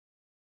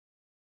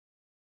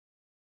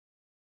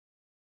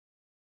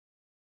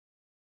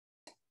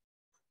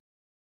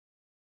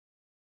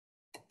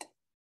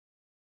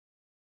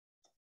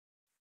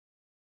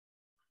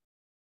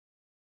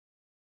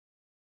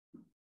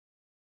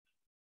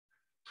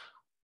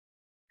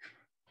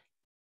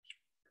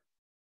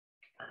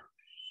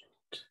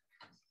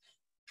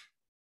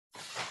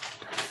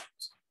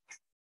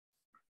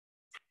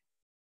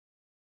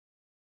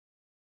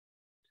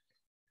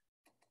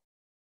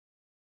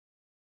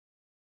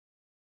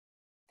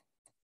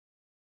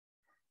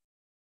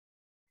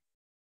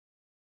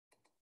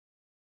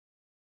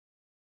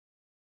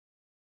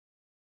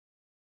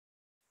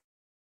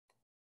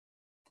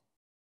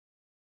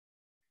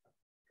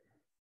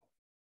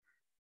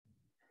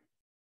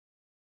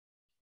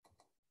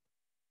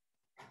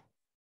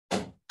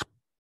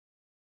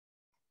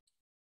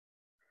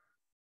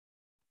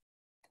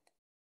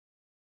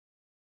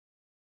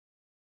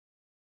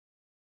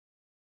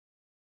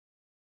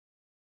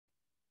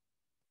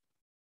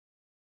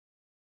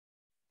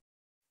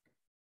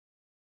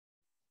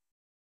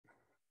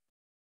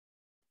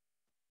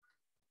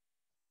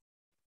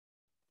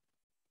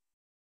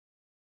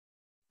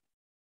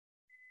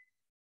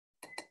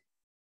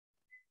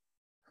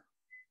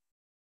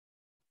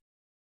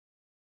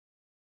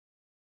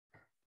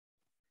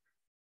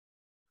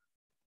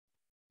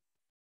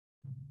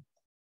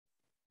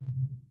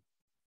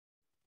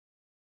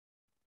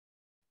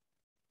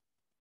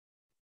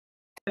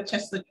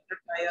Chesley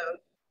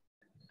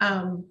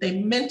bio.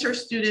 They mentor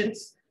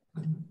students,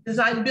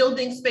 design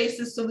building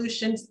spaces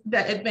solutions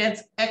that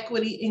advance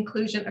equity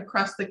inclusion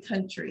across the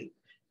country,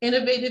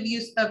 innovative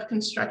use of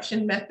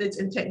construction methods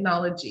and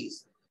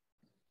technologies,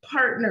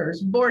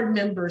 partners, board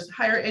members,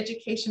 higher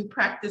education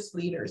practice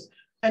leaders,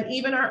 and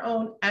even our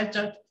own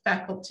adjunct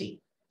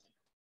faculty.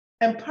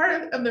 And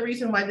part of the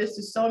reason why this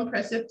is so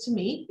impressive to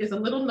me is a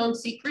little known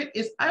secret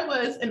is I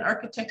was an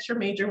architecture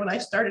major when I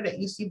started at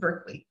UC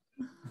Berkeley.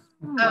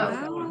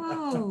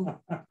 Wow.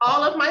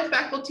 All of my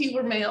faculty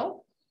were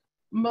male.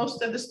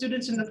 Most of the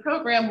students in the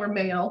program were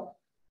male,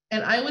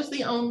 and I was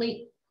the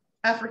only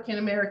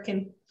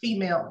African-American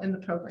female in the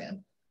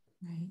program.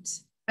 Right.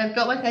 I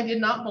felt like I did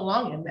not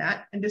belong in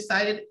that and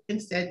decided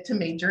instead to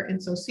major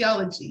in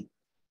sociology.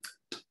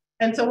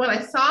 And so when I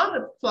saw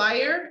the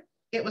flyer,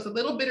 it was a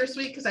little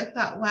bittersweet because I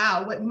thought,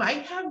 wow, what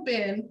might have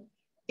been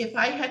if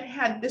I had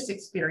had this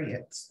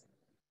experience.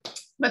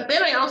 But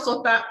then I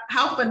also thought,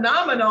 how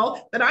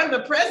phenomenal that I'm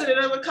the president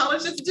of a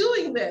college that's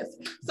doing this.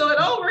 So it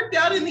all worked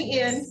out in the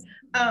end.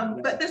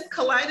 But this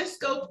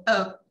kaleidoscope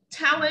of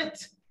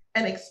talent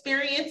and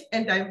experience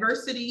and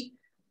diversity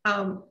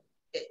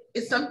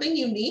is something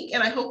unique.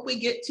 And I hope we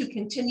get to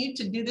continue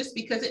to do this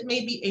because it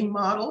may be a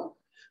model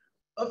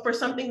for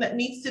something that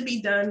needs to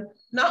be done,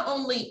 not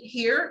only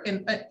here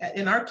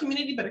in our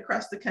community, but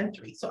across the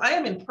country. So I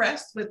am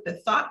impressed with the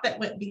thought that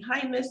went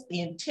behind this,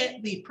 the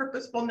intent, the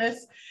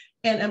purposefulness,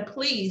 and I'm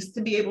pleased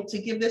to be able to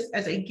give this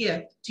as a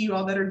gift to you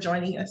all that are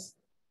joining us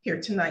here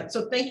tonight.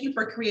 So thank you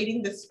for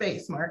creating this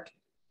space, Mark.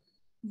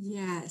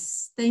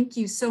 Yes, thank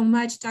you so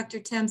much, Dr.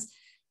 Thames.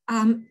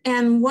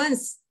 And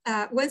once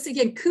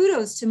again,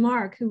 kudos to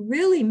Mark, who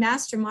really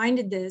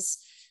masterminded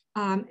this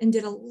and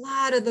did a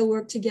lot of the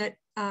work to get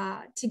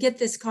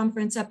this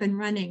conference up and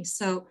running.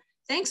 So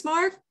thanks,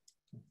 Mark.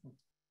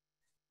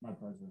 My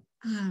pleasure.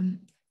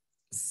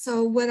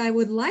 So what I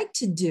would like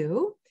to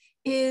do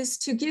is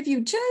to give you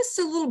just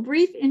a little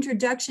brief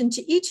introduction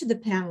to each of the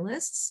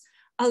panelists.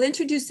 I'll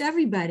introduce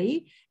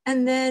everybody,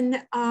 and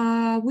then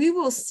we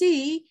will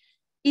see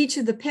each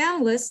of the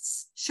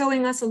panelists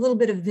showing us a little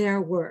bit of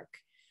their work.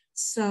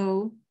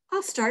 So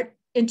I'll start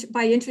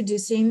by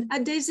introducing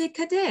ADAEZE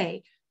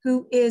CADET,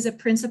 who is a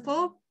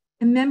principal,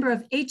 a member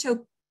of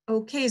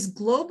HOK's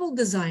Global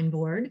Design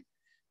Board.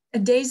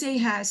 ADAEZE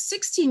has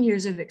 16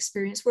 years of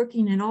experience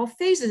working in all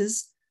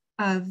phases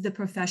of the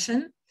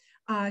profession.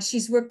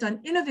 She's worked on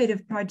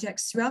innovative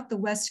projects throughout the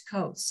West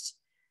Coast.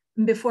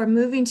 Before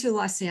moving to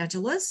Los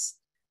Angeles,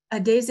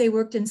 ADAEZE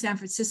worked in San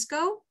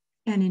Francisco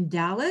and in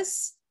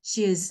Dallas.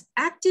 She is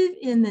active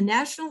in the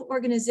National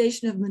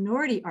Organization of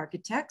Minority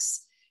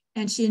Architects,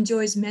 and she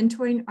enjoys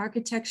mentoring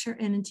architecture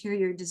and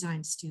interior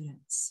design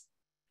students.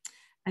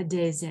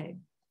 ADAEZE.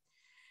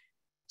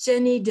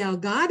 Jenny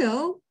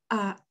Delgado,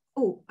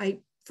 I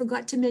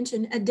forgot to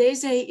mention,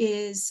 ADAEZE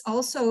is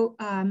also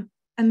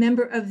a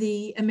member of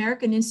the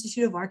American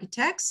Institute of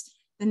Architects,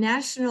 the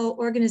National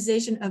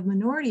Organization of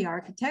Minority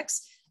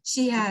Architects.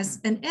 She has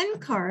an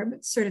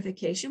NCARB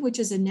certification, which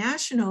is a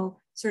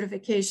national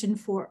certification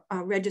for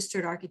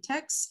registered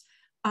architects.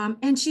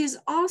 And she is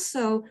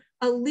also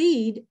a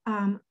lead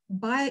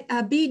by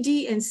a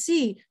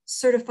BD+C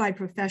certified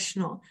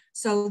professional.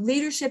 So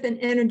leadership in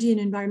energy and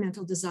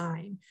environmental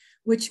design,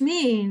 which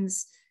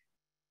means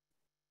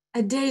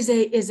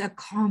ADAEZE is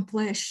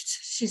accomplished.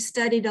 She's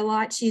studied a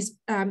lot. She's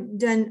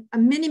done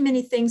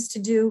many things to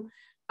do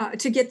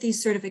to get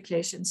these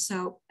certifications.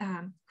 So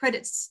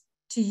credits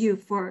to you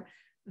for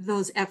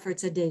those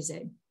efforts,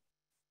 ADAEZE.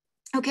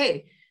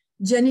 Okay,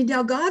 Jenny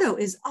Delgado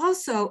is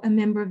also a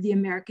member of the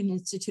American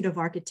Institute of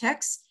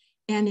Architects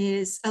and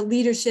is a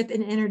leadership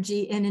in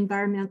energy and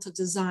environmental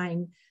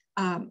design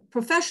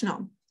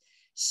professional.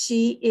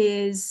 She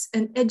is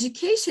an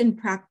education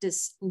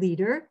practice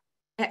leader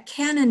at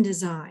Canon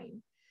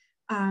Design.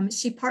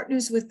 She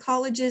partners with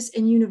colleges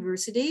and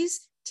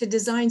universities to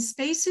design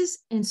spaces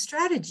and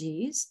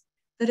strategies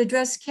that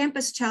address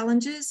campus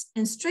challenges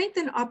and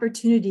strengthen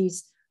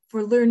opportunities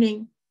for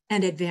learning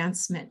and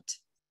advancement.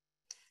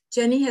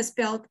 Jenny has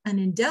felt an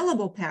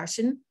indelible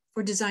passion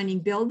for designing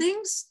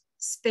buildings,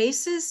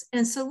 spaces,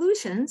 and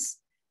solutions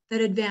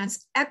that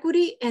advance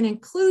equity and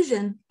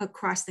inclusion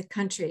across the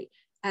country,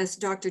 as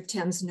Dr.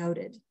 Thames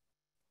noted.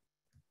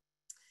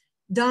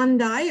 Don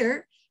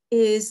DYER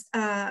is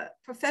a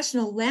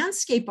professional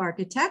landscape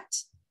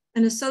architect,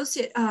 an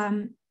associate,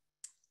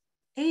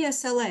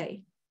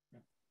 ASLA,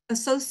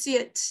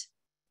 associate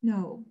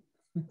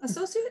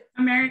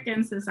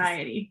American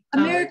Society.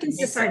 American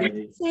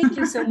Society. Thank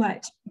you so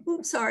much.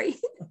 Oops, sorry.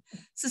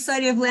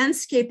 Society of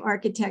Landscape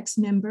Architects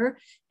member,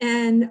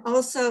 and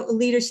also a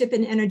leadership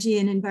in energy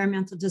and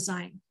environmental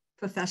design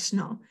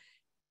professional.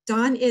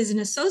 Dawn is an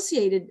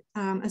associate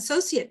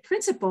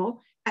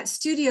principal at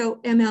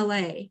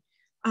Studio-MLA.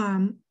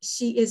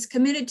 She is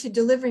committed to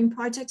delivering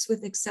projects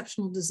with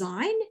exceptional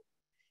design,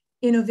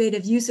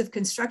 innovative use of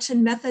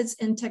construction methods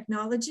and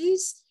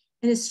technologies,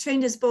 and is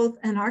trained as both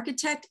an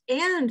architect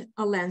and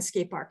a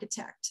landscape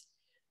architect.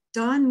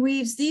 Dawn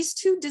weaves these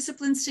two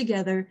disciplines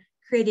together,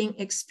 creating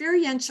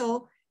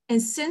experiential and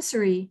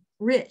sensory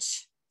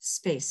rich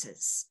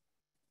spaces.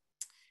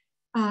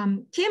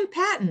 Kim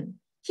Patton.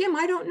 Kim,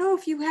 I don't know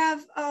if you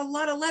have a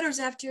lot of letters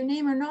after your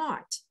name or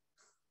not.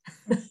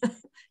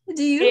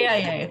 Do you?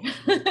 AIA.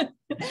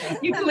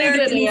 You can leave it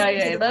at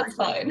AIA, that's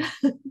fine.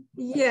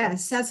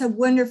 Yes, that's a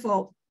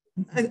wonderful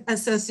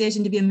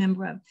association to be a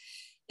member of.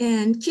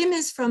 And Kim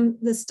is from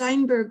the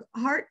Steinberg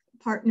Hart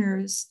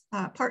partner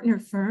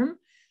firm.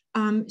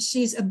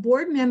 She's a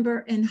board member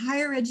and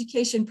higher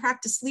education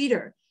practice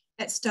leader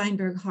at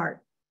Steinberg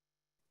Hart.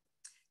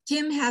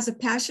 Kim has a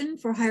passion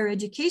for higher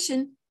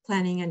education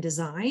planning and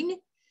design.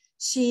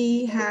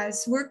 She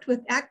has worked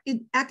with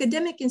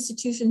academic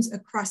institutions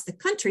across the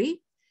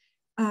country,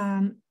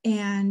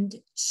 and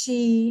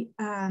she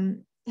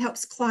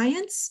helps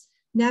clients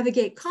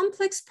navigate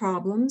complex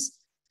problems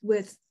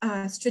with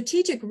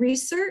strategic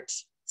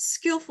research,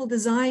 skillful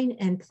design,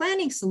 and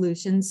planning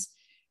solutions,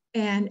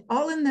 and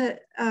all in the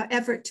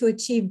effort to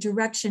achieve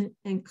direction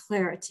and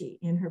clarity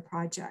in her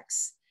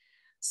projects.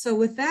 So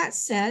with that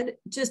said,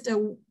 just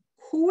a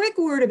quick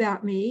word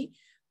about me.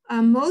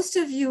 Most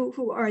of you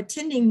who are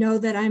attending know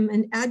that I'm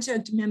an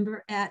adjunct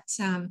member at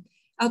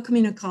El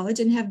Camino College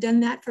and have done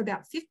that for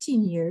about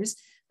 15 years,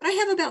 but I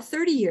have about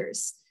 30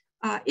 years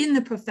in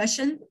the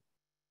profession.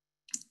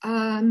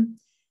 And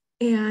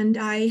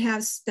I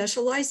have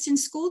specialized in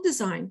school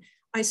design.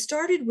 I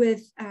started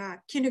with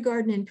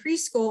kindergarten and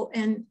preschool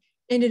and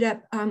ended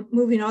up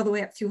moving all the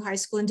way up through high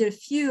school and did a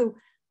few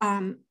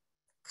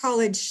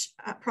college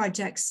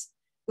projects.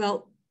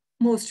 Well,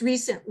 most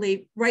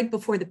recently, right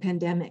before the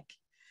pandemic.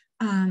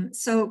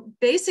 So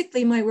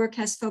basically my work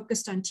has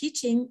focused on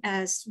teaching,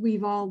 as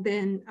we've all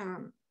been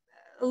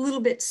a little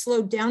bit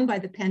slowed down by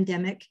the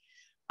pandemic.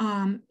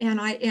 And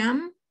I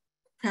am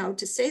proud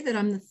to say that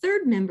I'm the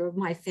third member of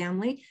my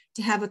family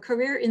to have a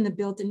career in the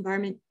built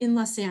environment in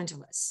Los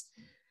Angeles.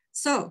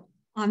 So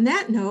on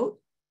that note,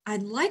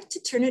 I'd like to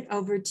turn it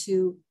over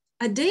to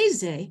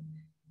ADAEZE.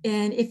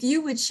 And if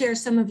you would share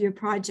some of your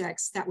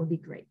projects, that would be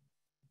great.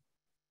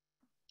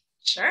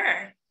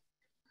 Sure.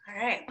 All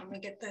right, let me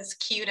get this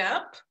queued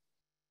up.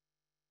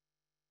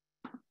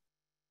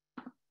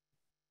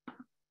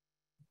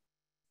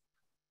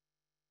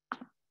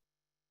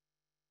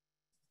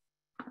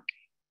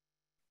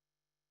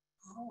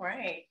 All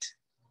right.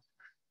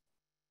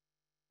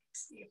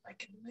 Let's see if I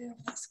can move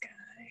this guy.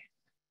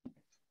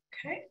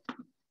 Okay.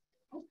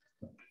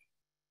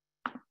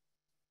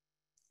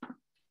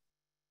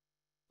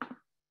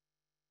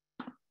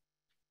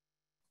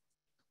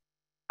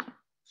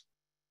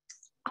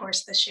 Of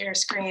course, the share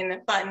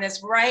screen button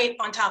is right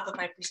on top of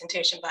my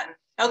presentation button.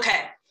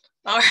 Okay.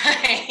 All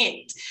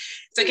right.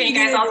 So can you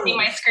guys all see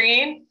my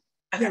screen?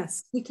 Okay.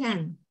 Yes, we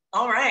can.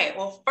 All right,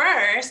 well,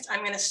 first, I'm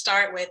going to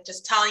start with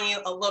just telling you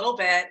a little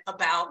bit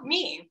about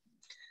me.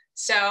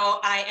 So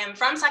I am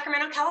from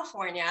Sacramento,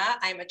 California.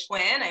 I'm a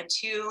twin. I have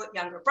two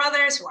younger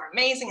brothers who are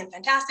amazing and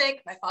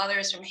fantastic. My father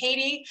is from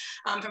Haiti.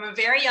 From a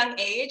very young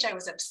age, I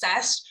was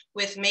obsessed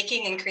with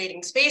making and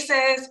creating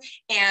spaces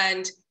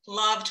and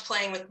loved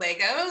playing with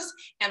Legos.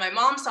 And my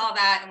mom saw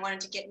that and wanted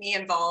to get me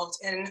involved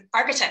in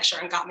architecture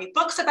and got me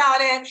books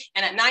about it.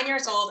 And at 9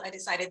 years old, I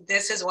decided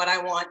this is what I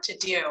want to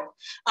do.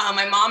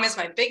 My mom is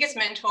my biggest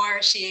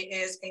mentor. She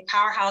is a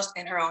powerhouse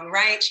in her own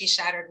right. She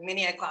shattered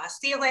many a glass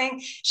ceiling.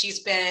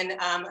 She's been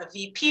a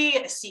VP,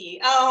 a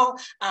CEO,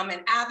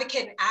 an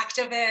advocate, an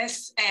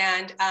activist,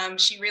 and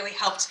she really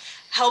helped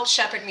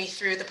shepherd me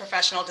through the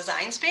professional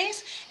design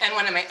space. And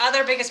one of my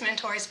other biggest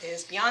mentors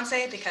is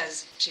Beyonce,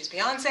 because she's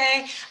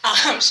Beyonce.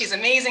 She's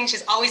amazing.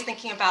 She's always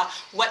thinking about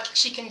what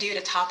she can do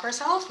to top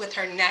herself with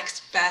her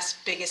next best,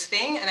 biggest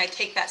thing. And I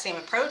take that same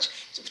approach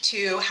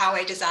to how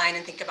I design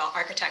and think about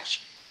architecture.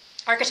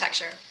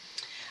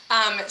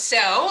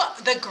 So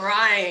the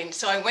grind.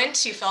 So I went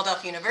to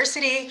Philadelphia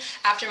University.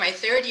 After my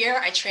third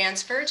year, I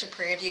transferred to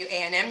Prairie View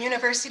A&M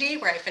University,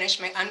 where I finished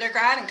my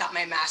undergrad and got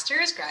my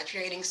master's,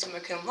 graduating summa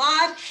cum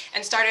laude,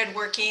 and started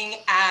working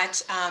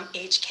at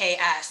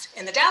HKS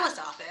in the Dallas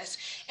office.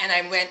 And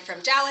I went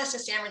from Dallas to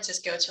San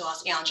Francisco to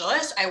Los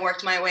Angeles. I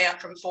worked my way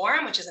up from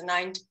Forum, which is a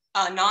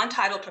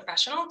non-title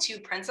professional, to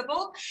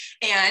principal,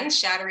 and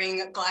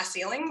shattering glass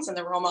ceilings and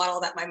the role model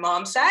that my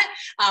mom set.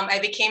 I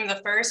became the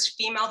first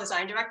female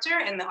design director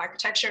in the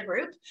architecture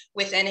group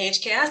within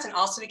HKS, and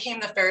also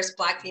became the first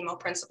Black female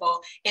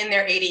principal in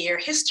their 80-year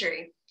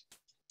history.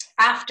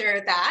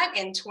 After that,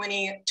 in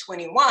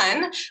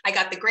 2021, I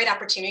got the great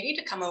opportunity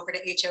to come over to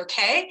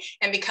HOK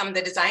and become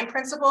the design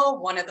principal,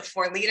 one of the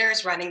 4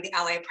 leaders running the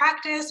LA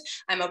practice.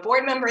 I'm a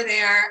board member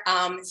there.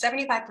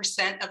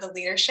 75% of the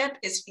leadership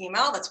is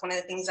female. That's one of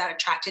the things that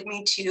attracted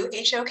me to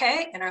HOK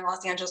in our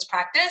Los Angeles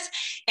practice.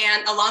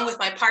 And along with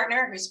my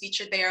partner, who's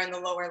featured there in the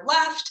lower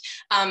left,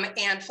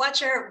 Ann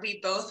Fletcher, we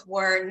both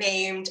were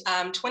named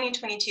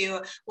 2022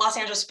 Los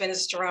Angeles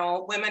Business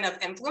Journal Women of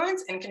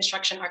Influence in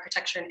Construction,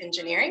 Architecture, and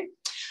Engineering.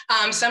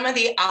 Some of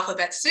the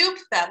alphabet soup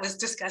that was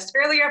discussed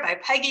earlier by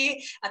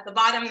Peggy at the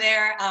bottom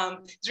there.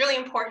 It's really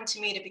important to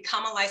me to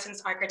become a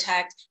licensed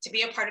architect, to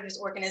be a part of these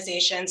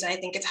organizations, and I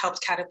think it's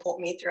helped catapult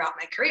me throughout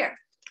my career.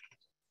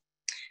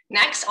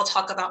 Next, I'll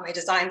talk about my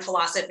design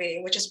philosophy,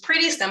 which is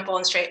pretty simple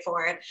and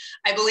straightforward.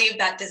 I believe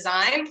that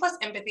design plus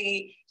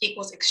empathy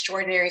equals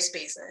extraordinary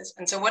spaces.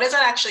 And so what does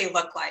that actually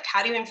look like?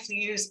 How do you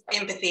infuse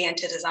empathy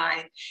into design?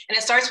 And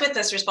it starts with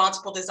this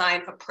responsible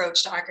design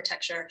approach to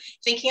architecture,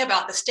 thinking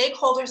about the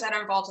stakeholders that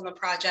are involved in the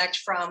project,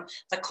 from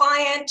the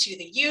client to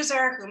the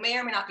user, who may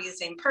or may not be the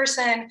same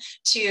person,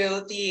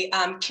 to the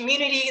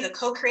community, the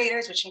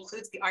co-creators, which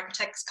includes the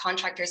architects,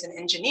 contractors, and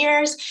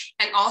engineers,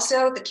 and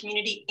also the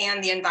community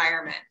and the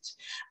environment.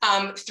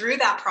 Through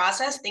that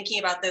process, thinking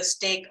about those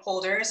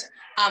stakeholders,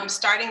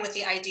 starting with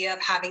the idea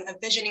of having a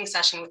visioning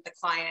session with the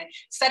client,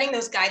 setting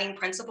those guiding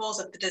principles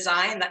of the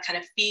design that kind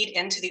of feed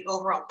into the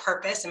overall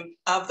purpose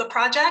of the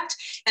project,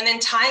 and then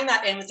tying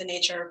that in with the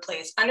nature of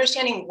place,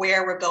 understanding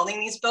where we're building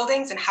these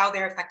buildings and how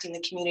they're affecting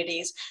the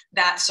communities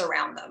that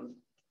surround them.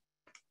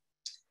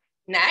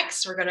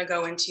 Next, we're going to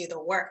go into the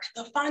work,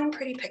 the fun,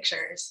 pretty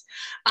pictures.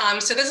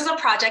 So this is a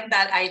project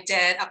that I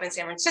did up in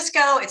San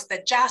Francisco. It's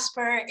the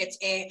Jasper. It's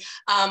a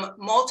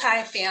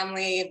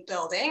multi-family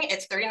building.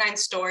 It's 39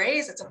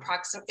 stories. It's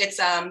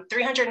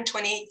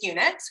 320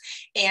 units,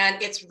 and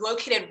it's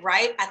located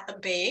right at the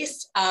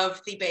base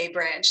of the Bay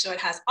Bridge. So it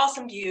has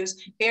awesome views,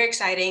 very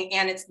exciting,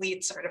 and it's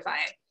LEED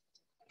certified.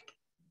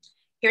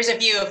 Here's a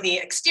view of the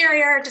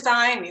exterior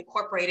design. We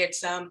incorporated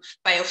some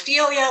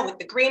biophilia with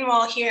the green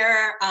wall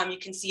here. You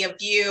can see a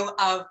view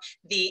of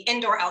the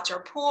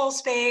indoor-outdoor pool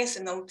space,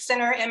 and the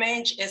center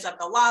image is of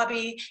the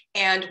lobby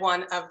and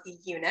one of the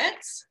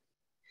units.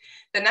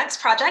 The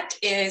next project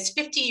is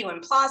 50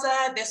 UN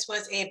Plaza. This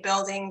was a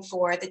building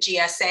for the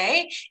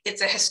GSA.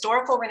 It's a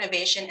historical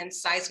renovation and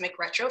seismic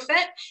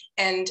retrofit.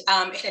 And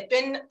it had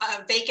been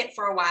vacant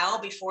for a while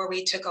before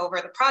we took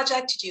over the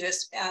project to do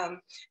this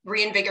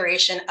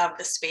reinvigoration of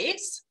the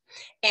space.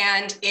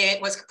 And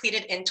it was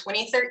completed in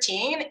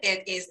 2013.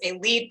 It is a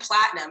LEED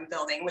Platinum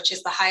building, which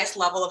is the highest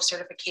level of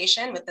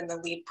certification within the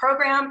LEED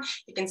program.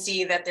 You can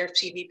see that there's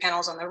PV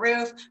panels on the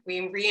roof.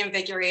 We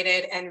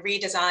reinvigorated and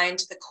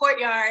redesigned the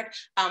courtyard,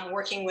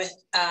 working with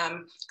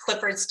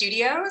Clifford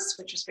Studios,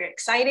 which was very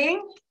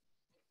exciting.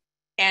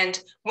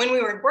 And when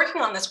we were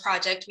working on this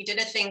project, we did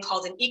a thing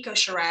called an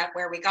eco-charrette,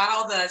 where we got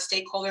all the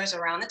stakeholders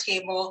around the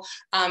table,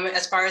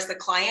 as far as the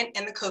client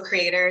and the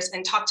co-creators,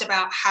 and talked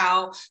about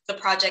how the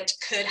project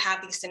could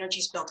have these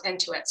synergies built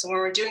into it. So when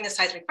we were doing the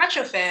seismic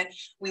retrofit,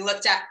 we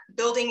looked at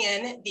building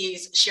in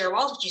these shear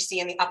walls, which you see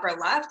in the upper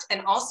left,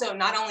 and also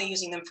not only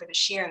using them for the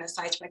shear and the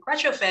seismic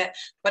retrofit,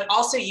 but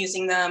also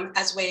using them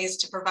as ways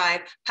to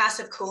provide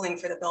passive cooling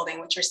for the building,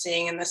 which you're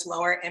seeing in this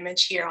lower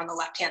image here on the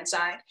left-hand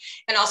side.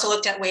 And also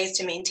looked at ways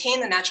to maintain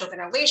the natural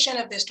ventilation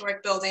of the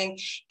historic building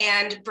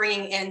and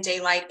bringing in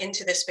daylight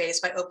into the space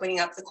by opening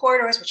up the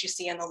corridors, which you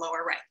see in the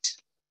lower right.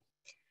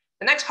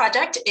 The next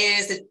project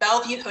is the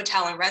Bellevue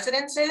Hotel and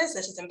Residences.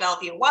 This is in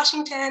Bellevue,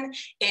 Washington.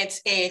 It's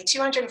a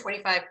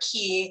 245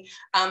 key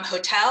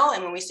hotel.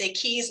 And when we say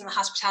keys in the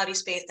hospitality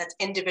space, that's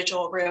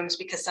individual rooms,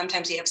 because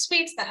sometimes you have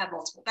suites that have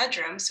multiple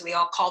bedrooms. So we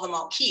all call them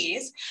all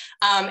keys.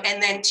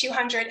 And then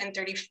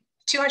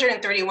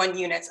 231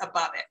 units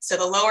above it. So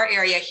the lower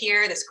area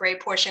here, this gray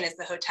portion, is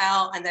the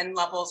hotel, and then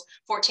levels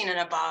 14 and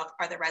above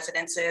are the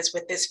residences,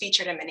 with this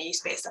featured amenity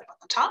space up on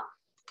the top.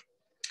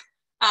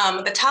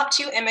 The top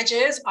two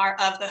images are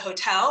of the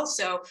hotel.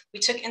 So we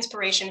took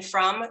inspiration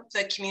from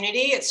the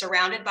community. It's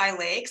surrounded by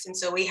lakes. And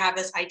so we have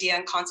this idea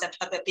and concept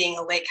of it being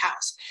a lake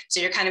house. So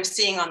you're kind of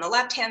seeing on the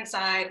left-hand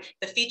side,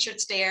 the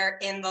featured stair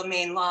in the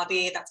main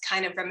lobby. That's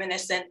kind of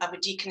reminiscent of a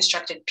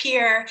deconstructed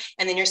pier.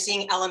 And then you're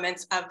seeing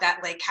elements of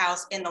that lake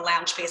house in the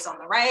lounge space on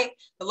the right.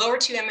 The lower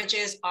two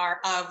images are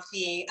of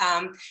the,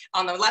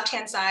 on the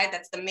left-hand side,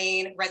 that's the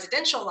main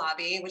residential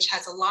lobby, which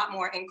has a lot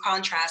more, in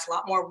contrast, a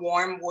lot more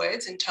warm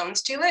woods and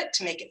tones to it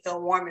to make it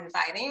feel warm,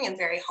 inviting, and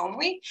very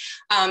homely.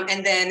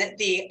 And then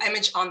the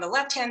image on the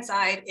left-hand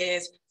side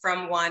is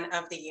from one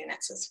of the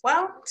units as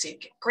well. So you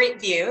get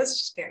great views,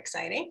 which is very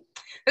exciting.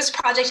 This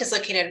project is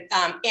located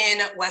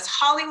in West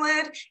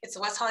Hollywood. It's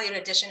the West Hollywood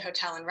Edition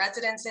Hotel and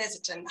Residences.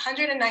 It's a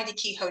 190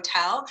 key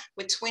hotel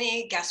with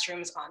 20 guest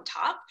rooms on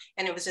top.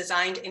 And it was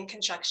designed in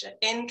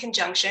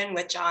conjunction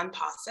with John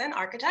Pawson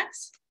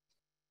Architects.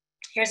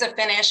 Here's a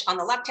finish on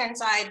the left-hand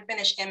side,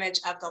 finished image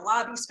of the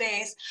lobby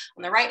space.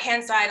 On the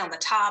right-hand side, on the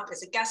top,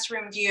 is a guest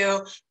room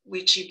view,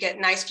 which you get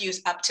nice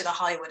views up to the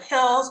Hollywood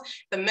Hills.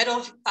 The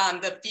middle,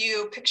 the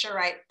view picture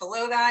right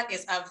below that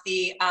is of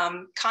the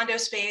condo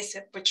space,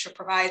 which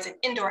provides an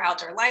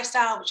indoor-outdoor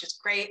lifestyle, which is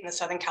great in the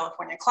Southern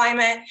California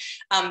climate.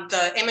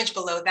 The image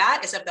below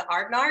that is of the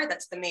Ardnar.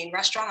 That's the main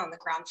restaurant on the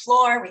ground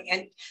floor.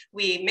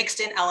 We mixed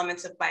in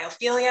elements of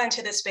biophilia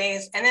into the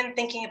space. And then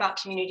thinking about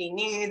community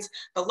needs,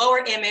 the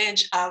lower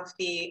image of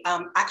the,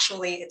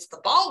 actually it's the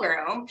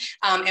ballroom,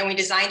 and we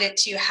designed it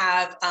to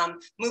have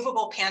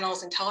movable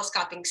panels and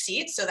telescoping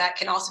seats, so that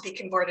can also be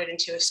converted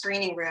into a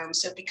screening room.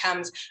 So it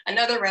becomes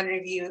another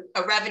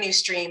revenue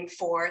stream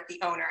for the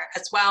owner,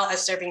 as well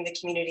as serving the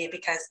community,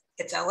 because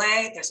it's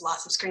LA, there's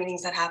lots of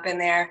screenings that happen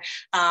there.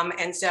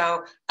 And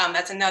so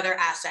that's another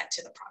asset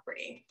to the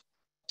property.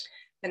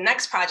 The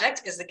next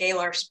project is the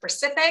Gaylord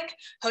Pacific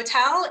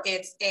Hotel.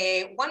 It's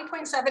a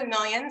 1.7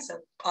 million, so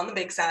on the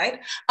big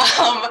side,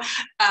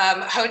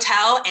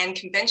 hotel and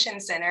convention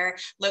center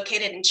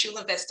located in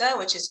Chula Vista,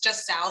 which is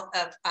just south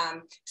of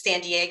San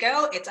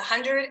Diego. It's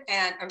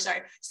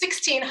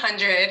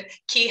 1,600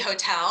 key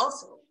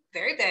hotels, so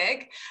very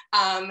big,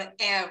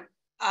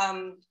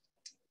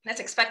 that's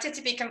expected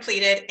to be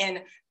completed in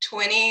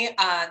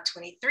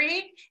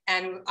 2023.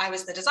 And I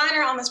was the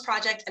designer on this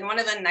project. And one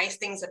of the nice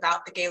things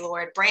about the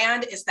Gaylord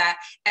brand is that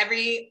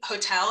every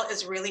hotel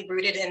is really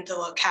rooted in the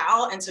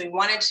locale. And so we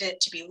wanted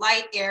it to be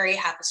light, airy,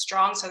 have a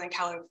strong Southern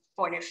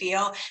California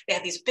feel. They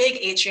have these big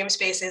atrium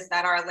spaces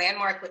that are a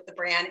landmark with the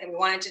brand. And we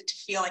wanted it to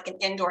feel like an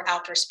indoor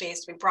outdoor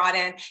space. We brought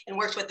in and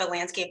worked with the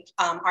landscape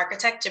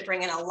architect to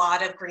bring in a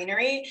lot of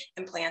greenery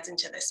and plants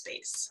into this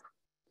space.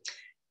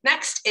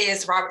 Next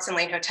is Robertson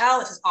Lane Hotel.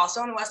 This is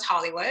also in West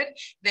Hollywood.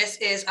 This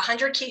is a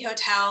 100 key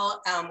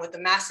hotel with a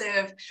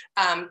massive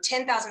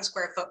 10,000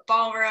 square foot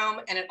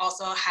ballroom. And it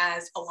also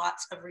has a lot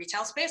of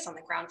retail space on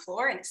the ground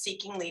floor, and it's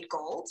seeking LEED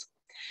Gold.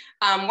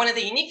 One of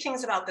the unique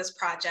things about this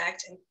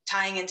project and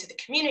tying into the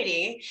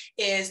community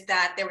is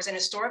that there was an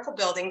historical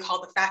building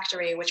called the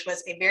Factory, which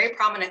was a very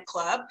prominent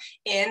club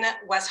in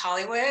West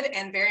Hollywood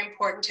and very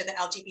important to the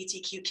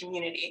LGBTQ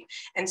community.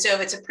 And so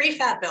it's a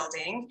prefab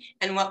building.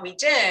 And what we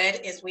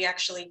did is we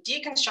actually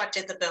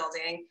deconstructed the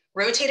building,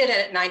 rotated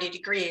it at 90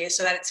 degrees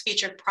so that it's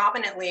featured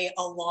prominently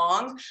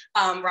along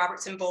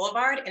Robertson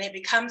Boulevard, and it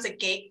becomes a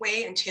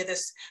gateway into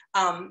this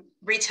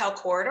retail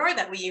corridor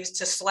that we use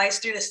to slice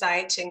through the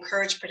site to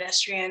encourage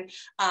pedestrian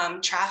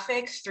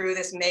traffic through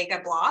this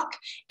mega block,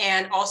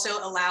 and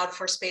also allowed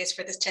for space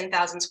for this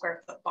 10,000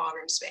 square foot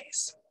ballroom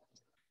space.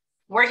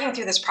 Working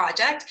through this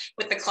project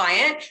with the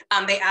client,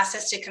 they asked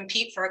us to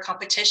compete for a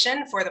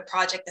competition for the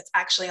project that's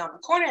actually on the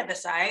corner of the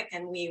site,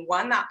 and we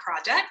won that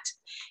project,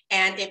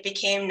 and it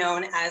became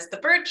known as the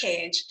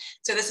Birdcage.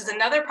 So this is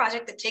another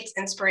project that takes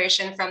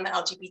inspiration from the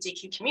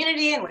LGBTQ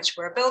community in which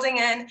we're building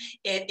in.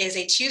 It is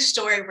a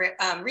 2-story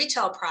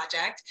retail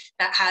project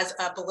that has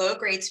a below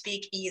grade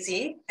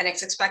speakeasy, and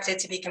it's expected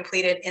to be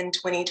completed in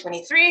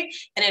 2023,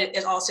 and it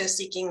is also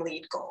seeking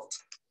LEED Gold.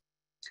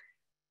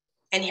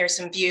 And here's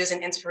some views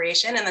and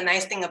inspiration. And the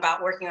nice thing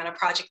about working on a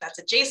project that's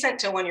adjacent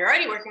to one you're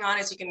already working on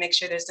is you can make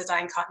sure there's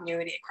design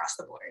continuity across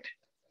the board.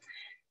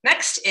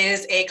 Next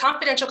is a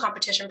confidential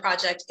competition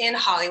project in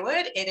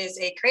Hollywood. It is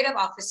a creative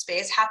office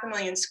space,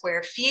 500,000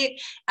 square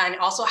feet, and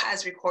also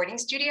has recording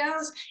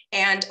studios.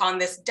 And on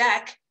this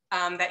deck,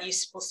 that you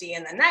will see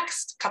in the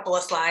next couple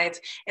of slides,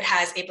 it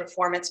has a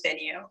performance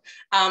venue.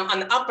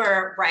 On the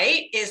upper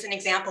right is an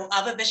example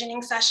of a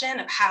visioning session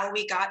of how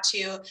we got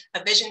to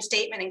a vision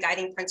statement and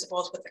guiding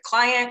principles with the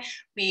client.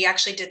 We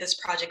actually did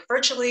this project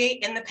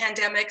virtually in the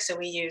pandemic. So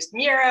we used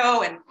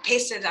Miro and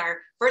pasted our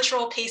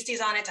virtual pasties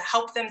on it to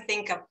help them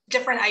think of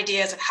different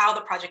ideas of how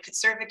the project could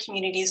serve the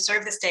community,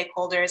 serve the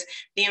stakeholders,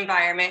 the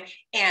environment,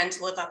 and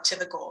live up to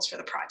the goals for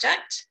the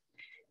project.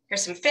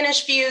 Here's some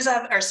finished views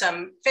of, or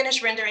some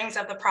finished renderings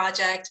of the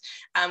project.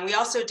 We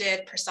also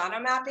did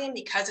persona mapping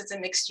because it's a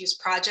mixed use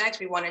project.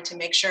 We wanted to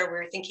make sure we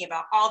were thinking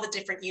about all the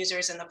different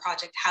users in the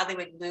project, how they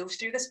would move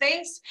through the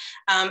space.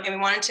 And we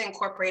wanted to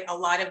incorporate a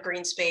lot of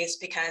green space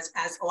because,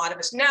 as a lot of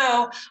us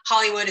know,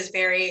 Hollywood is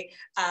very,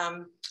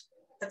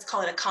 let's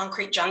call it a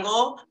concrete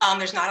jungle.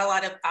 There's not a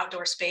lot of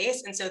outdoor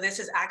space. And so this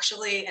is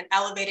actually an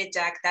elevated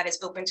deck that is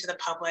open to the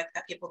public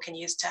that people can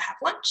use to have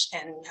lunch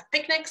and have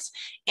picnics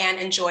and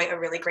enjoy a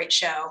really great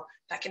show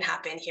that can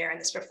happen here in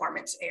this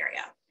performance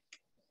area.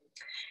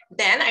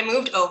 Then I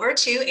moved over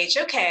to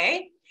HOK,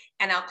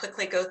 and I'll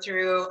quickly go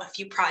through a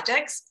few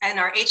projects. In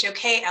our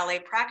HOK LA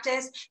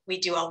practice, we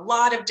do a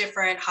lot of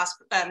different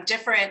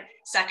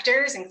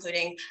sectors,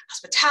 including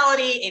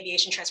hospitality,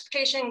 aviation,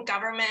 transportation,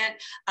 government,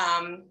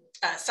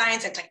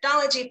 science and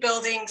technology,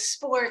 buildings,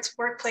 sports,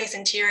 workplace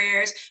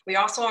interiors. We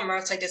also are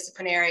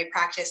multidisciplinary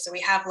practice. So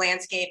we have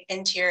landscape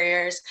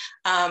interiors,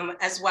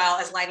 as well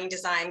as lighting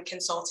design,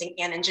 consulting,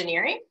 and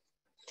engineering.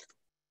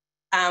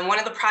 One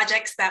of the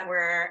projects that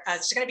we're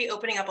just going to be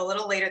opening up a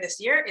little later this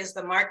year is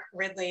the Mark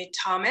Ridley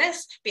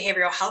Thomas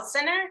Behavioral Health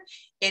Center.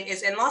 It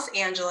is in Los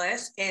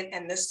Angeles,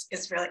 and this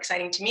is really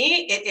exciting to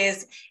me. It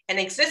is an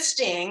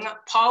existing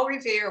Paul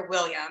Revere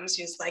Williams,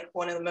 who's like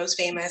one of the most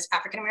famous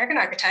African-American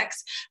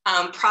architects,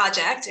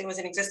 project. It was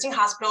an existing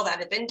hospital that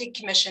had been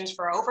decommissioned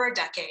for over a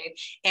decade,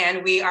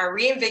 and we are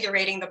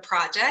reinvigorating the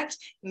project,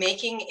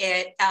 making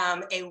it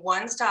a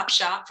one-stop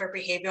shop for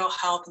behavioral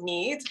health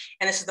needs.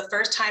 And this is the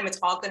first time it's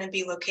all going to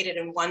be located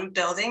in one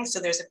building, so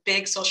there's a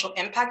big social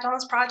impact on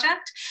this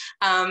project.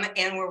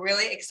 And we're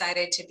really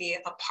excited to be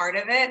a part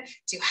of it,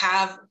 to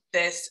have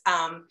this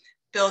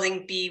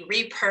building be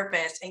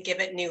repurposed and give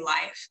it new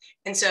life.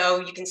 And so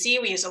you can see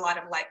we use a lot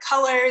of light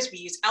colors. We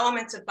use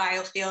elements of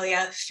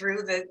biophilia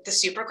through the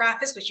super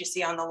graphics, which you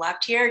see on the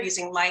left here,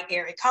 using light,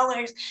 airy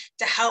colors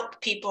to help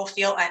people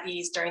feel at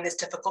ease during this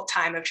difficult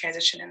time of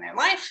transition in their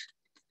life.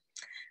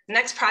 The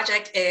next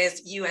project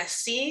is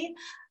USC.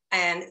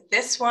 And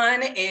this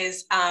one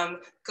is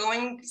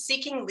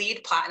seeking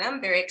LEED Platinum,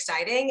 very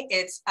exciting.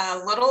 It's a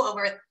little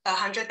over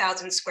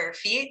 100,000 square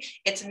feet.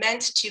 It's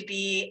meant to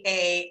be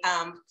a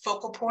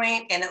focal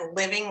point and a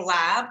living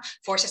lab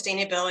for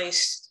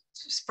sustainability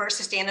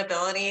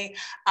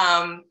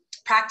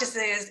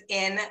practices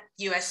in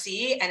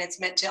USC, and it's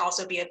meant to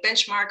also be a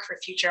benchmark for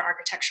future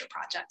architecture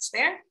projects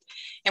there.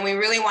 And we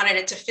really wanted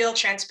it to feel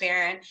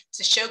transparent,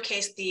 to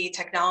showcase the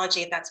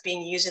technology that's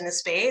being used in the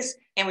space.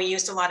 And we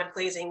used a lot of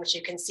glazing, which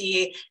you can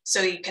see,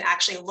 so you can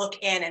actually look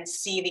in and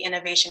see the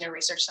innovation and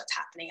research that's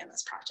happening in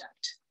this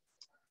project.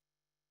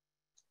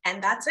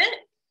 And that's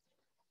it.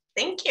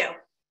 Thank you.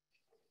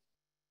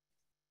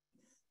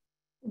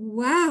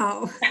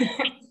 Wow.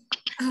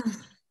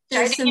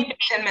 Try to keep it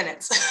 10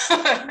 minutes.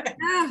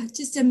 Yeah,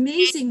 just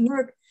amazing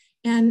work.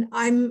 And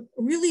I'm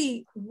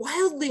really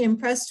wildly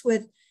impressed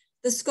with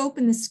the scope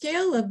and the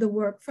scale of the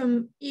work,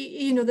 from,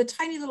 you know, the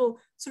tiny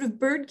little sort of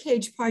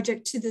birdcage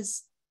project to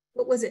this,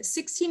 what was it,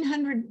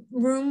 1,600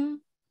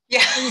 room?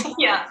 Yeah,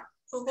 yeah.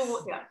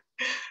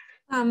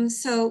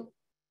 So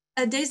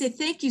ADAEZE,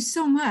 thank you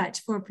so much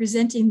for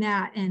presenting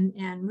that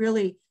and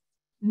really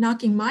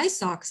knocking my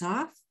socks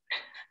off.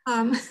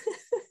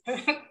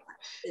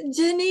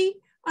 Jenny,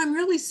 I'm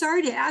really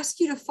sorry to ask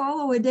you to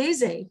follow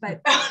ADAEZE,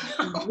 but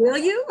will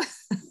you?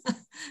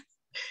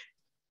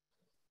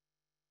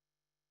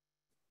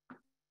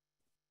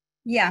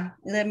 Yeah,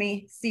 let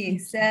me see.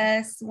 It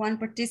says one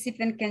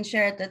participant can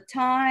share at a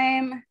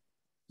time.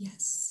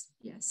 Yes,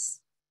 yes.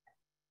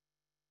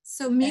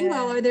 So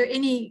meanwhile, are there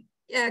any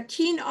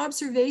keen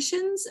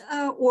observations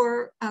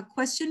or a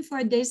question for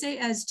ADAEZE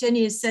as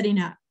Jenny is setting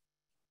up?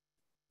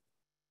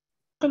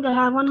 I think I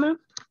have one, ma'am.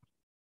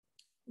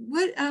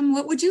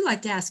 What would you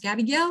like to ask,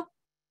 Abigail?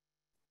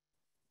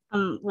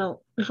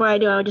 Well, before I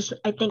do,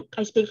 I think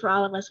I speak for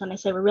all of us when I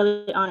say we're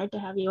really honored to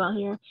have you all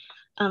here.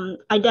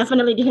 I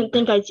definitely didn't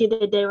think I'd see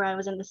the day where I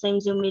was in the same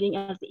Zoom meeting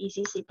as the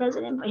ECC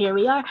president, but here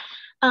we are.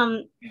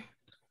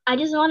 I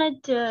just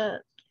wanted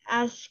to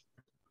ask,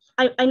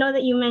 I know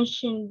that you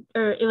mentioned,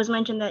 or it was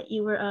mentioned that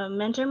you were a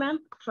mentor, ma'am,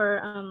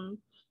 for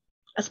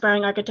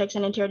aspiring architects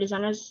and interior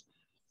designers.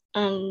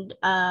 And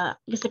I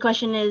guess the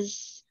question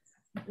is,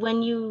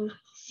 when you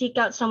seek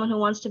out someone who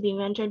wants to be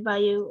mentored by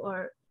you,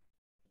 or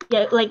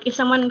yeah, like if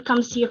someone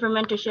comes to you for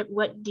mentorship,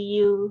 what do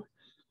you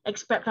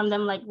expect from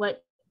them? Like,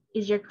 what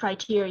is your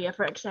criteria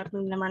for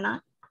accepting them or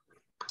not?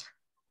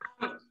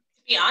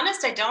 To be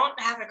honest, I don't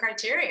have a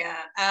criteria.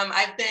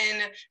 I've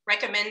been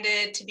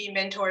recommended to be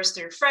mentors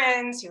through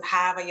friends who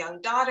have a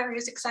young daughter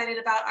who's excited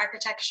about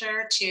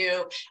architecture,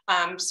 to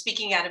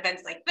speaking at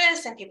events like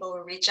this, and people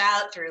will reach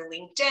out through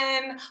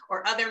LinkedIn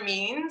or other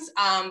means.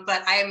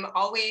 But I'm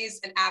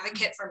always an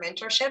advocate for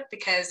mentorship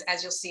because,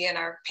 as you'll see in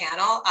our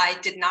panel, I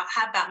did not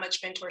have that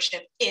much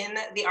mentorship in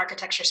the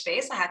architecture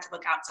space. I had to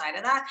look outside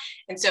of that.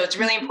 And so it's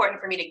really important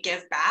for me to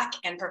give back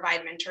and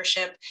provide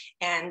mentorship.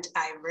 And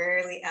I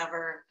rarely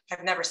ever,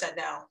 I've never said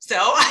no. So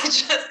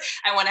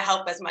I want to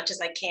help as much as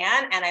I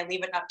can. And I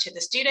leave it up to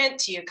the student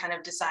to kind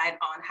of decide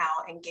on how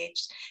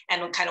engaged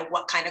and kind of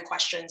what kind of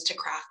questions to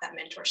craft that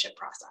mentorship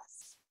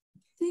process.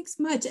 Thanks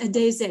much,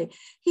 ADAEZE.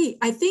 Hey,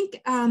 I think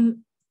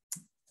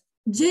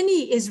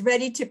Jenny is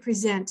ready to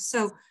present.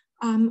 So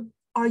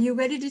are you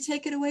ready to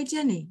take it away,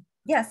 Jenny?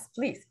 Yes,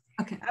 please.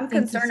 Okay. I'm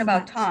concerned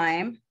about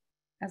time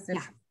as the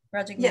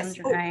project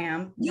manager I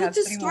am. You'll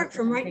just start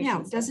from right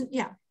now.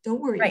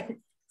 Don't worry. Right.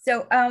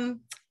 So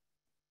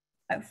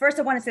first,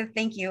 I want to say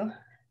thank you,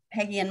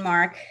 Peggy and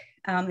Mark.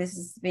 This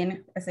has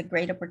been a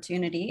great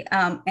opportunity.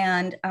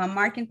 And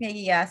Mark and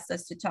Peggy asked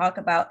us to talk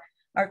about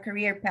our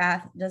career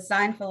path,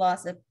 design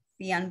philosophy,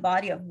 and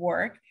body of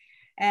work.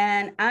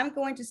 And I'm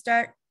going to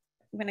start,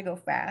 I'm going to go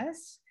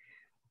fast,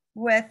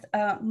 with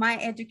my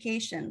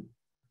education.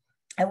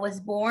 I was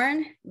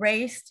born,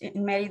 raised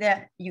in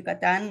Mérida,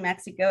 Yucatan,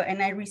 Mexico,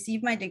 and I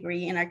received my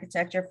degree in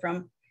architecture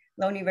from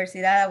La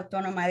Universidad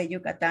Autónoma de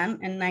Yucatan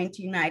in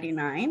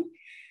 1999.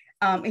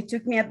 It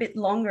took me a bit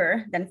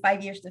longer than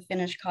 5 years to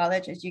finish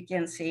college, as you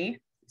can see,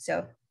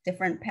 so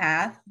different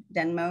path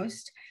than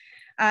most.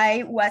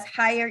 I was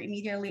hired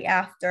immediately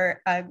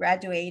after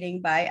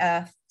graduating by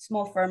a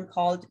small firm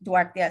called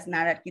DYER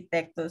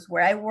Architectos,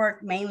 where I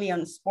work mainly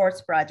on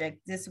sports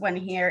projects. This one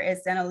here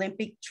is an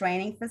Olympic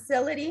training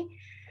facility.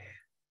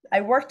 I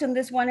worked on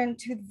this one in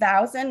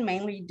 2000,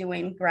 mainly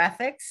doing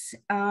graphics.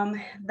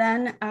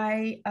 Then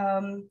I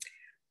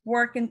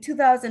worked in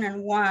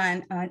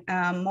 2001 on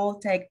a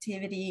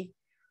multi-activity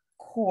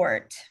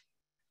court.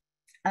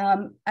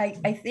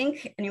 I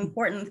think an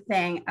important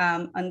thing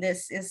on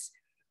this is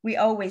we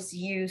always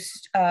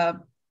used the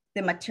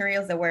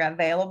materials that were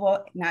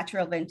available,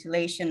 natural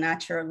ventilation,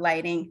 natural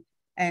lighting,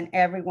 in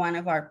every one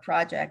of our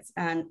projects.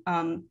 And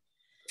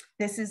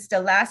this is the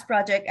last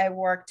project I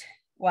worked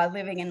while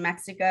living in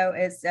Mexico.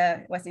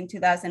 Was in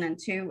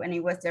 2002, and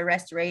it was the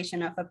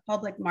restoration of a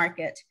public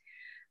market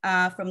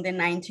from the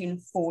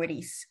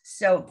 1940s.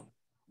 So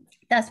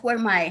that's where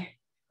my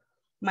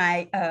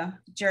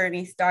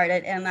journey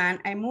started. And then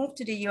I moved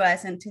to the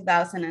US in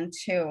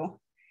 2002.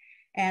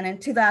 And in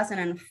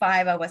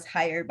 2005, I was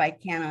hired by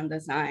Canon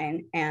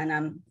Design, and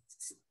I'm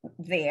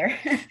there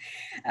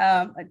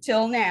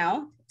until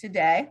now,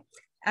 today.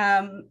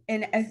 And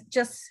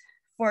just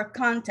for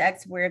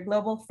context, we're a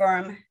global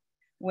firm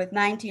with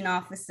 19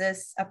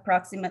 offices,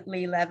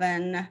 approximately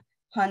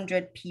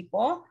 1,100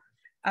 people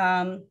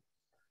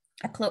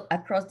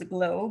across the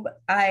globe.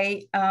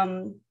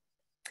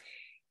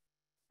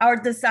 Our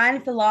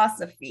design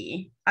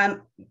philosophy,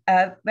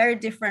 very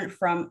different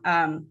from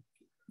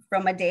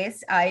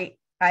ADAEZE.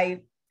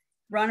 I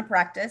run a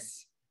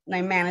practice and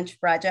I manage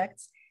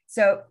projects.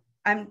 So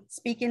I'm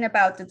speaking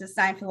about the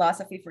design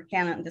philosophy for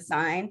Canon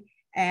Design,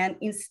 and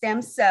it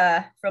stems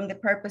from the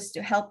purpose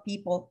to help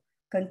people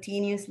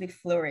continuously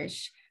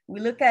flourish. We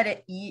look at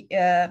it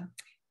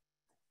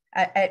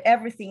at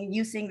everything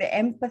using the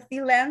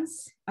empathy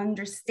lens,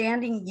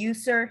 understanding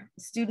user,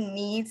 student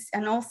needs,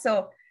 and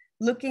also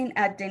looking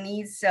at the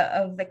needs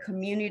of the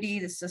community,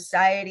 the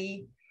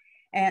society,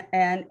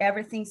 and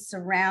everything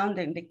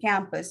surrounding the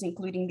campus,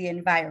 including the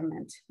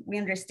environment. We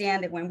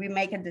understand that when we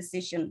make a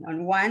decision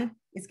on one,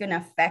 it's going to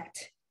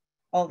affect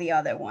all the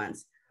other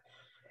ones.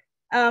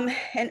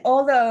 And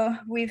although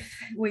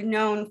we're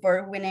known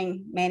for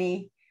winning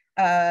many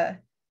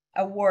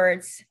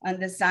awards on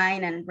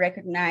design and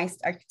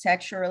recognized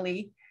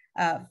architecturally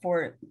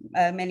for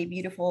many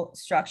beautiful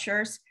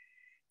structures,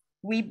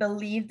 we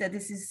believe that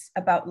this is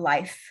about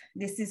life.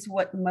 This is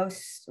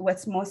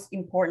what's most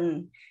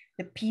important.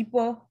 The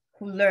people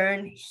who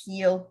learn,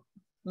 heal,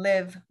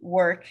 live,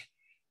 work,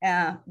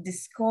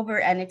 discover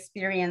and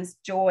experience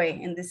joy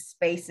in the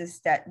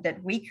spaces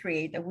that we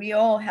create, that we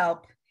all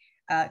help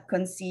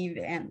conceive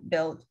and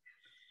build.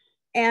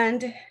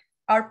 And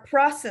our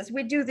process,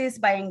 we do this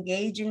by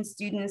engaging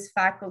students,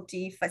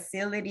 faculty,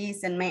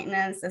 facilities, and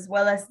maintenance, as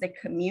well as the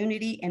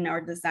community in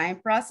our design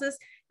process.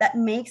 That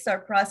makes our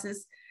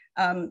process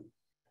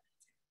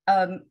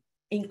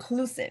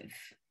inclusive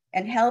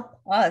and help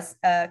us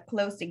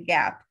close the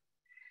gap.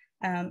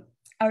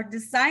 Our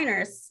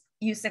designers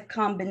use a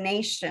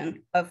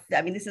combination of,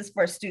 this is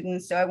for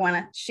students, so I want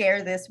to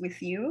share this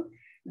with you,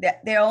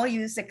 that they all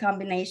use a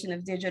combination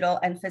of digital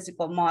and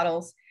physical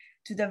models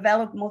to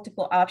develop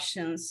multiple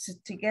options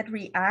to get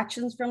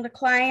reactions from the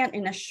client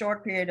in a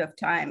short period of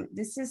time.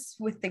 This is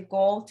with the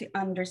goal to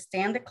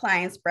understand the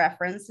client's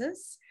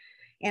preferences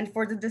and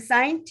for the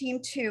design team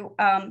to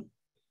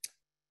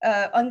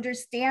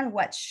understand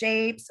what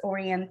shapes,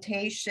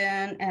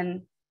 orientation,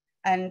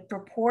 and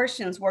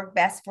proportions work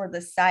best for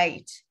the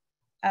site.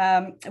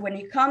 When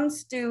it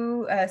comes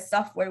to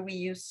software, we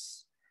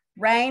use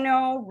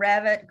Rhino,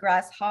 Revit,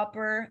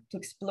 Grasshopper to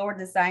explore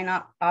design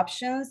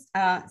options,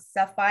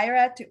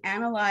 Sapphira to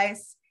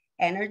analyze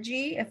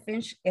energy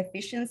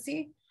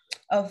efficiency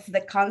of the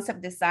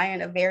concept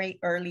design at a very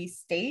early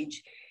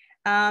stage.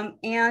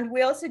 And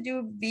we also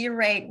do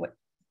V-Ray.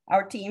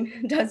 Our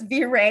team does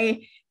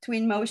V-Ray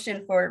Twin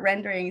Motion for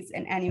renderings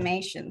and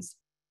animations.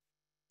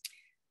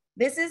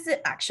 This is an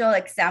actual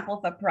example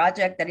of a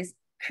project that is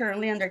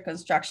currently under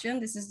construction.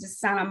 This is the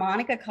Santa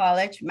Monica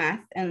College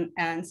Math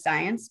and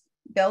Science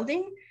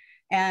building.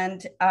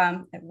 And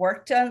I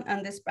worked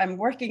on this, I'm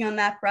working on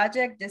that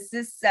project. This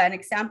is an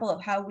example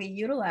of how we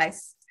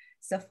utilize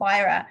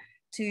Sapphira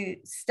to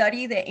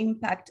study the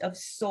impact of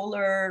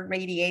solar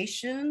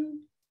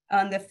radiation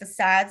on the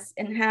facades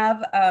and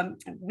have,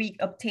 we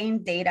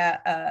obtain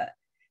data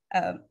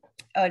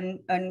on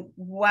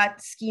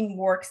what scheme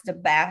works the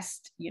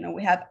best.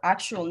 We have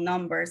actual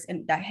numbers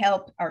and that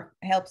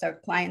helps our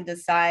client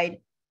decide,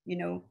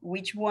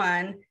 which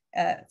one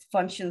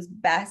functions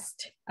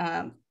best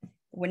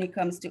when it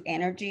comes to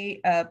energy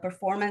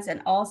performance,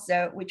 and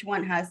also which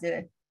one has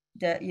the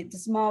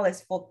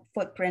smallest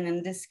footprint.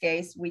 In this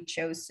case, we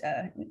chose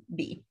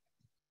B.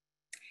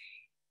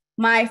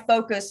 My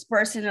focus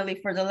personally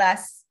for the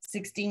last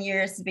 16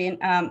 years has been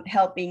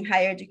helping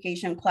higher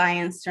education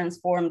clients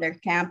transform their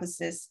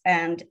campuses.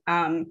 And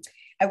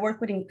I work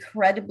with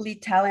incredibly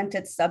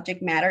talented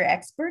subject matter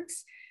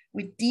experts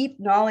with deep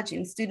knowledge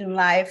in student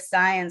life,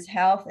 science,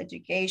 health,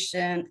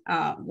 education,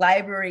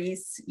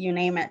 libraries, you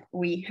name it.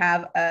 We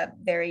have a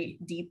very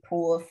deep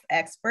pool of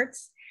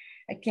experts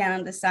at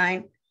Canon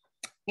Design.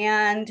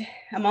 And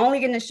I'm only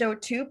going to show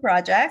 2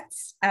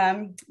 projects.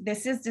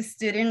 This is the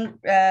student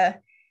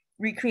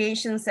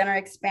recreation center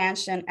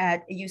expansion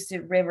at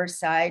UC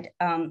Riverside.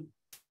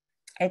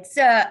 It's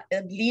a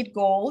LEED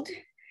Gold.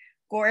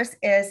 Of course,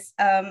 it's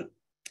a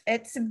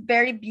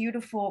very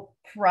beautiful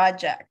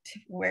project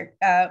where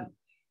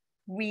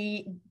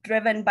we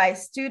driven by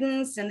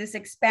students, and this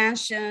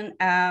expansion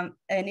and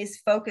is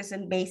focused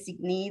on basic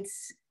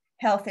needs,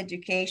 health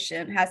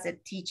education, has a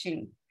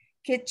teaching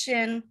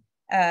kitchen,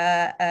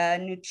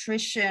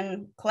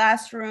 nutrition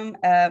classroom,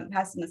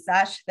 has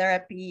massage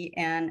therapy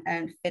and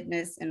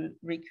fitness and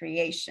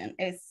recreation.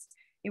 It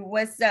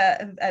was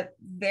a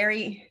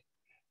very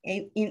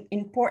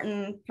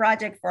important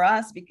project for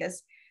us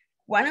because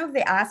one of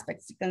the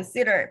aspects to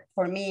consider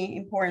for me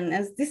important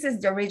is this is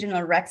the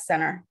original rec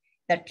center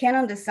that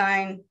Canon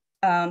Design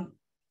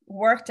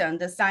worked on,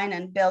 designed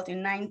and built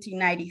in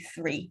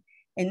 1993.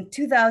 In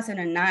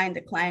 2009,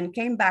 the client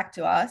came back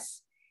to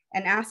us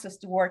and asked us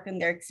to work on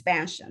their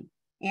expansion.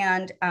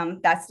 And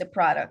that's the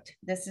product.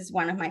 This is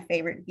one of my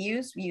favorite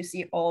views. You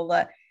see all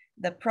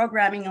the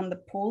programming on the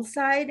pool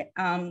side.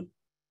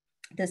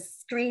 The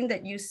screen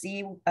that you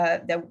see,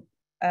 the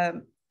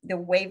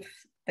wave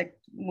that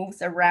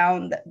moves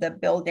around the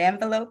build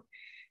envelope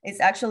is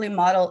actually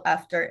modeled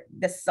after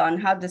the sun,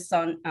 how the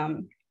sun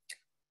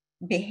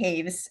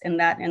behaves in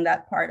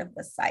that part of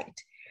the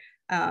site.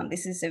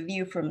 This is a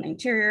view from the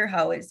interior,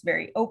 how it's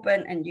very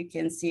open, and you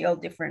can see all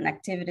different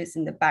activities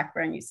in the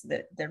background. You see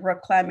the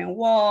rock climbing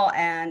wall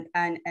and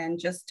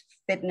just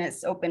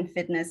fitness, open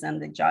fitness,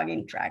 and the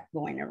jogging track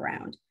going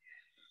around.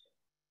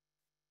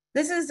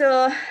 This is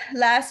the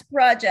last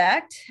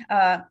project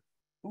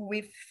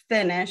we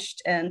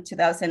finished in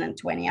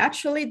 2020,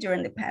 actually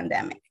during the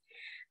pandemic.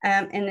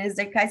 And it's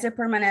the Kaiser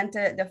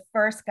Permanente, the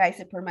first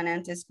Kaiser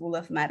Permanente School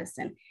of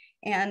Medicine.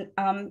 And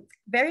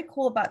very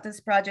cool about this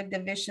project, the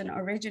vision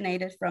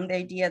originated from the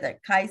idea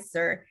that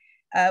Kaiser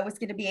was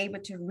going to be able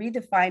to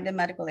redefine the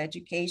medical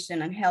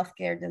education and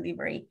healthcare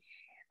delivery.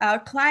 Our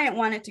client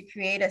wanted to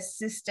create a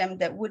system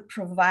that would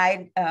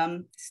provide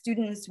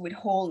students with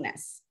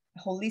wholeness,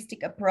 a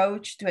holistic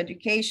approach to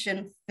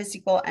education,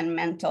 physical and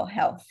mental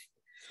health.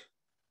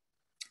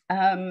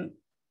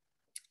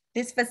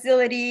 This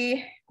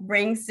facility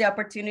brings the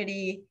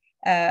opportunity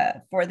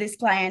for this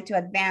client to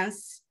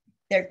advance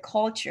their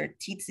culture,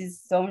 teach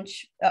his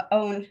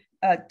own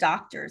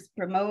doctors,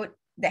 promote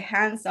the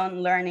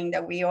hands-on learning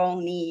that we all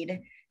need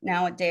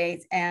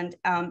nowadays. And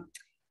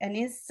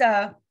it's,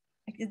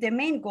 the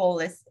main goal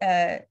is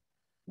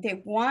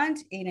they want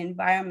an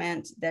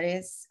environment that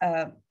is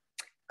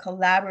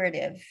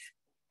collaborative,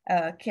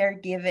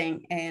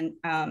 caregiving,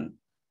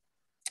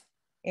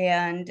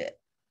 and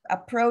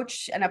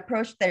approach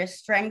that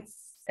strengthens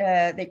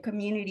the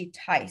community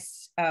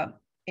ties.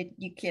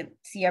 You can't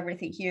see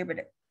everything here,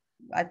 but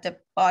at the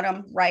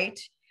bottom right,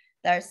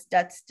 that's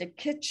the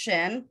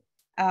kitchen,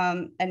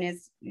 and it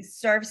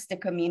serves the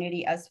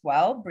community as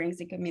well, brings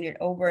the community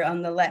over.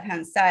 On the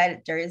left-hand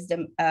side, there is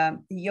the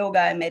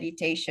yoga and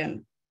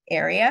meditation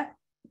area.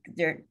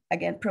 They're,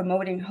 again,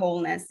 promoting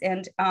wholeness.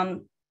 And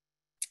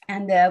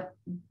the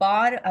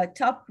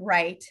top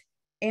right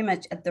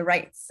image at the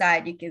right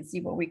side, you can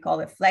see what we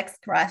call a flex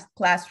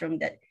classroom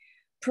that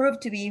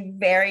proved to be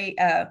very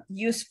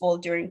useful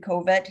during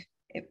COVID.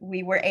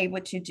 We were able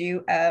to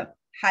do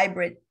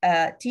hybrid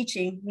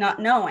teaching, not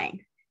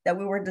knowing that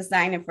we were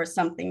designing for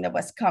something that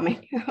was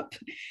coming up.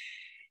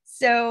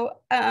 So,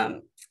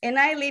 and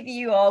I leave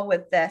you all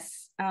with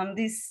this,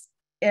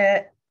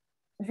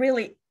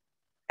 really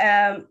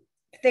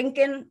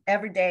thinking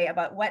every day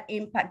about what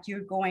impact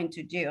you're going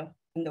to do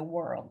in the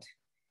world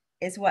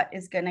is what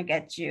is going to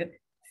get you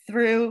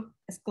through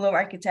School of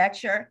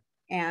Architecture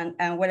and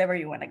whatever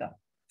you want to go.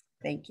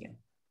 Thank you.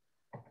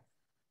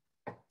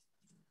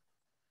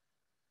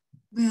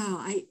 Well,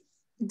 I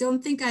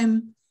don't think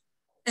I'm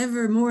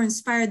ever more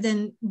inspired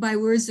than by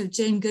words of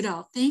Jane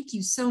Goodall. Thank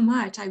you so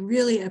much. I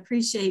really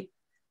appreciate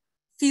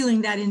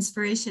feeling that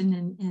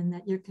inspiration and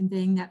that you're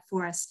conveying that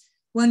for us.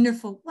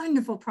 Wonderful,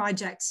 wonderful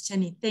projects,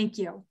 Jenny. Thank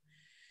you.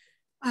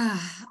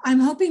 I'm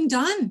hoping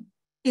Dawn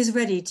is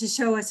ready to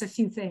show us a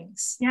few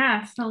things.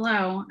 Yes,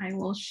 hello. I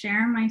will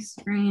share my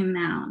screen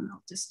now and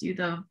I'll just do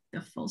the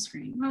full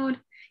screen mode.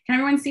 Can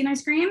everyone see my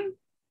screen?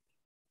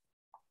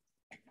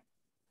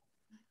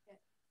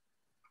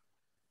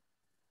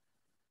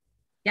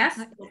 Yes?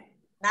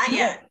 Not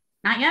yet.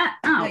 Not yet?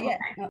 Oh, Not yet.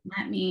 Okay.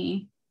 Let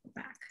me go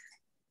back.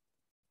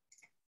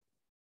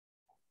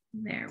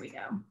 There we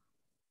go.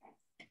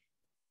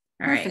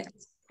 All Perfect.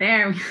 right.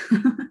 There we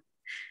go.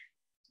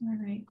 All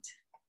right.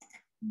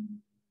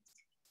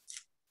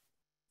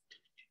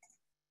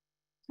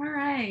 All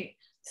right.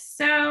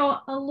 So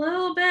a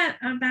little bit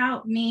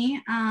about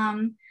me.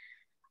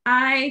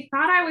 I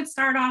thought I would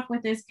start off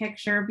with this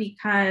picture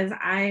because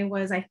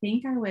I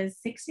think I was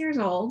 6 years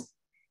old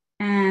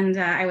and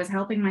I was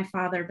helping my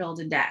father build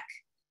a deck.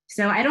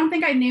 So I don't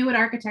think I knew what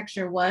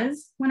architecture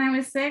was when I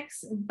was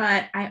 6,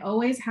 but I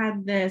always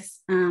had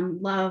this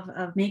love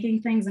of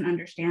making things and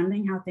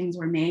understanding how things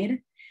were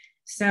made.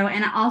 So,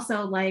 and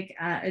also like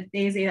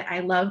ADAEZE, I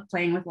love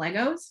playing with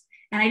Legos.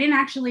 And I didn't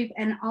actually,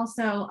 and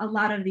also a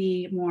lot of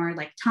the more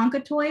like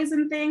Tonka toys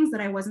and things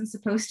that I wasn't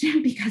supposed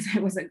to because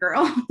I was a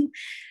girl.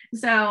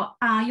 So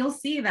you'll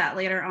see that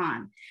later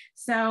on.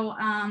 So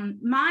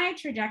my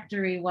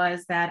trajectory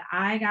was that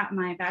I got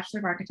my Bachelor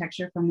of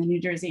Architecture from the New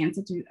Jersey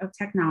Institute of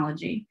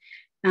Technology.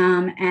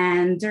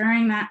 And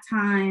during that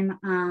time,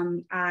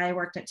 I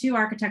worked at 2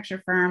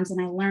 architecture firms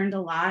and I learned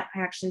a lot. I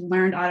actually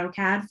learned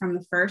AutoCAD from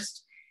the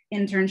first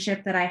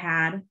internship that I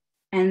had.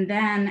 And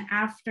then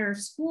after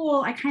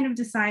school, I kind of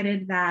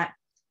decided that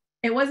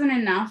it wasn't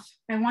enough.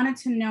 I wanted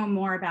to know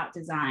more about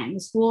design. The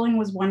schooling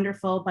was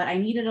wonderful, but I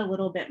needed a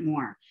little bit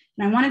more.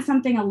 And I wanted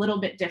something a little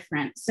bit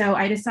different. So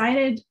I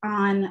decided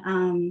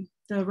on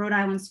the Rhode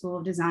Island School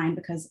of Design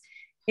because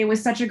it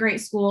was such a great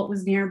school. It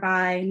was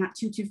nearby, not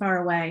too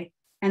far away.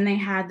 And they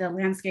had the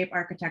landscape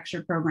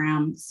architecture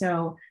program.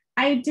 So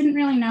I didn't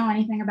really know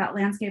anything about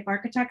landscape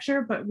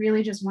architecture, but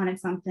really just wanted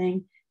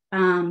something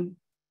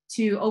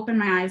to open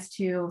my eyes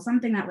to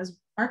something that was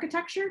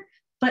architecture,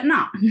 but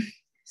not.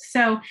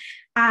 So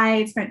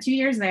I spent 2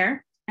 years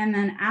there. And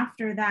then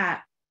after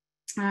that,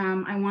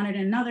 I wanted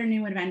another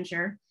new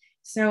adventure.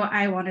 So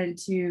I wanted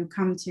to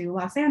come to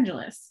Los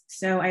Angeles.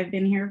 So I've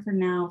been here for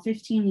now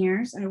 15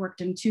 years. I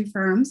worked in 2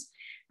 firms.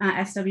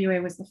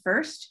 SWA was the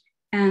first,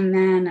 and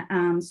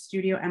then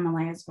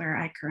Studio-MLA is where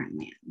I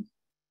currently am.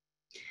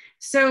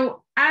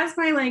 So as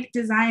my like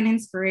design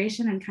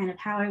inspiration and kind of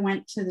how I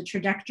went to the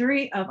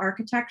trajectory of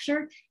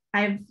architecture,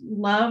 I've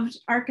loved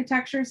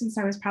architecture since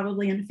I was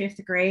probably in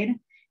 5th grade.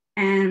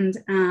 And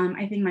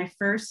I think my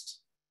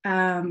first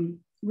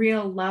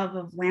real love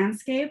of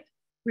landscape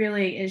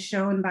really is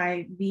shown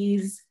by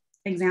these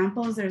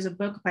examples. There's a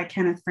book by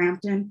Kenneth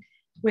Frampton,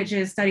 which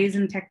is Studies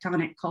in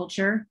Tectonic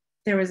Culture.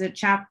 There was a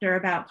chapter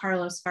about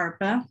Carlos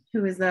Scarpa,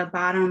 who is the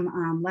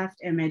bottom left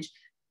image,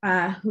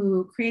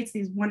 who creates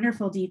these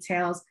wonderful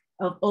details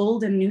of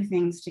old and new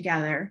things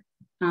together.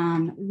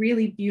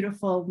 Really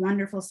beautiful,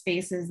 wonderful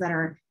spaces that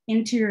are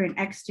interior and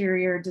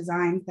exterior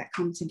designs that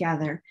come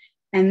together.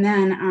 And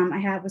then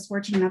I was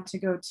fortunate enough to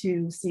go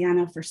to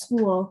Siena for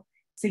school,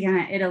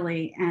 Siena,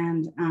 Italy,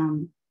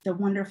 and the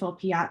wonderful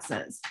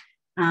piazzas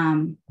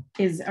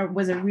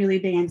was a really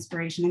big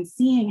inspiration, and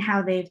seeing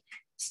how they've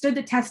stood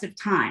the test of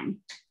time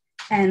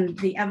and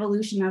the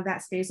evolution of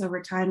that space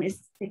over time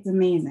it's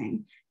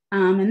amazing.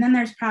 And then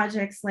there's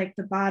projects like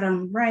the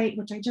bottom right,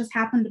 which I just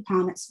happened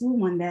upon at school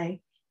one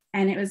day,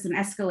 and it was an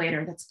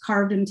escalator that's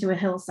carved into a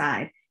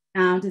hillside,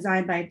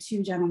 designed by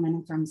 2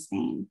 gentlemen from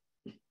Spain.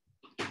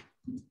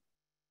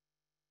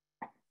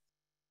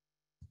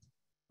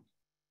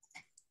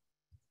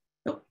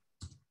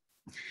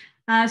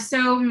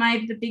 So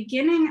the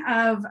beginning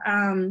of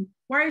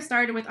where I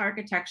started with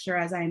architecture,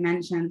 as I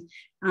mentioned,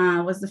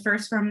 was the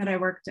first firm that I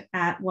worked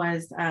at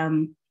was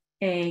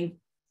a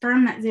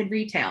firm that did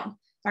retail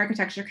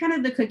architecture, kind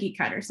of the cookie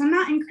cutter. So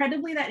not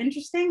incredibly that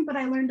interesting, but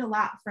I learned a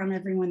lot from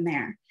everyone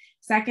there.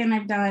 Second,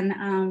 I've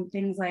done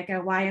things like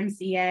a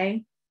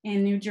YMCA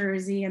in New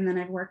Jersey, and then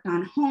I've worked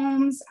on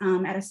homes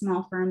at a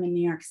small firm in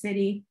New York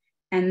City.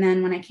 And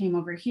then when I came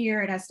over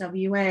here at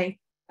SWA,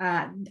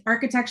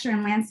 architecture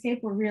and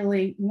landscape were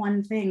really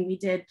one thing. We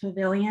did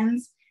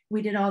pavilions,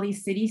 we did all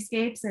these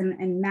cityscapes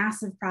and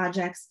massive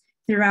projects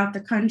throughout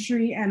the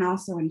country and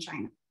also in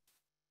China.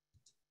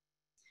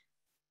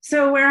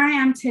 So where I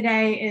am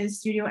today is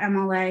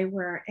Studio-MLA.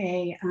 We're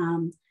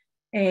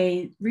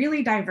a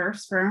really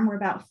diverse firm. We're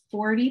about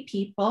 40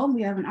 people.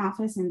 We have an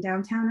office in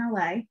downtown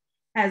LA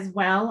as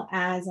well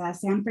as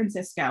San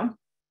Francisco.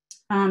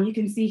 You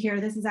can see here,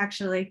 this is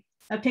actually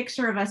a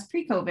picture of us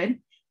pre-COVID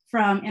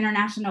from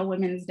International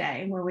Women's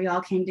Day, where we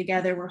all came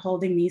together. We're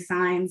holding these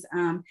signs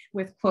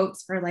with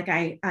quotes for like,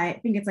 I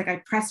think it's like,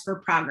 I press for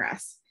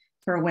progress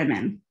for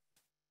women.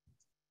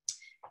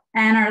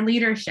 And our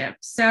leadership.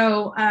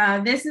 So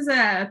this is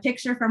a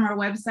picture from our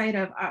website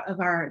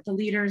of the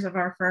leaders of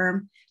our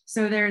firm.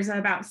 So there's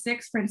about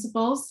 6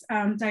 principals,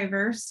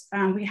 diverse.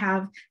 We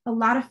have a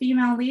lot of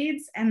female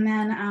leads, and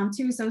then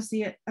 2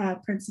 associate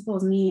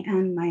principals, me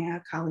and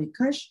my colleague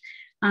Kush.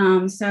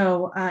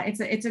 So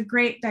it's a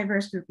great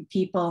diverse group of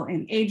people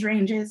in age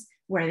ranges,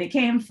 where they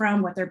came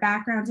from, what their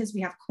background is.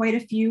 We have quite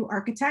a few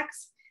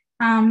architects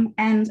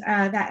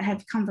that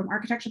have come from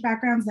architecture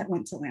backgrounds that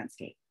went to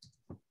landscape.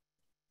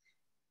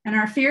 And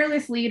our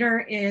fearless leader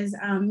is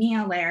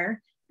Mia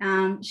Lair.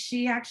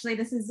 She actually,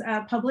 this is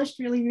published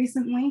really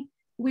recently.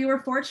 We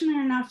were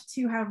fortunate enough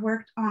to have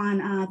worked on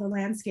the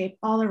landscape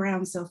all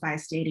around SoFi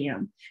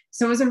Stadium.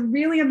 So it was a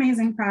really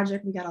amazing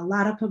project. We got a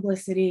lot of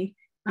publicity.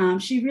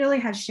 She really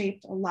has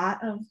shaped a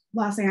lot of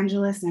Los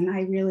Angeles, and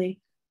I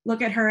really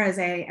look at her as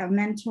a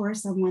mentor,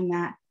 someone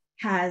that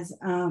has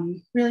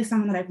really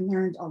someone that I've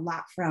learned a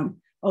lot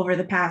from over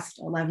the past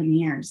 11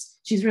 years.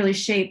 She's really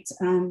shaped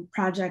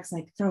projects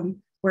like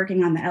from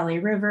working on the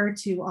LA River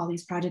to all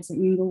these projects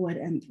in Inglewood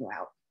and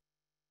throughout.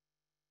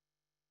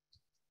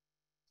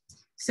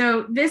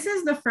 So this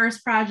is the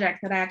first project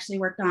that I actually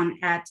worked on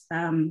at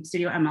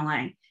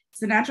Studio-MLA. It's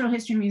the Natural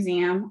History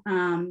Museum,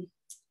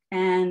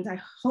 and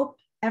I hope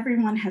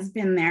everyone has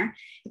been there.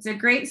 It's a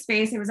great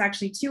space. It was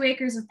actually 2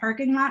 acres of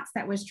parking lots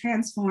that was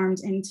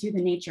transformed into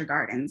the nature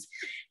gardens.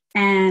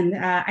 And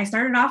I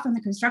started off on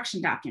the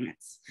construction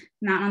documents,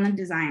 not on the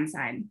design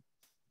side.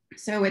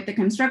 So with the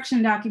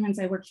construction documents,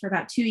 I worked for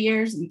about 2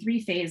 years in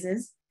 3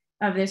 phases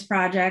of this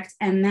project.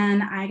 And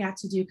then I got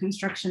to do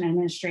construction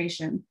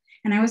administration.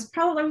 And I was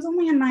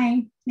only in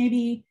my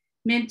maybe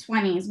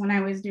mid-20s when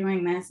I was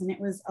doing this. And it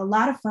was a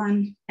lot of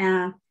fun.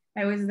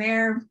 I was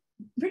there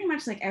pretty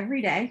much like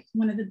every day.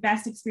 One of the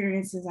best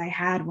experiences I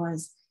had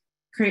was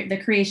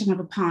the creation of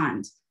a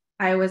pond.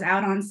 I was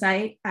out on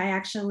site. I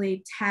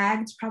actually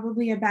tagged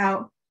probably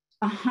about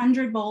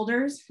 100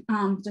 boulders,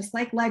 just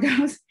like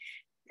Legos.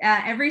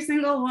 Every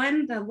single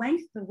one, the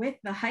length, the width,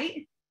 the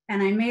height,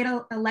 and I made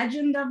a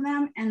legend of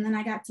them. And then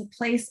I got to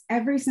place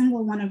every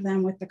single one of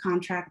them with the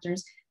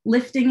contractors,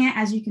 lifting it,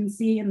 as you can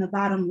see in the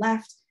bottom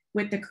left,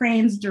 with the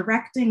cranes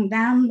directing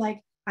them.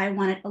 Like I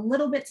want it a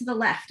little bit to the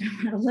left, I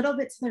want it a little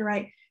bit to the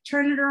right,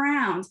 turn it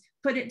around,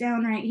 put it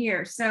down right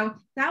here. So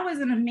that was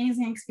an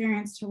amazing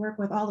experience to work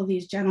with all of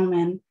these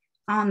gentlemen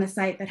on the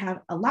site that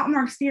have a lot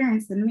more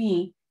experience than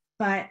me,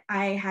 but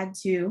I had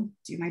to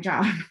do my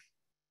job.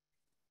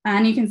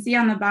 And you can see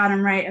on the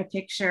bottom right a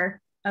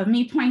picture of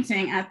me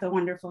pointing at the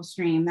wonderful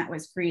stream that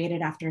was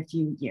created after a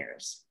few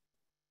years.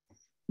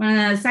 One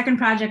of the second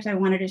project I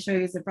wanted to show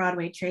you is the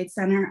Broadway Trade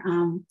Center.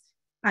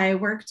 I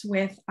worked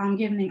with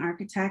Givning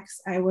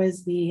Architects. I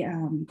was the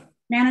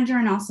manager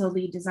and also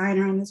lead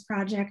designer on this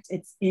project.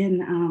 It's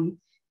in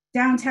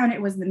downtown.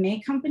 It was the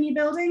May Company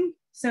building.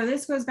 So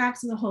this goes back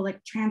to the whole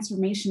like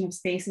transformation of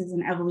spaces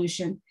and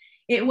evolution.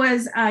 It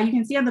was, you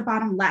can see on the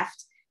bottom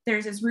left,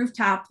 there's this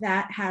rooftop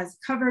that has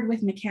covered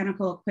with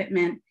mechanical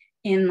equipment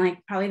in like,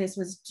 probably this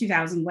was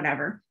 2000,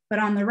 whatever. But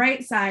on the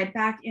right side,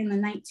 back in the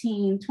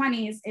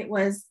 1920s, it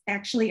was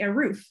actually a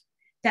roof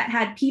that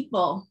had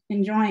people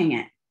enjoying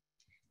it.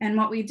 And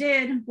what we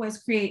did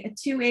was create a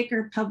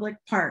 2-acre public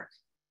park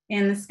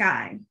in the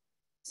sky.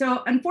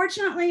 So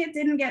unfortunately, it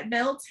didn't get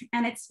built,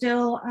 and it's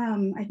still,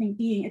 I think,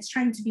 it's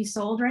trying to be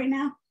sold right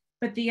now.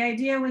 But the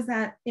idea was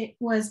that it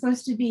was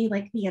supposed to be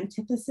like the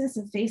antithesis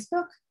of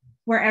Facebook,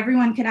 where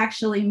everyone could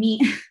actually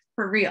meet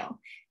for real.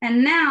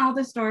 And now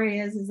the story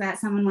is that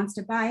someone wants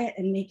to buy it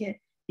and make it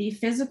the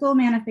physical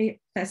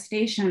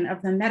manifestation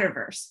of the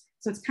metaverse.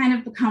 So it's kind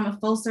of become a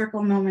full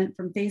circle moment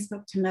from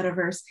Facebook to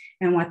metaverse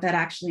and what that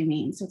actually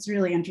means. So it's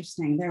really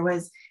interesting. There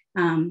was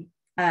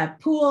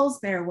pools,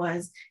 there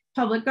was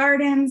public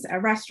gardens,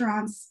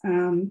 restaurants,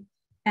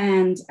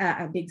 and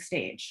a big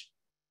stage.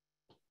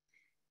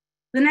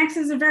 The next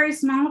is a very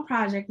small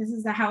project. This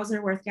is the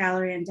Hauserworth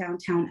Gallery in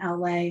downtown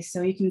LA.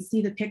 So you can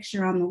see the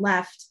picture on the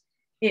left.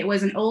 It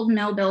was an old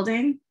mill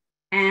building,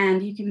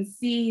 and you can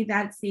see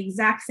that's the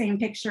exact same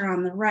picture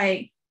on the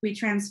right. We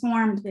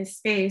transformed this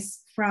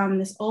space from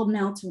this old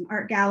mill to an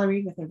art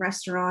gallery with a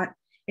restaurant.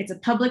 It's a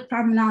public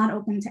promenade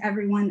open to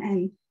everyone,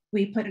 and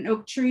we put an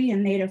oak tree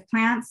and native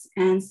plants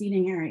and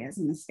seating areas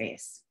in the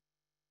space.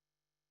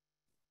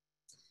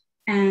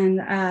 And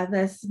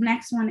this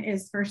next one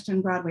is First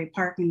and Broadway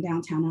Park in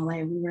downtown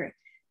LA. We were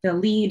the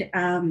lead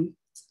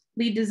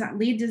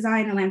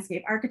design and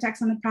landscape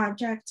architects on the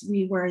project.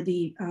 We were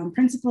the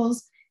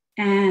principals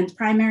and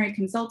primary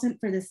consultant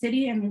for the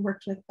city, and we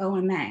worked with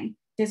OMA.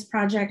 This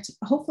project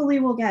hopefully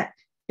will get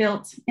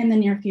built in the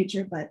near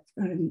future, but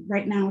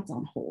right now it's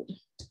on hold.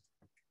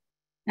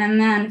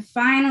 And then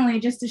finally,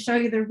 just to show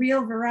you the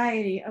real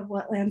variety of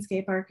what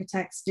landscape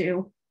architects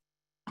do,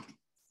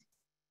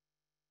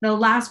 the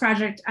last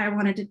project I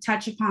wanted to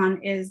touch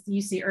upon is the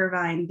UC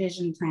Irvine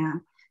Vision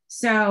Plan.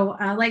 So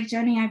like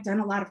Jenny, I've done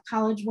a lot of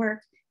college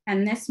work,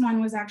 and this one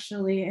was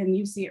actually in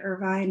UC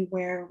Irvine,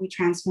 where we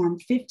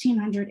transformed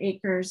 1,500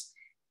 acres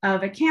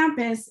of a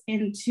campus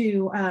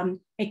into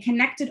a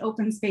connected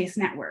open space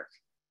network.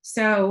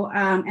 So,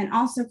 and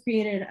also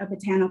created a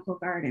botanical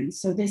garden.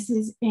 So this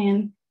is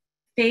in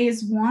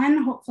phase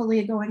 1,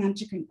 hopefully going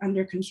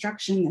under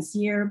construction this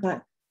year,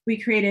 but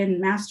we created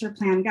master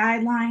plan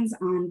guidelines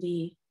on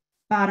the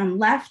bottom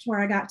left, where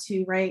I got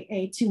to write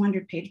a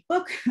 200-page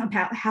book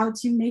about how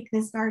to make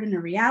this garden a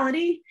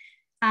reality.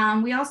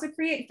 We also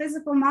create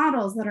physical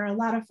models that are a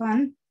lot of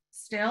fun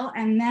still.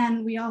 And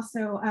then we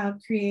also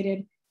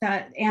created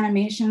the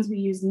animations. We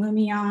use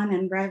Lumion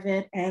and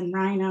Revit and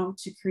Rhino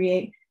to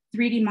create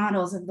 3D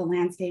models of the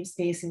landscape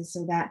spaces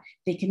so that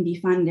they can be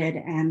funded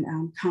and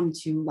come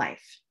to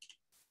life.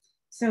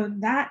 So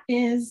that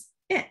is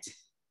it.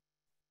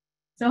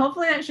 So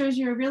hopefully that shows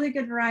you a really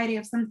good variety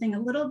of something a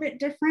little bit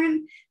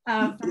different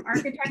from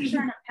architecture,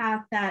 and a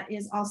path that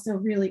is also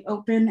really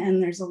open,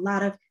 and there's a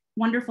lot of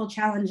wonderful,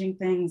 challenging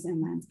things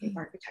in landscape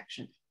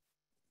architecture.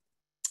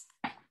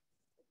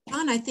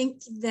 John, I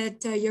think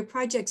that your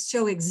projects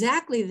show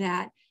exactly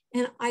that.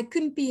 And I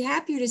couldn't be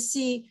happier to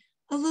see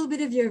a little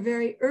bit of your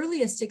very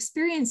earliest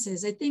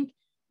experiences. I think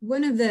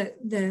one of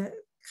the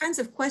kinds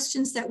of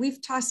questions that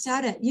we've tossed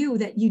out at you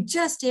that you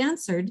just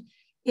answered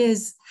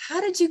is,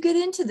 how did you get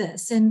into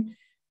this? And,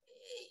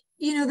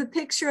 you know, the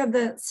picture of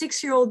the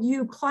 6-year-old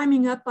you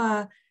climbing up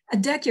a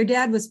deck your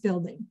dad was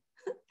building,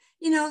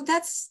 you know,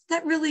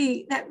 that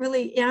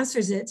really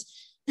answers it.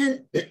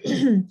 And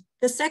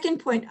the second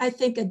point, I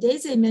think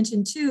ADAEZE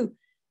mentioned too,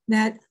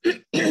 that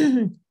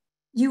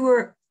you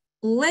were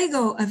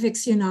Lego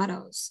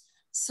aficionados.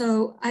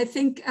 So I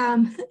think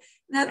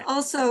that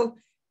also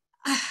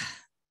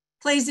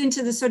plays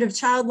into the sort of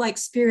childlike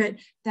spirit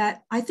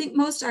that I think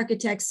most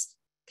architects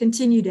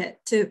continued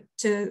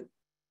to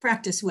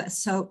practice with.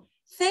 So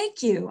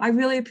thank you. I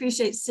really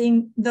appreciate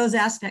seeing those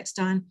aspects,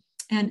 Don.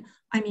 And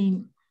I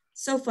mean,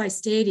 SoFi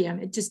Stadium,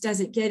 it just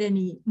doesn't get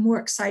any more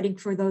exciting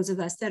for those of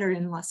us that are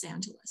in Los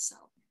Angeles. So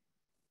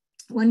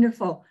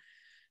wonderful.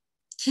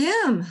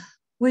 Kim,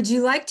 would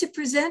you like to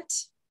present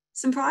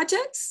some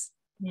projects?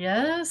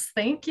 Yes,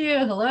 thank you.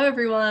 Hello,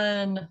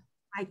 everyone.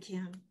 Hi,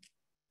 Kim.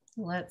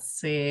 Let's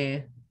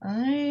see.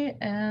 I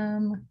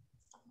am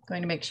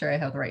going to make sure I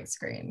have the right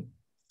screen.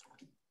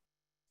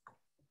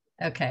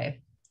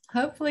 Okay.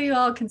 Hopefully you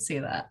all can see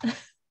that.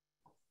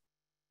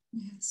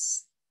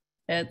 Yes.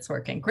 It's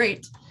working.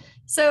 Great.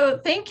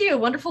 So thank you.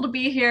 Wonderful to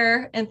be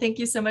here. And thank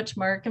you so much,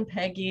 Mark and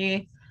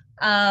Peggy.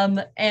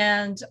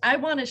 And I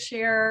want to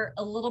share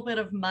a little bit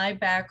of my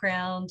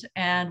background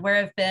and where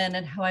I've been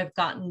and how I've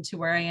gotten to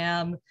where I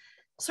am,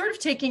 sort of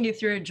taking you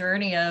through a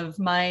journey of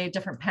my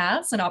different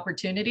paths and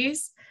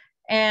opportunities,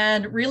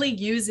 and really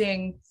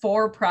using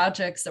 4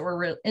 projects that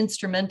were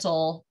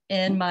instrumental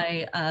in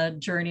my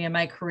journey and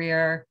my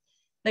career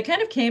that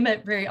kind of came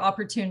at very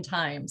opportune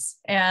times,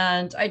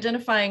 and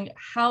identifying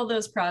how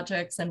those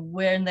projects and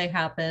when they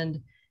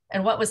happened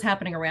and what was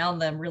happening around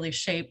them really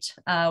shaped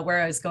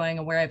where I was going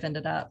and where I've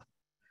ended up.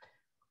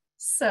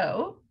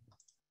 So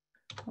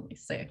let me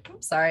see,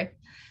 I'm sorry.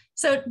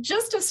 So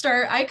just to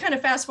start, I kind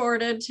of fast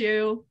forwarded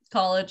to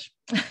college,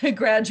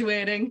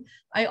 graduating.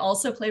 I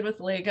also played with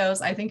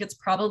Legos. I think it's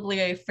probably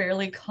a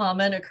fairly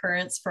common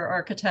occurrence for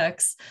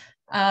architects.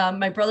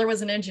 My brother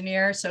was an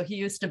engineer, so he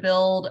used to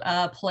build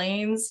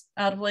planes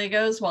out of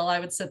Legos while I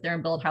would sit there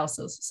and build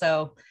houses.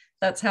 So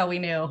that's how we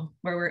knew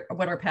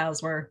what our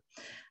paths were.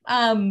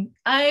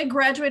 I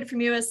graduated from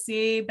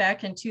USC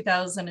back in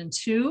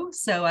 2002.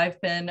 So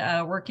I've been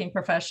working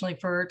professionally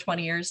for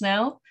 20 years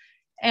now.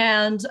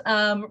 And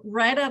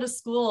right out of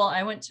school,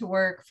 I went to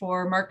work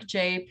for Mark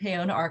J.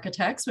 Paona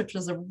Architects, which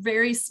was a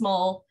very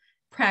small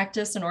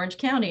practice in Orange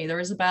County. There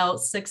was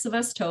about 6 of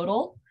us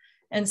total.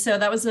 And so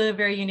that was a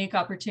very unique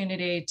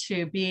opportunity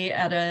to be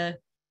at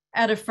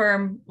a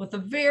firm with a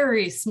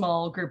very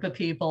small group of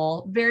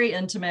people, very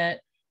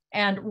intimate.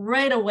 And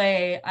right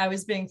away, I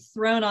was being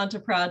thrown onto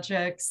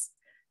projects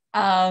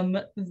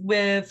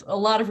with a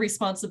lot of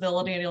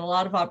responsibility and a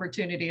lot of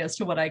opportunity as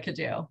to what I could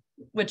do,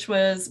 which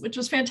was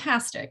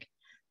fantastic.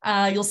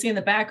 You'll see in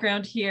the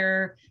background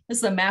here, this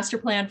is a master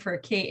plan for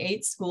a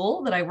K-8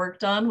 school that I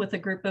worked on with a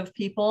group of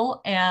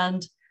people.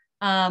 And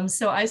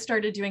so I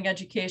started doing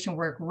education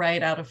work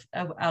right out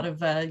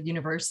of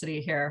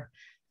university here.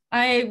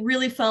 I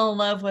really fell in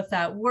love with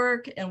that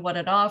work and what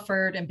it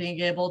offered, and being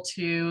able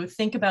to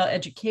think about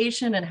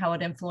education and how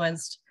it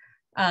influenced,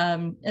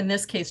 in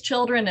this case,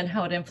 children, and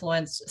how it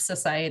influenced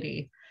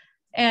society.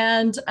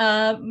 And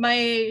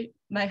my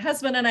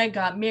husband and I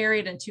got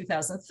married in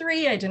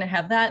 2003. I didn't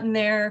have that in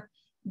there,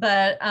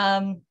 but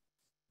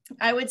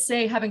I would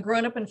say, having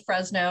grown up in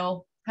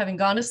Fresno, having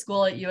gone to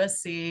school at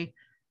USC,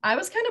 I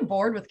was kind of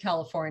bored with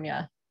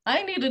California.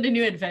 I needed a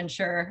new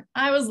adventure.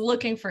 I was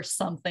looking for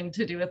something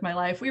to do with my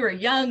life. We were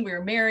young, we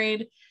were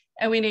married,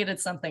 and we needed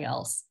something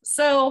else.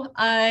 So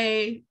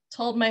I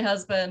told my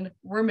husband,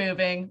 we're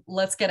moving,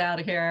 let's get out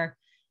of here.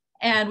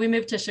 And we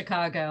moved to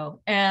Chicago.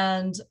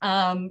 And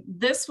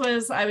this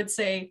was, I would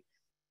say,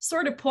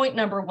 sort of point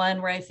number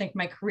 1 where I think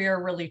my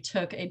career really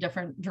took a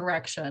different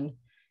direction.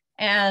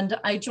 And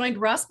I joined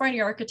Ross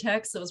Barney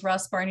Architects. It was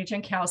Ross Barney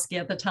Jankowski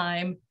at the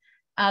time.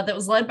 That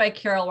was led by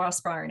Carol Ross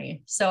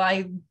Barney. So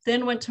I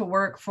then went to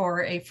work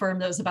for a firm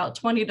that was about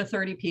 20 to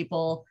 30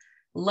 people,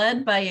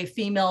 led by a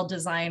female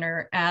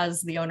designer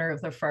as the owner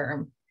of the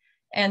firm.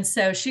 And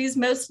so she's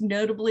most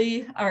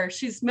notably, or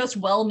she's most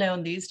well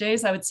known these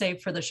days, I would say,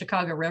 for the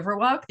Chicago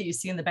Riverwalk that you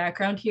see in the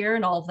background here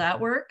and all of that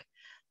work.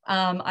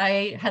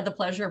 I had the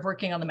pleasure of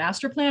working on the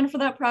master plan for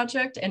that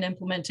project and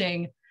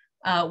implementing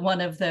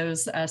one of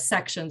those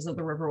sections of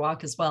the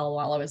Riverwalk as well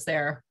while I was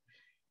there.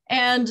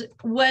 And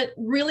what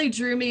really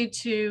drew me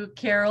to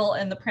Carol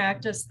and the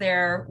practice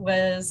there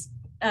was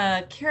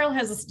Carol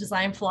has this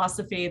design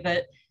philosophy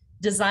that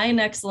design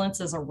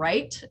excellence is a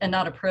right and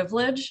not a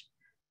privilege.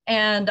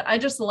 And I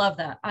just love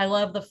that. I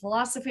love the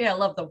philosophy. I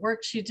love the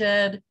work she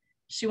did.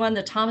 She won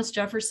the Thomas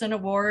Jefferson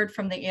Award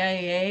from the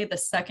EIA the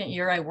second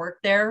year I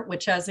worked there,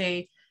 which, as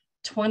a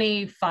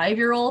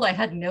 25-year-old, I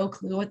had no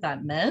clue what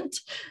that meant.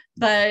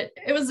 But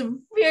it was a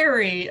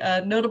very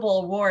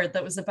notable award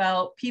that was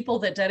about people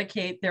that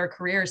dedicate their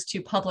careers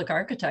to public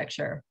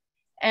architecture.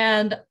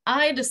 And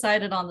I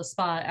decided on the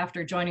spot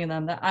after joining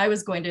them that I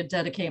was going to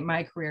dedicate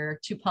my career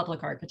to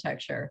public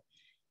architecture.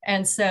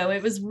 And so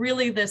it was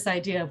really this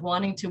idea of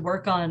wanting to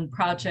work on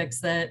projects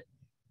that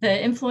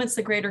influenced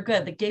the greater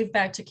good, that gave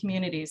back to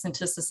communities and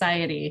to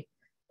society.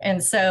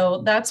 And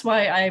so that's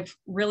why I've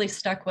really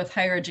stuck with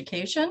higher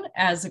education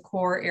as a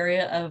core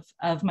area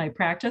of my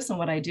practice and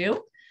what I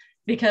do,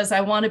 because I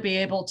want to be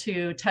able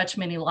to touch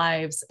many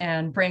lives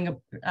and bring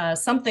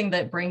something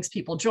that brings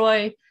people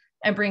joy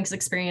and brings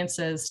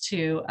experiences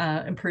to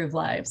improve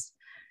lives.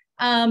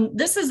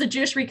 This is the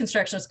Jewish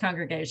Reconstructionist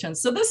Congregation.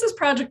 So this is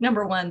project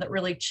number 1 that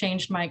really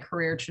changed my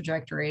career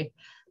trajectory.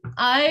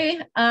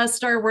 I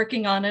started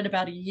working on it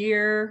about a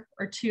year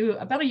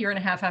and a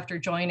half after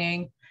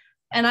joining.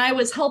 And I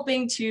was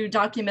helping to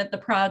document the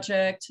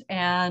project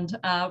and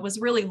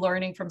was really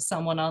learning from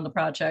someone on the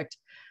project.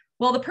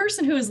 Well, the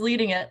person who was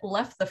leading it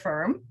left the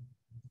firm,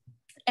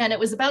 and it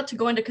was about to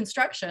go into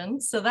construction.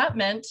 So that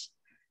meant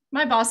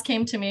my boss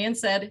came to me and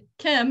said,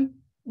 Kim,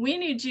 we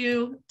need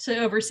you to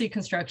oversee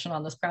construction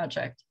on this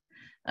project.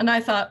 And I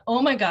thought,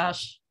 oh my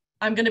gosh,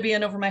 I'm going to be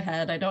in over my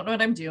head. I don't know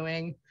what I'm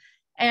doing.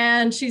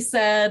 And she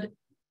said,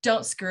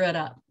 don't screw it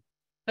up.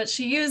 But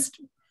she used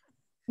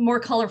more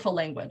colorful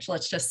language,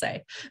 let's just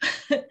say.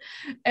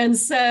 And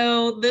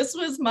so this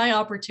was my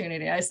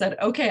opportunity. I said,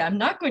 okay, I'm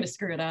not going to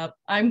screw it up.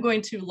 I'm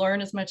going to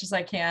learn as much as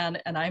I can,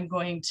 and I'm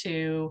going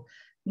to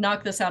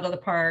knock this out of the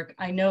park.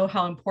 I know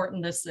how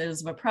important this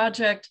is of a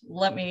project.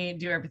 Let me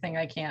do everything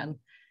I can.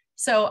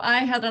 So I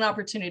had an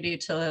opportunity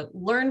to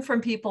learn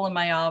from people in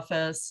my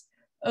office,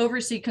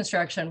 oversee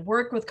construction,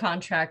 work with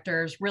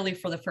contractors really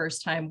for the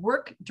first time,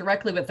 work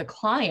directly with the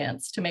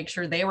clients to make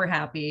sure they were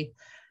happy.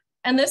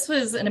 And this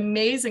was an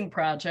amazing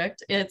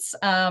project. It's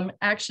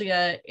actually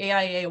a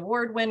AIA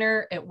award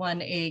winner. It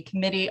won a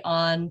committee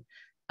on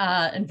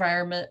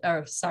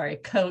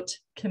COAT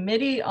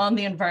Committee on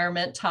the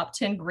Environment Top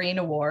 10 Green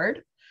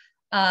Award.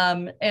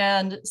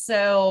 And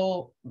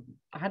so,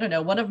 I don't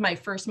know, one of my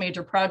first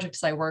major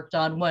projects I worked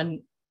on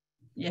won,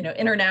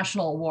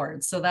 international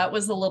awards. So that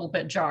was a little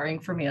bit jarring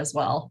for me as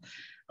well.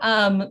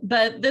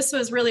 But this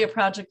was really a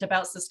project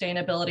about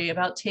sustainability,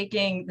 about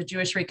taking the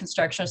Jewish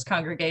Reconstructionist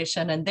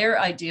congregation and their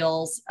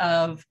ideals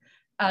of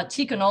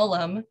tikkun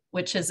olam,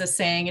 which is a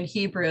saying in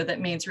Hebrew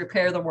that means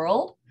repair the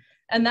world.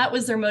 And that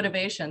was their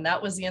motivation.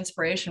 That was the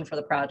inspiration for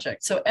the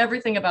project. So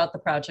everything about the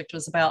project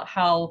was about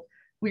how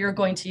we are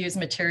going to use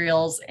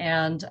materials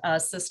and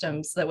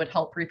systems that would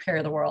help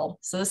repair the world.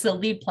 So this is a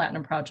LEED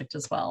Platinum project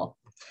as well.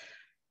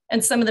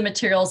 And some of the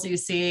materials you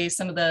see,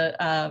 some of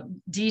the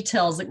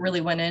details that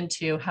really went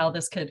into how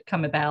this could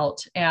come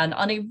about, and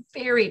on a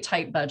very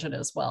tight budget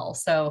as well.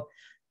 So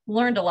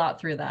learned a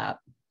lot through that.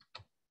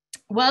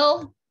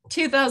 Well,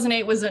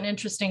 2008 was an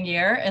interesting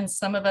year, and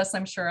some of us,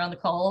 I'm sure, on the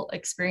call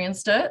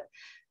experienced it.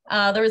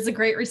 There was a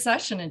great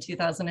recession in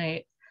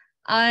 2008.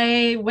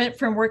 I went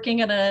from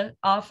working at an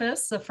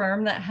office, a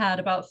firm that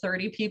had about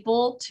 30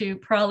 people, to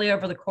probably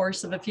over the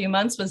course of a few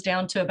months was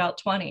down to about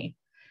 20.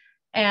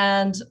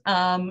 And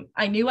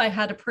I knew I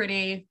had a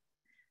pretty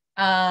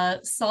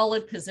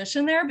solid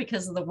position there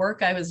because of the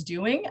work I was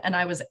doing, and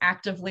I was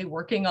actively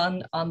working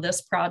on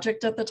this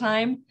project at the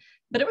time,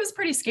 but it was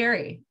pretty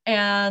scary.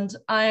 And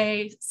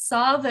I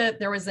saw that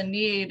there was a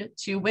need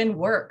to win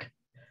work.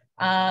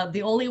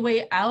 The only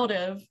way out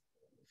of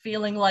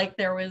feeling like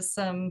there was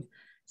some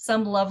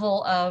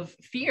level of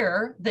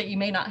fear that you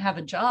may not have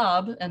a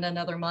job in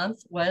another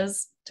month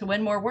was to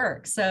win more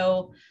work.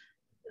 So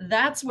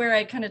that's where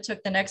I kind of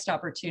took the next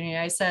opportunity.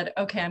 I said,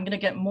 okay, I'm going to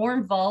get more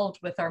involved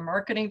with our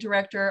marketing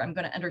director. I'm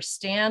going to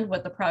understand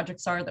what the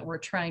projects are that we're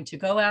trying to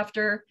go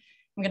after.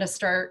 I'm going to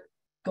start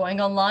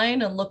going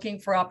online and looking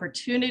for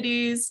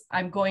opportunities.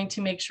 I'm going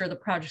to make sure the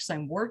projects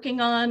I'm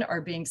working on are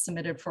being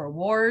submitted for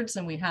awards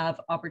and we have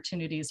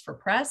opportunities for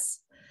press.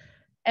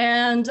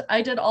 And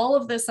I did all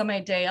of this on my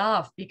day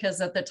off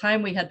because at the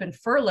time we had been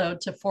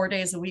furloughed to 4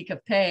 days a week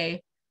of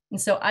pay. And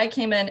so I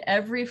came in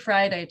every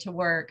Friday to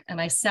work, and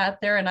I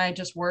sat there and I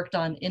just worked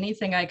on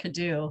anything I could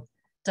do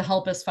to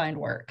help us find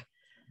work.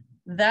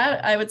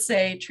 That, I would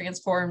say,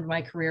 transformed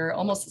my career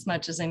almost as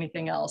much as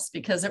anything else,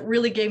 because it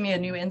really gave me a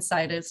new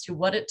insight as to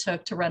what it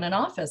took to run an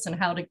office and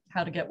how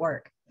to get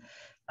work.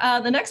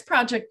 The next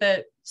project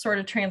that sort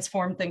of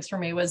transformed things for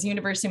me was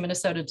University of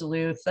Minnesota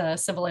Duluth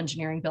Civil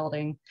Engineering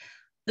Building.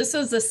 This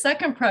was the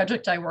second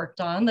project I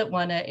worked on that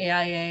won an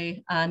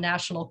AIA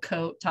National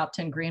COAT Top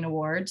 10 Green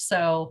Award.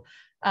 So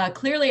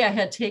clearly I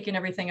had taken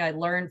everything I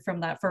learned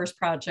from that first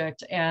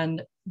project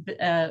and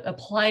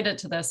applied it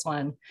to this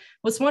one.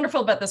 What's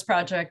wonderful about this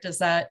project is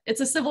that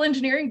it's a civil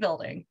engineering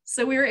building.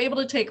 So we were able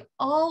to take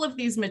all of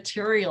these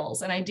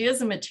materials and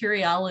ideas of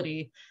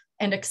materiality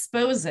and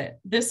expose it.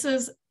 This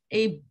is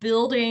a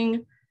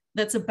building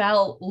that's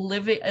about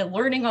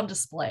learning on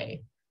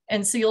display.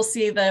 And so you'll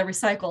see the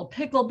recycled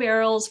pickle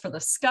barrels for the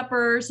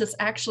scuppers.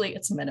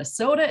 It's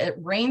Minnesota, it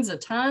rains a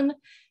ton.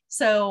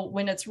 So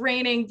when it's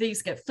raining,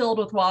 these get filled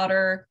with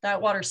water.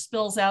 That water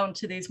spills out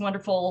into these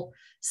wonderful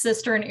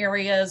cistern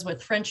areas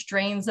with French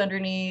drains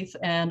underneath.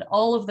 And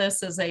all of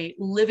this is a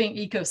living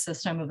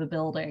ecosystem of the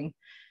building.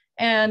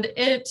 And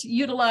it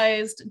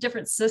utilized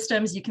different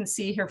systems. You can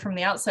see here from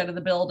the outside of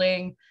the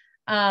building.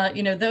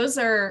 Those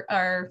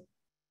are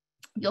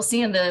you'll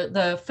see in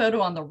the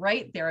photo on the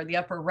right there, the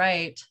upper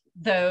right,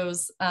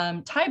 those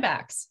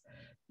tiebacks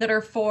that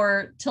are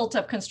for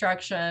tilt-up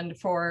construction,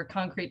 for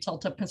concrete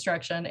tilt-up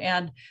construction.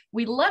 And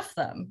we left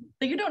them,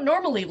 but you don't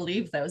normally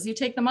leave those. You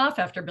take them off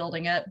after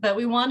building it, but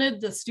we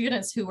wanted the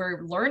students who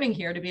were learning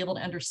here to be able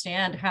to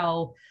understand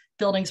how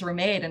buildings were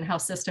made and how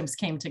systems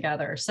came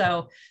together.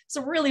 So it's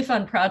a really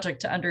fun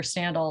project to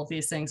understand all of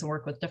these things and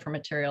work with different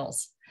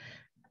materials.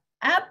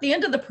 At the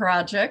end of the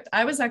project,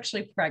 I was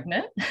actually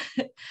pregnant.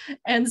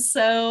 And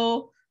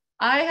so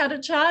I had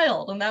a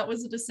child, and that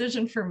was a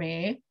decision for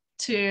me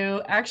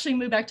to actually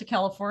move back to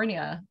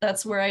California.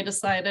 That's where I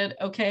decided,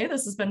 okay,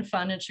 this has been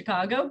fun in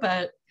Chicago,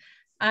 but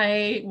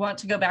I want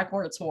to go back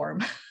where it's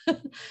warm.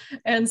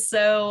 And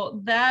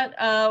so that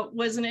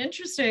was an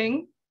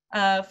interesting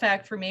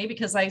fact for me,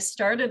 because I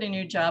started a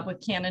new job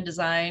with Canon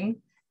Design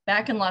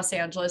back in Los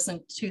Angeles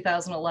in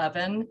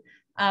 2011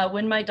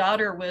 when my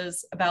daughter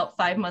was about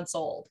 5 months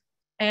old.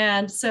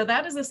 And so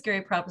that is a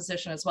scary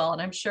proposition as well.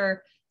 And I'm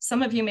sure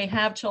some of you may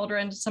have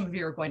children, some of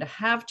you are going to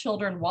have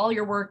children while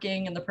you're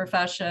working in the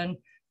profession,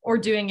 or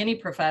doing any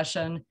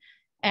profession.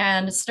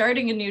 And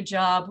starting a new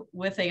job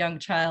with a young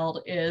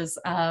child is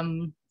a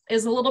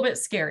little bit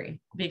scary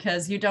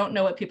because you don't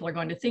know what people are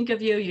going to think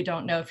of you. You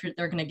don't know if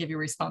they're going to give you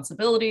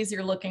responsibilities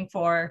you're looking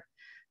for.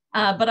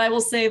 But I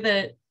will say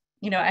that,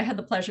 you know, I had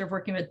the pleasure of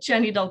working with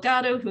Jenny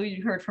Delgado, who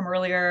you heard from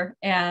earlier,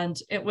 and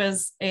it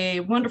was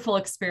a wonderful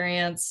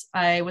experience.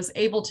 I was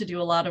able to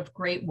do a lot of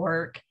great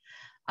work,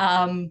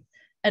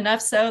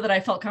 enough so that I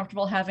felt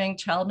comfortable having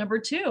child number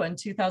 2 in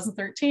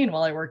 2013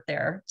 while I worked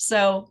there.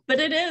 So, but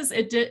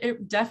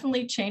it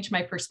definitely changed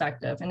my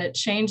perspective, and it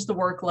changed the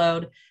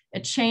workload.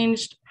 It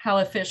changed how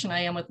efficient I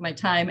am with my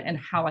time and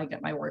how I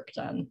get my work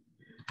done.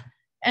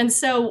 And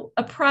so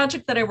a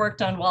project that I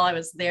worked on while I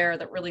was there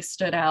that really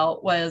stood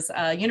out was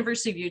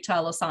University of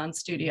Utah Lassonde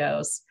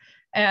Studios.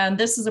 And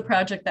this is a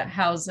project that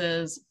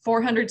houses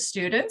 400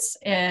 students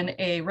in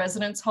a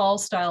residence hall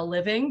style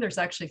living. There's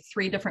actually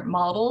 3 different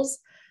models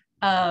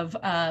of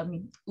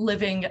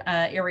living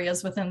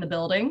areas within the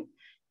building.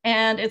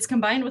 And it's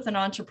combined with an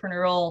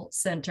entrepreneurial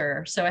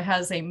center. So it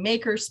has a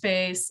maker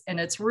space, and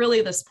it's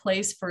really this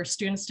place for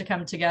students to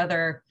come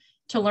together,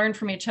 to learn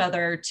from each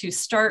other, to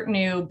start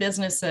new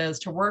businesses,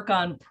 to work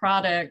on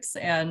products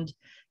and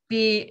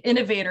be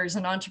innovators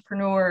and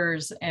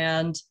entrepreneurs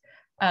and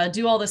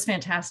do all this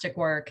fantastic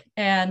work.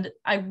 And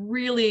I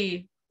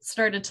really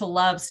started to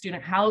love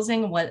student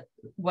housing,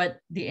 what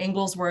the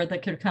angles were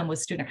that could come with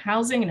student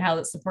housing and how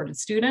that supported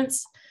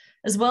students,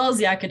 as well as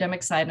the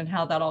academic side and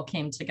how that all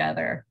came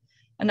together.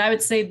 And I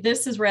would say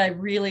this is where I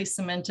really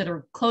cemented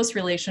a close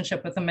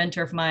relationship with a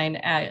mentor of mine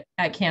at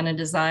Canon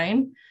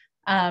Design,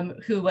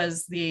 who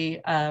was the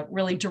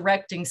really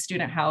directing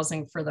student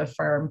housing for the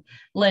firm,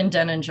 Lynn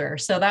Denninger.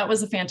 So that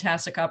was a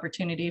fantastic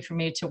opportunity for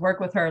me to work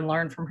with her and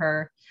learn from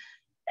her.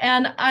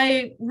 And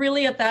I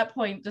really at that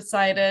point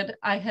decided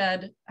I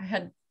had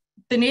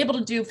been able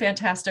to do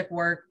fantastic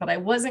work, but I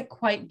wasn't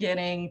quite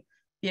getting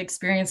the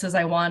experiences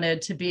I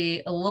wanted to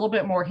be a little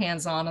bit more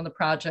hands-on on the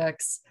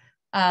projects,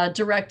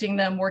 directing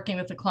them, working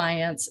with the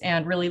clients,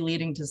 and really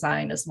leading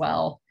design as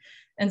well.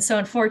 And so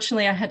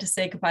unfortunately, I had to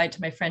say goodbye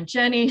to my friend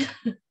Jenny,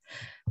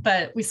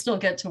 but we still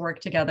get to work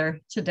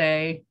together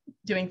today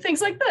doing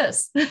things like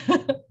this.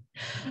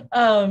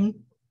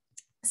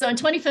 So in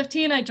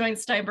 2015, I joined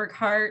Steinberg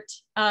Hart.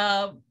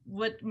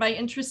 What my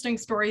interesting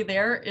story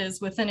there is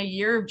within a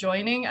year of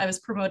joining, I was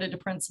promoted to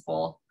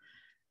principal.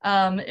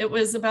 It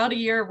was about a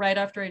year right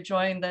after I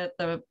joined that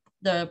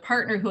the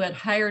partner who had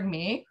hired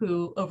me,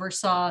 who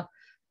oversaw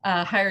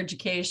higher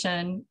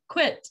education,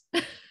 quit.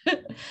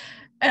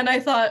 And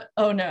I thought,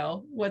 oh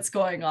no, what's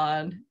going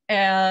on?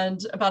 And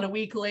about a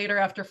week later,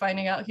 after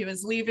finding out he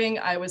was leaving,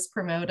 I was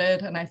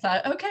promoted. And I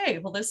thought, okay,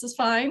 well, this is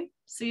fine.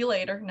 See you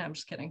later. No, I'm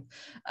just kidding.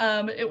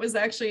 It was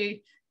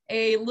actually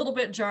a little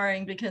bit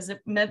jarring because it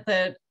meant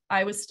that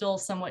I was still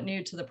somewhat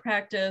new to the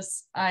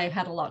practice. I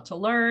had a lot to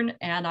learn,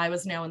 and I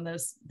was now in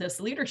this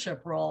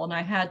leadership role. And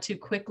I had to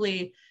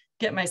quickly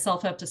get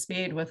myself up to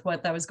speed with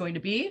what that was going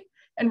to be,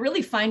 and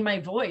really find my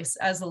voice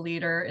as a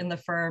leader in the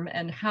firm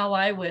and how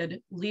I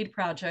would lead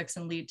projects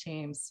and lead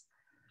teams.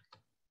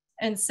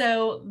 And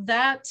so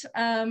that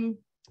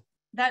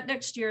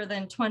next year,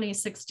 then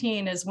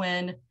 2016, is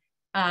when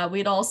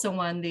we'd also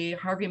won the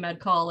Harvey Med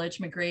College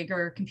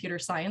McGregor Computer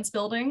Science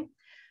Building,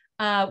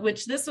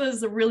 which this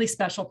was a really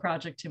special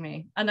project to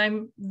me. And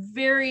I'm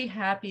very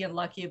happy and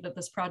lucky that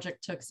this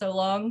project took so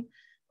long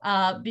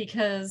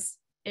because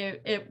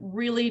it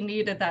really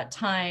needed that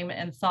time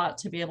and thought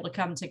to be able to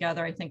come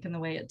together, I think, in the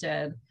way it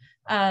did.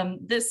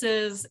 This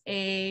is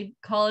a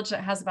college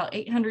that has about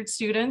 800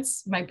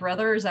 students. My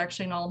brother is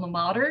actually an alma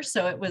mater,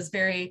 so it was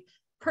very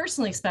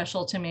personally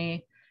special to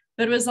me.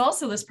 But it was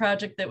also this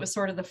project that was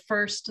sort of the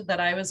first that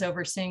I was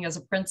overseeing as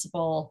a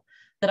principal,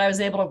 that I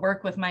was able to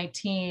work with my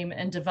team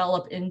and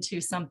develop into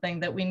something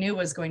that we knew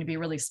was going to be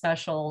really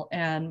special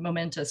and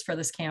momentous for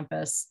this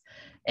campus.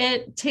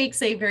 It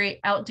takes a very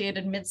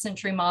outdated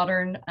mid-century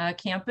modern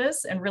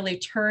campus and really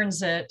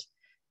turns it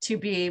to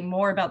be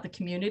more about the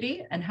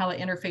community and how it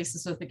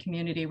interfaces with the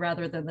community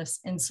rather than this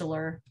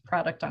insular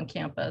product on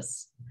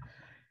campus.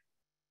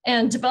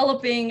 And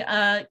developing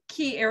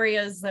key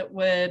areas that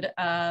would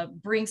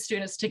bring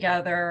students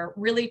together,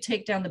 really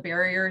take down the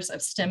barriers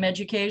of STEM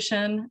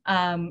education.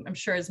 I'm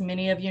sure as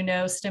many of you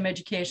know, STEM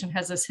education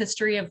has this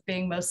history of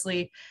being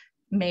mostly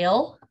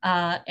male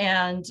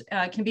and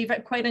can be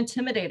quite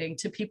intimidating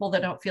to people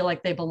that don't feel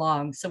like they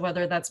belong. So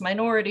whether that's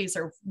minorities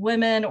or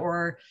women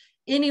or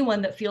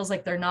anyone that feels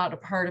like they're not a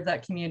part of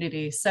that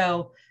community.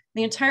 So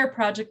the entire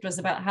project was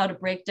about how to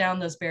break down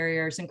those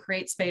barriers and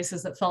create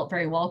spaces that felt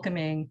very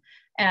welcoming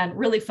and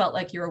really felt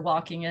like you were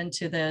walking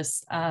into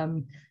this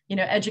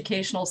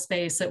educational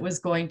space that was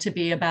going to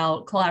be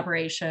about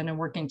collaboration and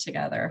working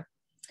together.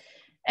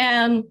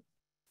 And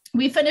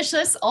we finished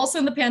this also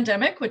in the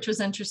pandemic, which was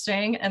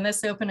interesting, and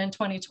this opened in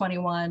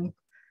 2021.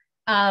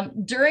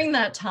 During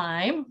that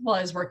time, while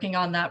I was working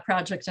on that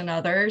project and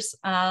others,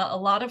 a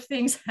lot of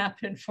things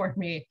happened for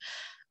me.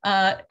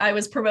 I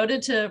was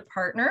promoted to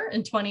partner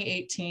in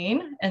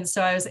 2018. And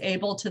so I was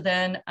able to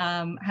then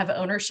have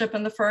ownership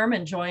in the firm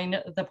and join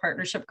the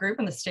partnership group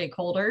and the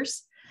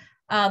stakeholders.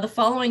 The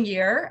following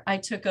year, I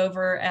took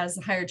over as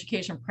the higher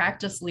education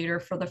practice leader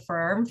for the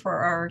firm for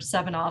our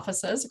 7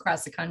 offices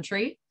across the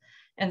country.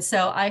 And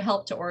so I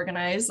helped to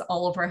organize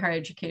all of our higher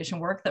education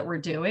work that we're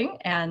doing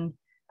and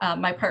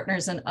my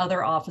partners in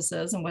other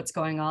offices and what's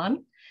going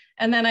on.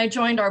 And then I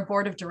joined our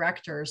board of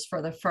directors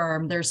for the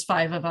firm. There's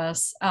 5 of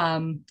us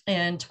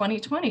in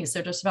 2020,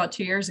 so just about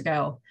 2 years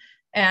ago.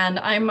 And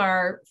I'm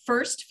our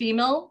first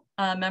female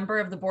member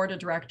of the board of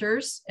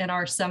directors in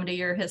our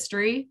 70-year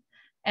history,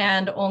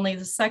 and only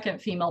the second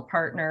female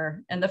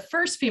partner and the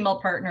first female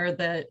partner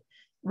that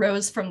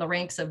rose from the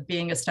ranks of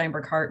being a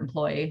Steinberg Hart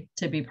employee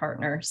to be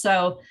partner.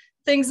 So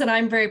things that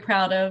I'm very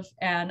proud of,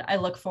 and I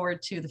look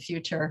forward to the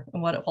future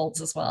and what it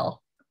holds as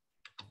well.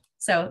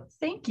 So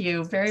thank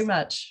you very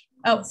much.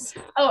 Oh,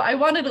 I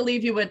wanted to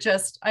leave you with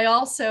just, I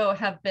also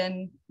have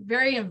been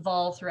very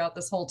involved throughout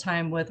this whole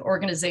time with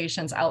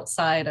organizations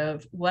outside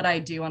of what I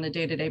do on a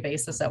day-to-day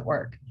basis at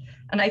work.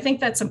 And I think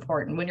that's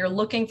important when you're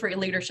looking for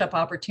leadership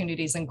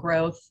opportunities and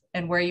growth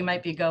and where you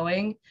might be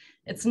going.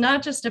 It's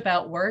not just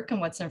about work and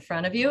what's in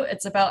front of you.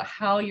 It's about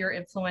how you're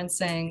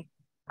influencing,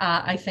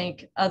 I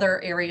think,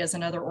 other areas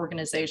and other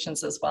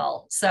organizations as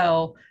well.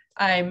 So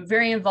I'm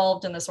very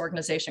involved in this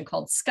organization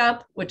called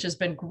SCUP, which has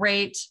been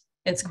great.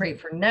 It's great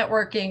for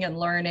networking and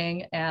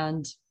learning,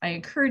 and I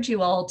encourage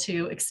you all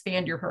to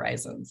expand your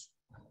horizons.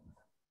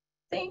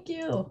 Thank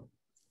you.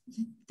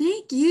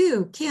 Thank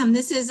you, Kim.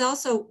 This is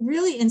also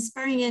really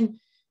inspiring,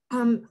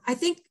 and I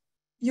think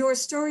your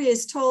story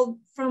is told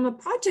from a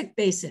project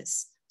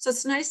basis. So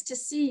it's nice to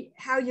see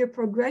how your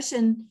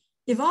progression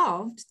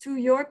evolved through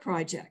your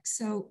project.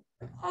 So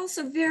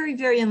also very,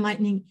 very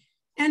enlightening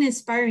and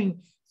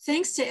inspiring.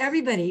 Thanks to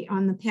everybody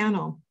on the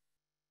panel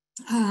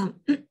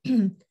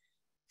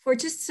for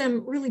just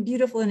some really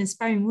beautiful and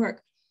inspiring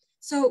work.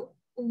 So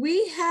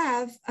we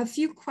have a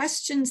few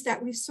questions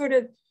that we've sort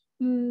of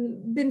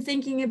been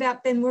thinking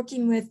about, been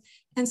working with.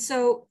 And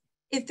so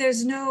if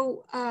there's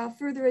no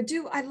further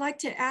ado, I'd like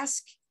to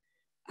ask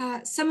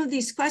some of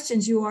these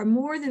questions. You are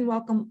more than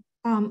welcome,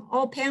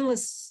 all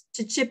panelists,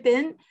 to chip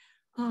in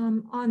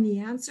on the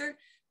answer.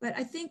 But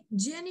I think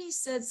Jenny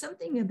said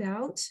something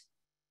about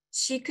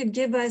she could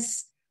give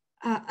us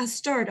a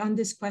start on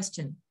this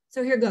question.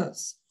 So here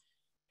goes.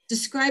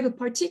 Describe a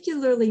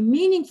particularly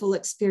meaningful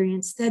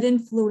experience that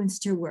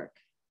influenced your work.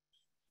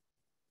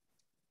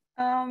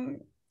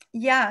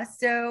 Yeah,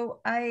 so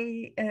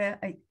I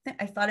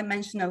thought I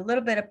mentioned a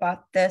little bit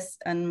about this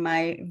in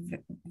my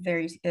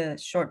very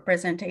short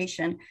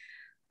presentation.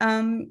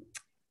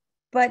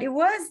 But it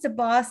was the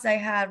boss I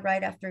had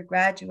right after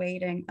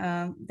graduating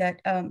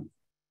that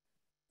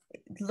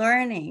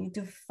learning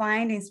to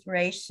find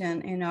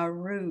inspiration in our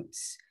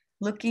roots,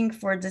 looking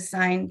for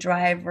design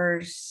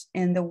drivers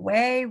in the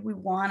way we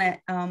want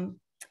it,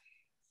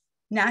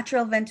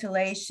 natural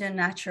ventilation,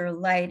 natural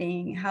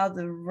lighting, how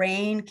the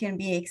rain can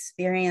be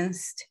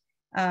experienced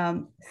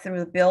through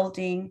the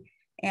building,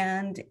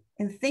 and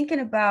in thinking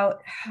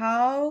about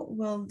how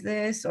will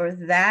this or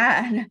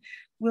that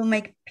will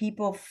make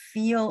people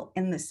feel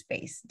in the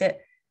space,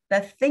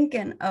 that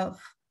thinking of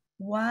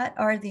what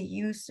are the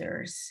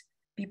users,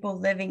 people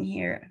living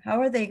here, how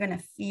are they going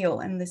to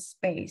feel in this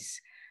space?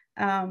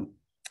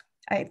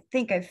 I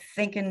think I've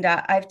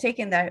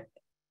taken that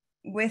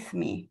with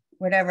me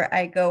wherever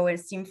I go.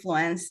 It's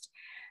influenced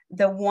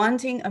the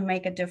wanting to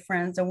make a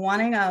difference, the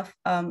wanting of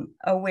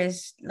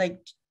always like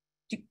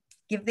to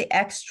give the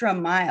extra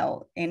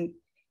mile and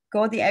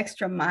go the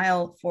extra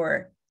mile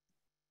for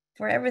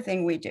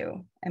everything we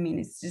do. I mean,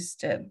 it's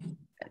just a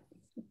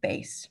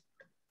base.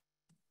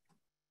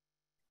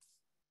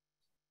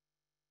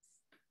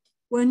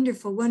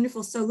 Wonderful,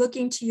 wonderful. So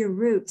looking to your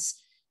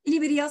roots.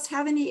 Anybody else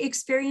have any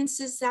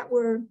experiences that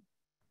were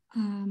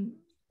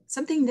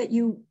something that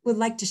you would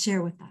like to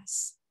share with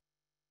us?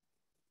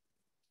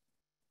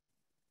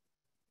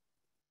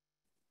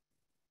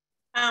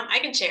 I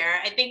can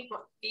share. I think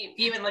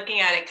even looking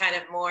at it kind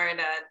of more in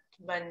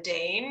a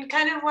mundane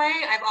kind of way,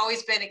 I've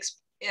always been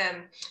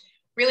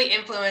really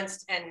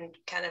influenced and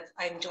kind of,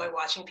 I enjoy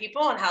watching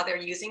people and how they're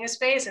using a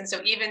space. And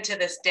so even to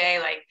this day,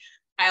 like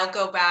I'll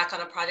go back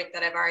on a project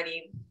that I've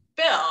already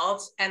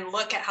built and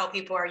look at how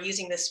people are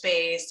using the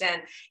space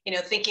and, you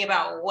know, thinking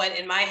about what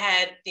in my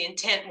head the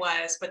intent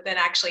was, but then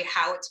actually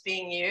how it's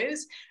being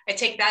used. I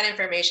take that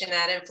information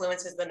that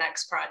influences the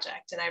next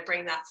project and I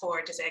bring that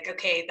forward to say, like,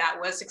 okay, that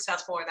was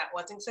successful or that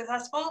wasn't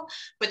successful,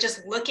 but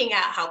just looking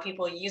at how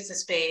people use the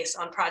space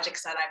on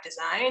projects that I've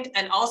designed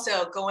and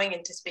also going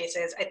into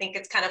spaces. I think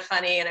it's kind of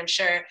funny, and I'm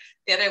sure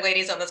the other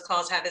ladies on this call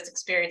have had this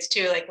experience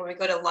too, like when we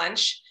go to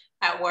lunch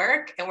at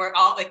work and we're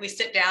all like, we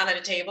sit down at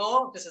a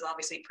table, this is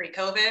obviously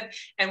pre-COVID,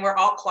 and we're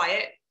all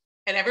quiet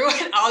and everyone,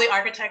 all the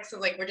architects is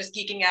like, we're just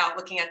geeking out,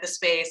 looking at the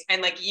space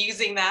and like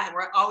using that. And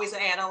we're always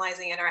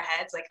analyzing in our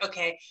heads, like,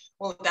 okay,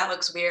 well, that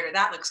looks weird or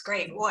that looks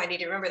great. Oh, I need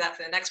to remember that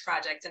for the next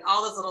project. And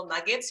all those little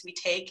nuggets we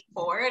take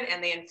forward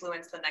and they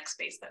influence the next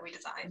space that we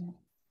design.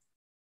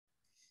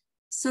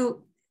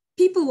 So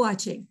people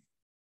watching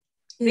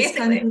is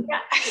basically kind of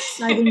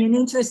exciting and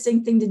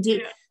interesting thing to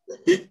do.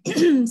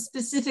 Yeah.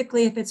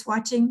 Specifically if it's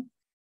watching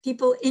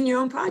people in your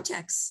own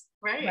projects.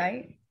 Right.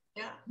 Right.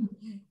 Yeah.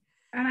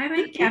 And I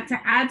think, yeah, to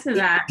add to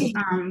that,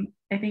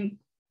 I think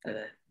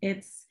the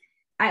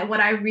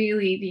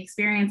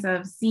experience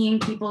of seeing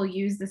people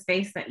use the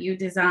space that you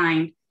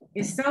designed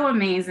is so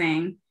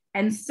amazing.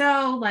 And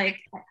so like,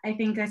 I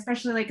think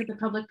especially like at the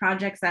public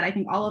projects that I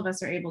think all of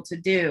us are able to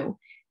do,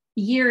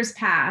 years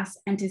pass,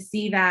 and to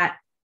see that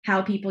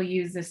how people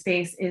use the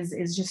space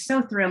is just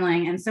so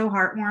thrilling and so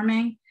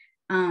heartwarming.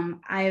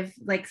 I've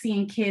like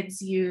seeing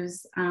kids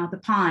use the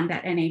pond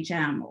at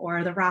NHM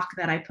or the rock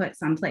that I put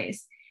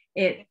someplace.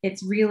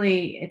 It's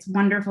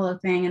wonderful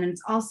thing. And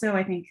it's also,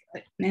 I think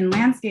in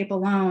landscape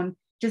alone,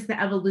 just the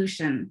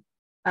evolution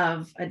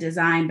of a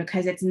design,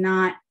 because it's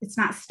not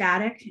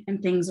static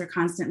and things are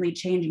constantly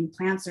changing.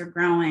 Plants are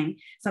growing.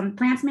 Some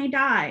plants may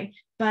die,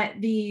 but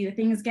the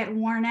things get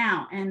worn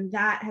out. And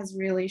that has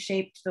really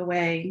shaped the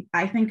way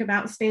I think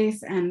about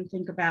space and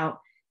think about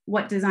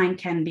what design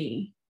can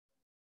be.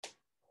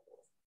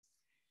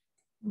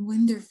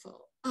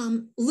 Wonderful.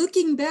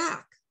 Looking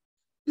back,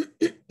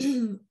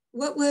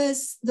 what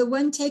was the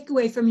one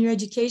takeaway from your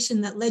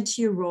education that led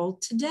to your role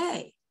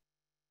today?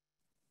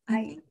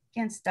 I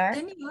can start.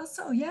 Then you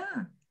also,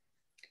 yeah.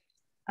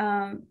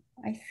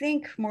 I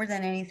think more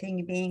than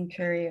anything, being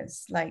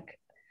curious, like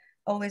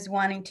always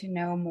wanting to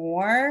know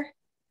more,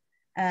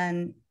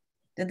 and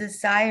the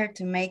desire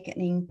to make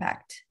an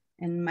impact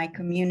in my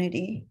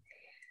community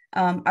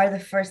are the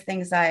first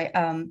things I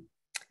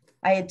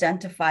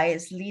identify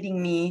as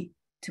leading me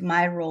to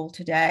my role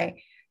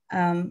today.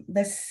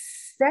 The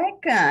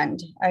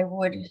second, I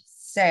would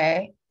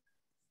say,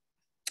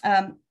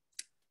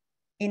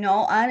 in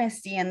all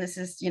honesty, and this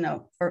is,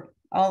 for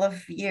all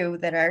of you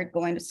that are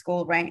going to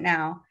school right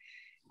now,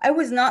 I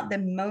was not the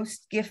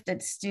most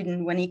gifted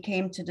student when it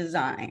came to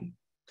design.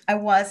 I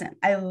wasn't.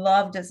 I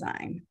love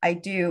design. I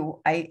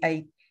do.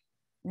 I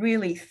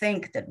really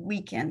think that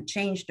we can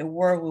change the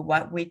world with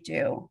what we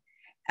do.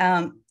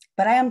 But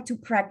I am too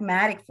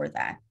pragmatic for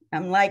that.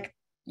 I'm like,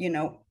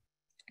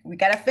 we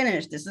got to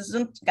finish. This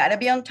isn't got to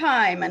be on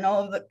time and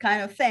all of the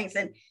kind of things.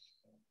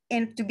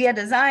 And to be a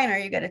designer,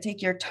 you got to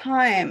take your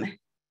time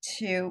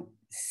to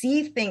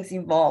see things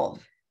evolve,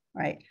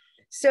 right?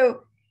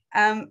 So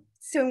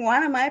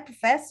one of my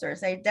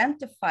professors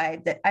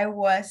identified that I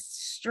was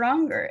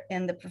stronger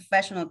in the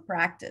professional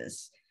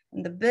practice,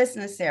 in the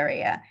business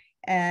area,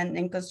 and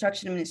in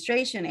construction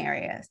administration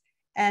areas.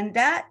 And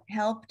that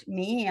helped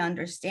me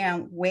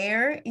understand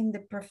where in the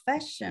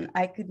profession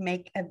I could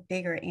make a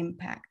bigger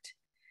impact.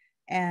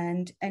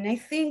 And I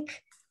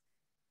think,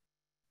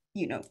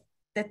 the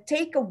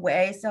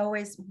takeaway is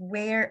always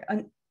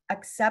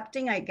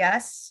accepting, I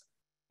guess,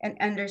 and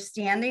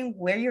understanding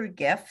where your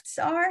gifts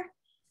are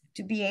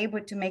to be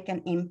able to make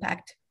an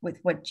impact with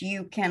what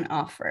you can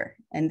offer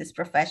in this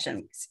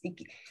profession.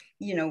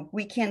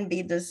 We can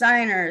be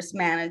designers,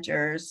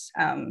 managers,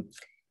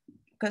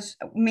 because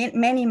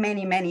many,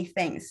 many, many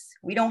things.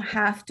 We don't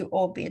have to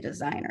all be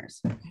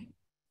designers.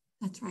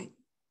 That's right.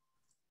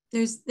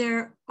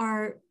 There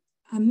are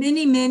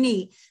many,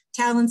 many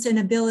talents and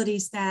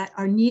abilities that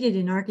are needed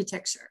in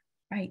architecture.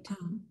 Right.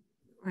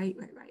 Right.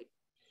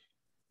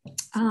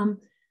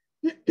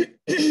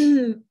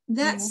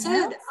 That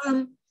said,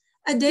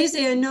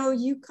 ADAEZE, I know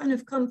you kind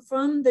of come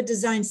from the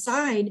design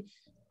side.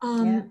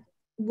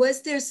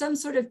 Was there some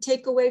sort of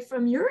takeaway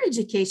from your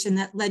education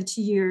that led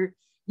to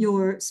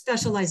your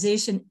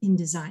specialization in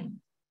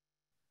design?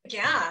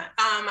 Yeah,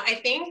 I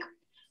think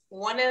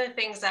one of the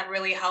things that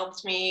really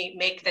helped me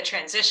make the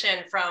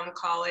transition from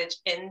college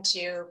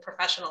into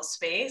professional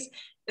space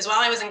is while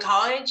I was in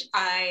college,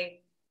 I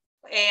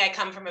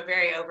come from a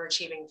very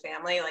overachieving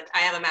family. Like I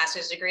have a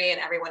master's degree and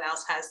everyone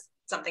else has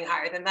something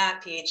higher than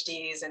that,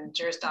 PhDs and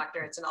Juris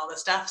Doctorates and all this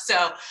stuff.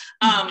 So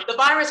the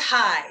bar was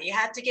high. You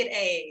had to get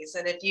A's.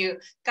 And if you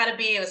got a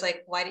B, it was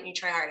like, why didn't you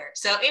try harder?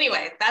 So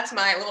anyway, that's a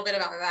little bit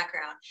about my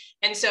background.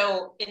 And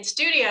so in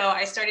studio,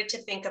 I started to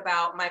think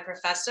about my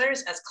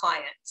professors as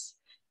clients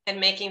and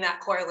making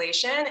that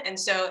correlation. And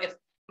so if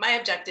my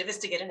objective is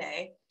to get an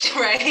A,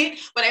 right?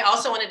 But I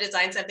also want to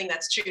design something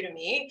that's true to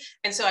me.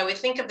 And so I would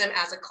think of them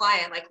as a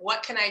client, like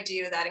what can I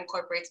do that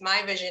incorporates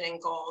my vision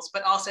and goals,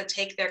 but also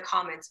take their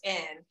comments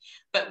in,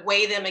 but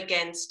weigh them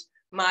against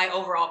my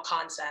overall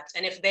concept.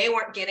 And if they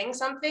weren't getting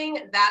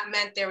something, that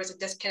meant there was a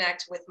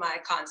disconnect with my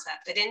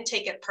concept. I didn't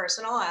take it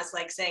personal as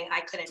like saying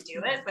I couldn't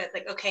do it, but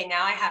like, okay,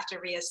 now I have to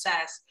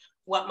reassess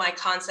what my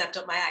concept,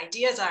 what my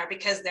ideas are,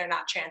 because they're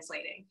not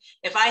translating.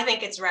 If I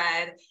think it's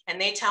red and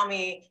they tell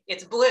me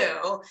it's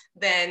blue,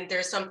 then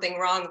there's something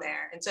wrong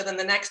there. And so then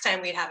the next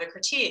time we'd have a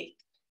critique,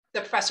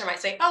 the professor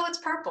might say, oh, it's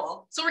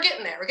purple. So we're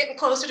getting there. We're getting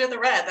closer to the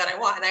red that I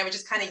want. And I would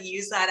just kind of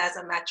use that as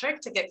a metric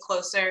to get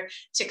closer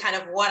to kind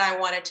of what I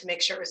wanted to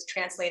make sure it was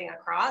translating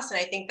across. And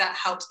I think that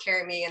helps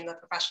carry me in the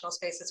professional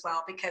space as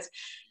well, because,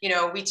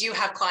 we do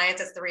have clients.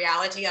 It's the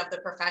reality of the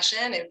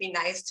profession. It'd be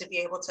nice to be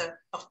able to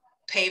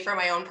pay for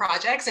my own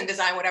projects and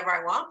design whatever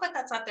I want, but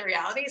that's not the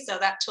reality. So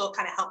that tool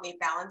kind of helped me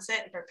balance it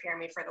and prepare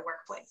me for the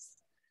workplace.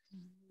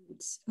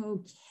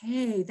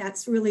 Okay,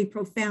 that's really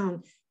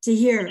profound to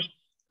hear.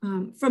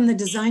 from the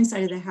design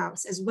side of the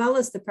house, as well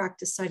as the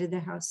practice side of the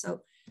house.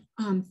 So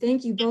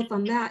thank you both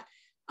on that.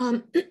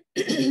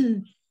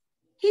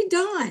 Hey,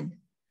 Dawn,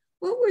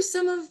 what were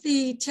some of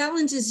the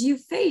challenges you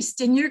faced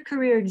in your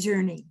career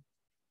journey?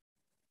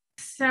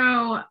 So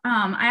I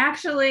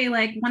actually,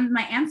 like,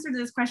 my answer to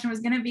this question was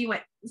going to be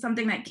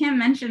something that Kim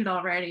mentioned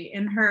already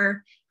in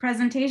her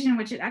presentation,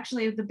 which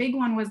actually the big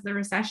one was the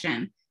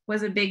recession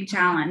was a big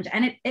challenge.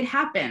 And it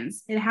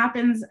happens. It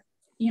happens,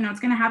 you know, it's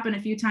going to happen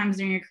a few times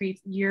during your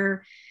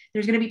career.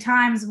 There's going to be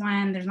times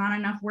when there's not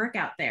enough work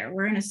out there.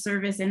 We're in a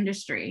service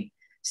industry.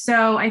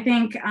 So I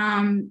think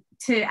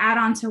to add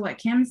on to what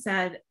Kim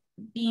said,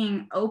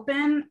 being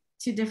open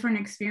to different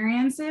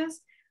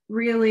experiences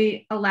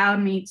really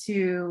allowed me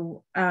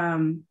to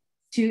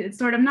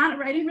sort of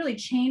not, I didn't really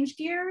change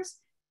gears,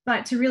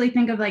 but to really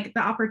think of like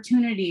the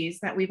opportunities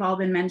that we've all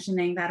been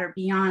mentioning that are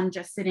beyond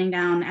just sitting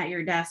down at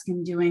your desk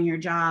and doing your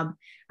job.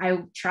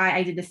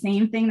 I did the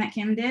same thing that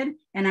Kim did,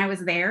 and I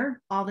was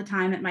there all the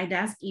time at my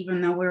desk,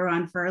 even though we were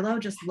on furlough,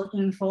 just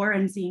looking for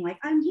and seeing like,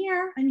 I'm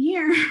here.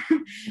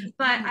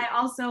 But I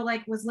also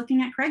like was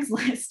looking at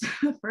Craigslist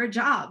for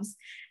jobs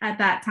at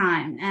that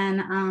time.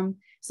 And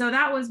so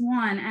that was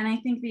one. And I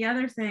think the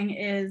other thing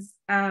is,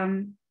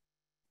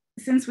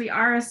 since we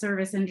are a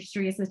service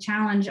industry, it's a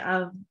challenge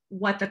of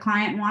what the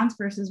client wants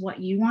versus what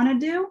you want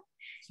to do.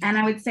 And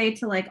I would say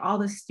to like all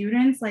the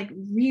students, like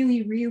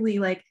really, really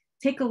like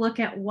take a look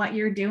at what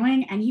you're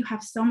doing, and you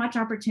have so much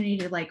opportunity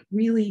to like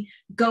really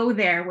go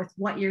there with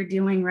what you're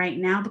doing right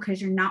now,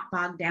 because you're not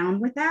bogged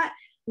down with that,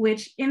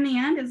 which in the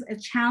end is a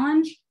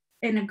challenge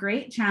and a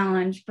great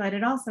challenge, but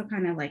it also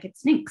kind of like it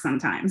stinks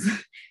sometimes.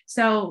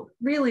 So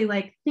really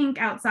like think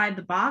outside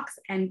the box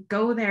and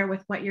go there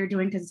with what you're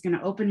doing, because it's going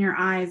to open your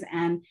eyes,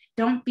 and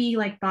don't be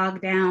like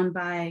bogged down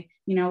by,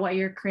 you know, what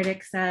your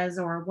critic says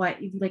or what,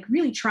 like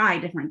really try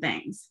different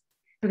things,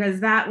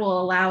 because that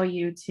will allow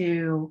you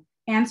to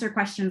answer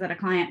questions that a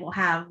client will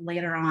have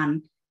later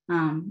on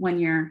when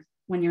you're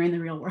in the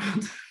real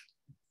world.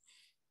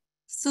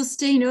 So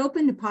staying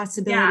open to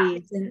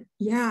possibilities, and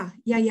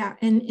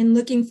and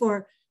looking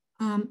for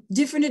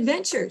different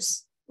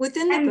adventures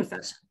within the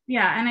profession.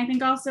 Yeah, and I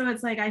think also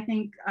it's like,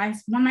 one of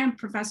my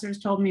professors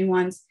told me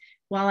once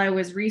while I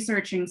was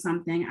researching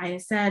something, I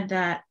said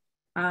that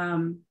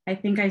I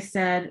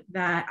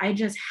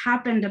just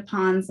happened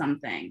upon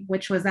something,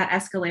 which was that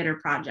escalator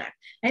project.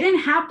 I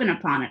didn't happen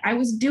upon it. I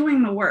was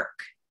doing the work.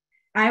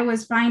 I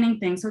was finding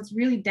things. So it's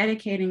really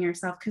dedicating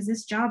yourself, because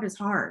this job is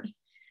hard.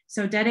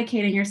 So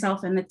dedicating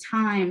yourself, and the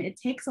time, it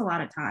takes a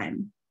lot of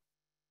time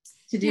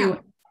to do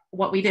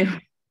what we do.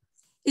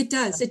 It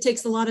does. It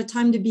takes a lot of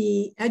time to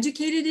be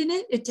educated in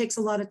it. It takes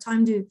a lot of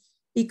time to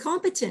be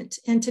competent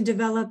and to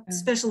develop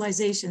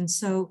specialization.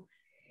 So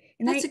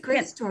that's a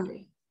great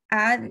story.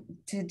 Add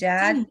to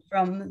that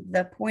from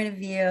the point of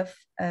view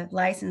of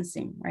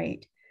licensing,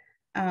 right?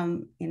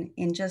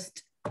 In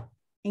just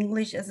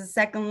English as a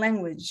second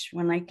language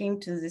when I came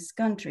to this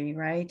country,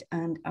 right?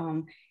 And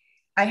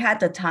I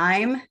had the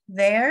time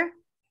there,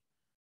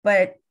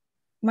 but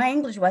my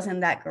English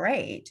wasn't that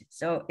great.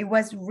 So it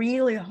was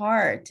really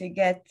hard to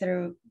get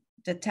through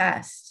the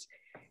test.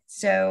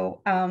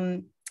 So,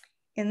 and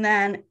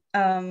then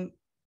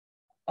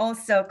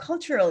also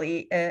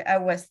culturally, I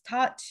was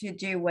taught to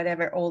do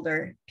whatever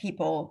older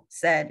people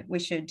said we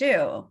should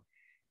do.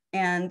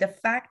 And the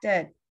fact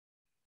that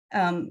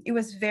it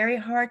was very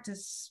hard to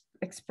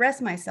express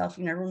myself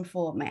in a room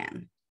full of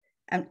men.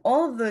 And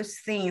all of those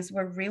things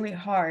were really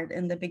hard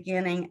in the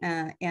beginning.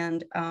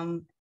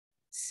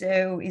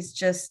 So it's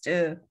just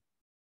to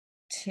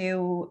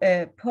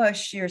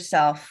push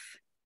yourself,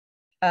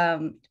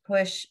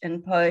 push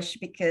and push,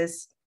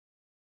 because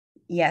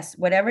yes,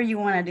 whatever you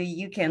want to do,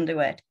 you can do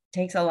it. It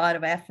takes a lot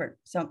of effort.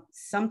 So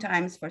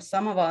sometimes for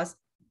some of us,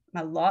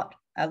 a lot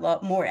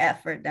more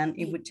effort than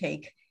it would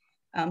take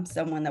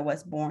someone that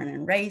was born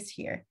and raised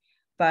here.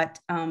 But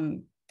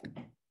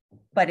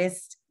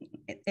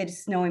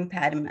it's no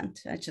impediment.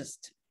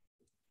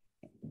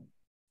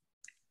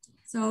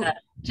 So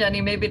Jenny,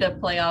 maybe to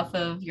play off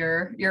of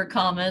your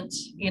comment,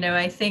 you know,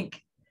 I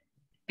think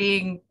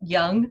being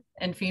young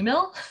and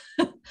female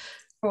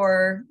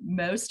for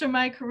most of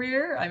my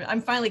career,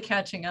 I'm finally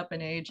catching up in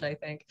age, I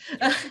think.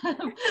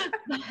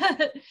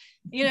 But,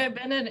 you know, I've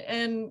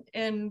been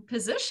in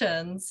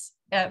positions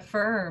at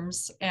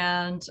firms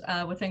and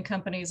within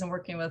companies and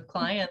working with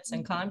clients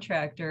and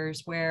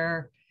contractors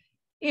where,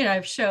 you know,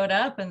 I've showed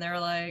up and they're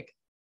like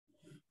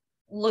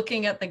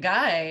looking at the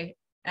guy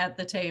at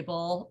the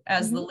table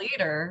as the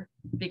leader,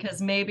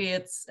 because maybe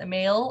it's a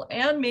male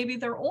and maybe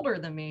they're older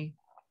than me.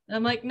 And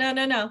I'm like,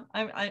 no,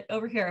 I'm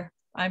over here.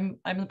 I'm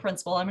the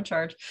principal, I'm in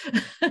charge.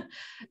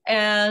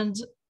 And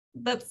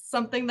that's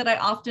something that I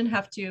often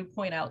have to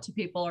point out to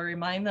people or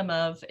remind them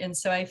of. And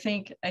so I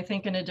think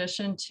in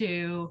addition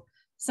to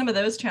some of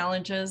those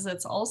challenges,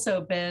 it's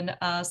also been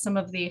some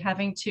of the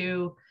having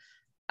to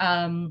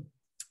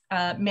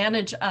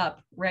manage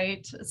up,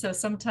 right? So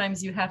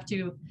sometimes you have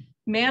to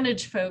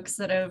manage folks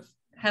that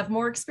have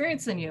more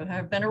experience than you,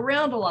 have been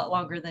around a lot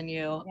longer than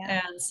you.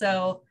 Yeah. And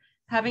so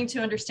having to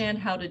understand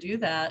how to do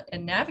that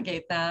and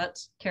navigate that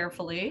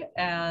carefully.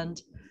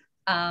 And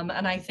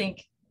I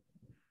think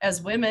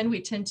as women, we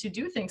tend to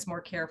do things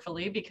more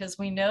carefully because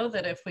we know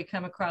that if we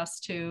come across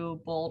too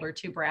bold or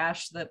too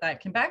brash, that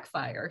can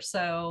backfire.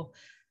 So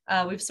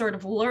we've sort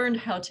of learned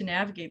how to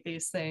navigate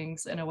these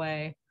things in a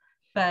way.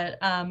 But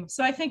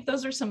so I think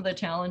those are some of the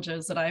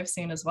challenges that I've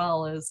seen as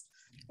well, is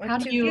or how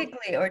too do you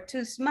giggly or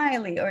too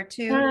smiley or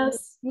too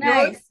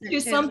nice, or do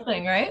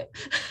something, right?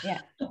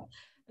 Yeah.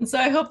 And so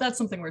I hope that's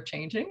something we're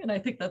changing. And I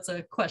think that's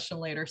a question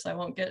later, so I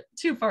won't get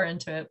too far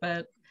into it,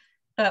 but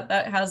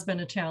that has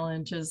been a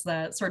challenge, is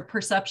that sort of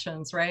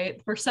perceptions,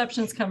 right?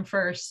 Perceptions come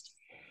first,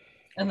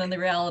 and then the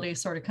reality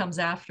sort of comes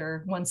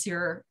after, once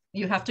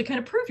you have to kind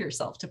of prove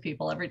yourself to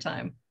people every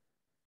time.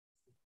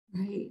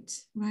 Right,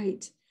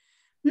 right.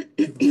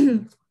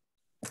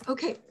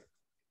 Okay.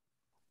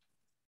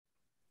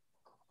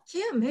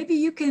 Kim, maybe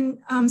you can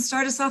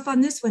start us off on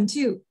this one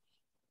too.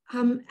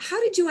 How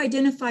did you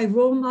identify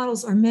role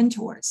models or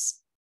mentors?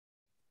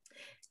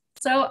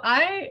 So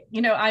I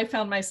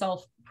found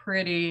myself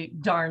pretty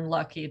darn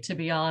lucky, to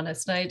be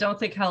honest. And I don't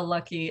think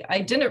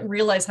I didn't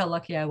realize how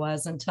lucky I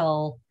was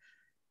until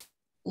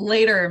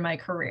later in my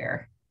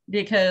career,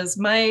 because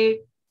my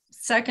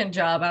second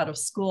job out of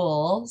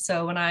school,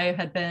 so when I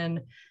had been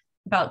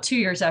about 2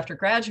 years after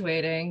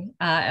graduating,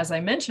 as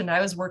I mentioned,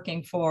 I was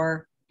working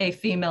for a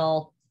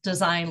female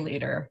design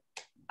leader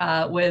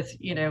with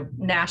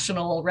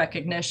national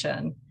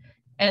recognition.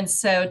 And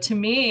so to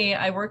me,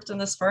 I worked in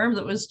this firm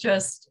that was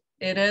just,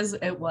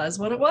 it was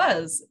what it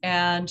was.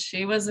 And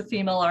she was a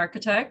female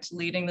architect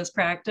leading this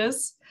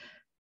practice.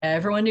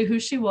 Everyone knew who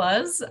she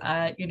was.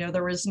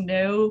 There was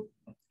no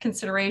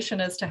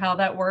consideration as to how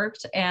that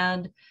worked.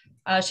 And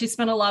she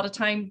spent a lot of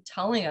time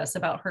telling us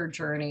about her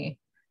journey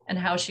and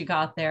how she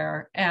got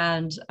there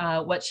and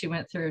what she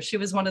went through. She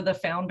was one of the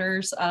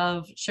founders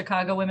of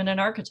Chicago Women in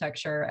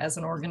Architecture as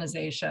an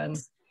organization.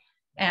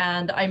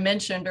 And I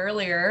mentioned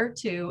earlier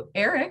to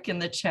Eric in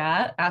the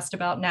chat, asked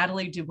about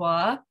Natalie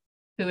Dubois,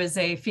 who is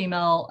a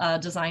female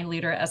design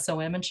leader at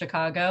SOM in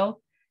Chicago.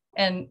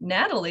 And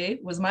Natalie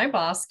was my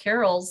boss,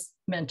 Carol's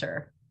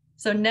mentor.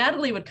 So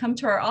Natalie would come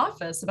to our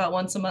office about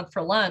once a month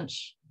for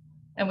lunch,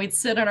 and we'd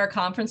sit in our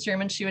conference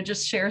room and she would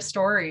just share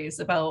stories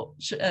about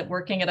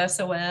working at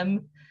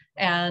SOM,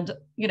 and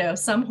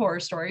some horror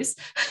stories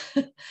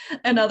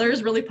and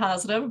others really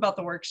positive about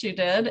the work she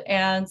did.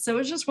 And so it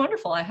was just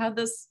wonderful. I had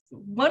this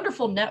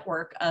wonderful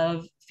network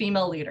of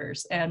female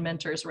leaders and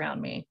mentors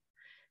around me.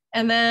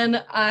 And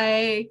then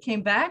I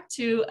came back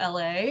to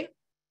LA,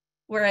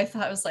 where I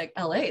thought, it was like,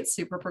 LA, it's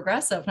super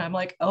progressive. And I'm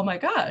like, oh my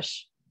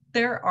gosh,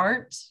 there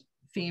aren't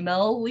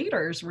female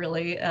leaders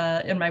really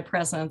in my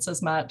presence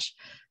as much.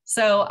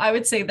 So I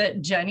would say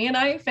that Jenny and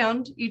I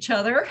found each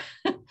other.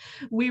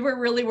 We were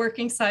really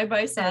working side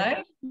by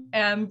side.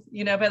 And,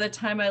 by the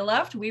time I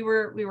left, we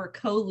were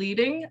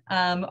co-leading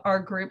our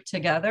group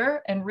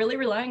together and really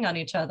relying on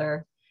each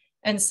other.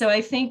 And so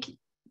I think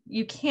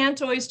you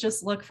can't always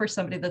just look for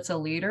somebody that's a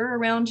leader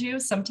around you.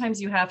 Sometimes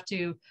you have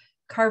to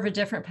carve a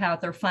different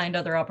path or find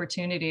other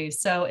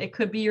opportunities. So it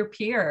could be your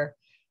peer.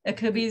 It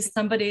could be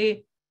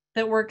somebody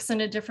that works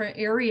in a different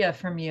area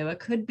from you. It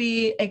could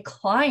be a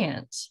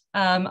client.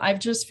 I've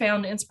just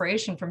found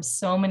inspiration from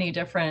so many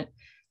different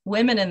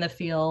women in the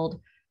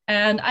field.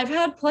 And I've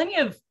had plenty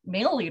of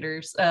male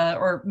leaders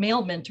or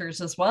male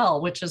mentors as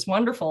well, which is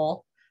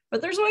wonderful.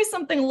 But there's always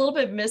something a little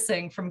bit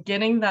missing from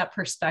getting that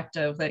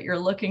perspective that you're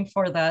looking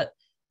for, that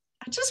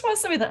I just want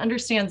somebody that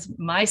understands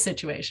my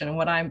situation and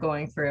what I'm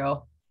going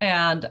through.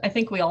 And I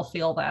think we all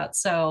feel that.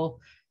 So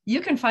you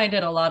can find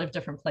it a lot of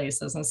different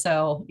places. And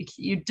so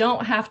you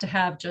don't have to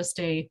have just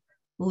a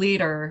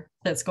leader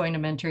that's going to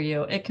mentor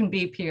you. It can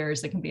be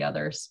peers, it can be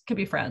others, it can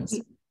be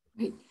friends.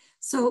 Right.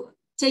 So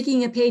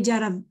taking a page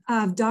out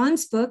of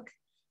Dawn's book,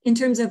 in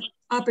terms of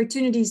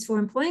opportunities for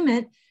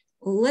employment,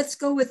 let's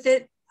go with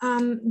it,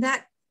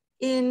 that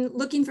in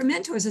looking for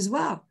mentors as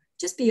well.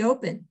 Just be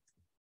open.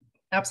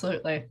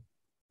 Absolutely.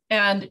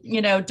 And,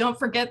 don't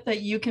forget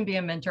that you can be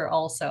a mentor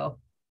also.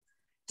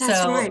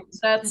 That's right.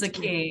 That's the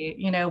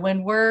key.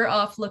 When we're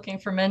off looking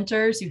for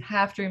mentors, you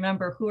have to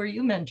remember, who are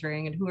you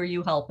mentoring and who are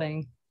you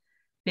helping?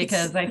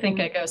 Because I think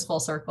it goes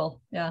full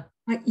circle. Yeah.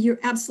 You're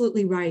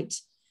absolutely right.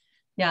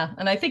 Yeah.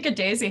 And I think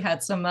ADAEZE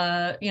had some,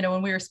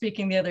 when we were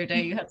speaking the other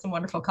day, you had some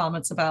wonderful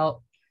comments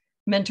about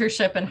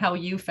mentorship and how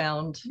you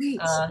found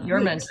your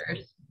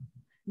mentors.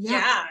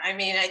 Yeah. I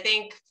mean, I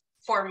think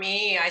for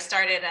me, I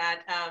started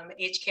at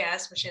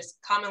HKS, which is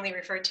commonly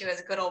referred to as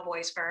a good old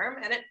boys firm,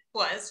 and it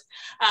was.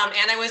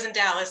 And I was in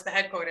Dallas, the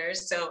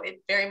headquarters, so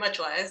it very much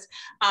was.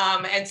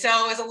 And so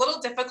it was a little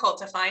difficult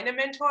to find a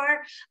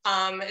mentor,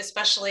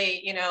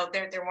 especially,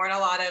 there weren't a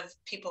lot of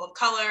people of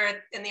color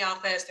in the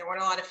office. There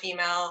weren't a lot of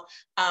female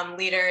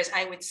leaders.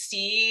 I would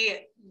see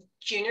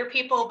junior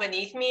people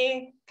beneath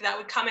me that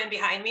would come in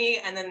behind me,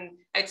 and then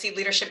I'd see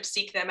leadership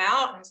seek them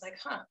out. I was like,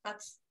 huh,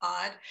 that's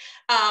odd.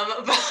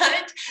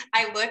 But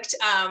I looked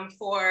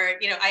for,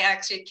 I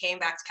actually came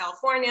back to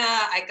California.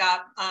 I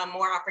got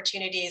more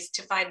opportunities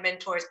to find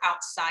mentors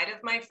outside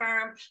of my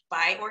firm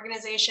by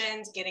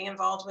organizations, getting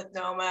involved with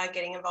NOMA,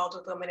 getting involved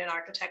with Women in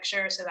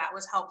Architecture. So that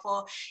was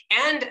helpful.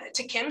 And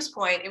to Kim's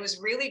point, it was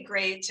really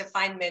great to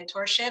find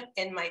mentorship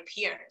in my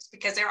peers,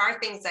 because there are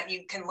things that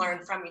you can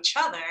learn from each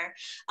other.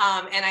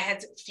 And I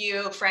had a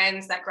few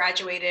friends that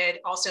graduated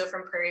also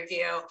from Prairie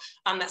View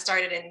that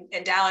started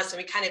in Dallas,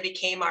 and we kind of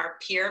became our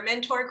peer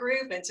mentor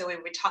group. And so we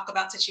would talk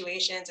about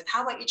situations and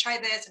how about you try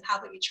this and how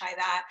about you try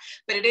that.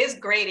 But it is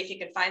great if you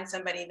can find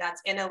somebody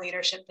that's in a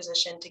leadership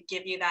position to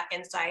give you that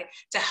insight,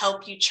 to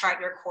help you chart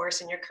your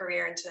course and your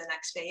career into the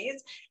next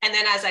phase. And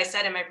then, as I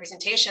said in my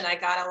presentation, I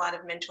got a lot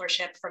of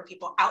mentorship from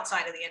people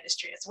outside of the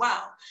industry as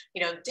well.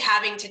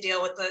 Having to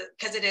deal with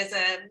because it is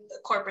a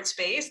corporate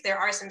space, there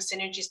are some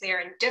synergies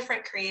there in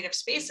different creative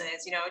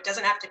spaces. It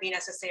doesn't have to be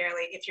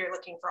necessarily, if you're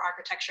looking for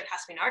architecture, it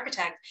has to be an architect.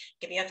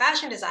 It can be a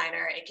fashion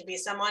designer. It can be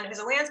someone who's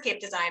a landscape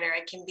designer.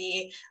 It can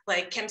be,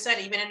 like Kim said,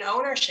 even in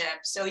ownership.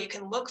 So you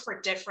can look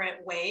for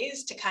different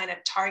ways to kind of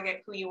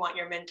target who you want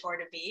your mentor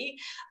to be.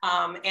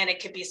 And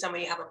it could be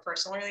someone you have a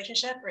personal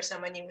relationship, or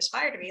someone you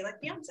aspire to be,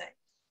 like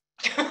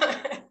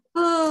Beyonce.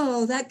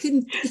 Oh, that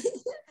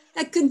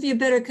couldn't be a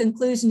better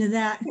conclusion to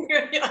that.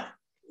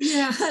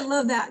 Yeah, I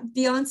love that.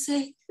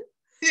 Beyonce.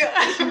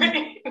 Yeah,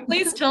 right.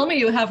 Please tell me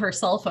you have her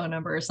cell phone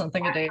number or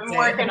something a day. I'm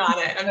working on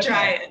it. I'm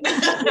trying.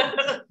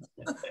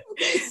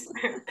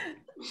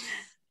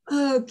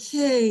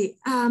 Okay.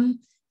 Kim,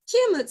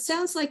 it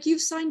sounds like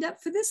you've signed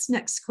up for this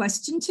next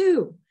question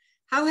too.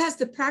 How has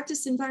the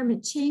practice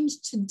environment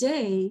changed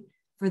today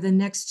for the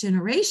next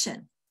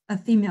generation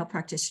of female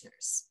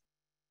practitioners?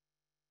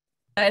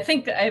 I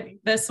think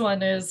this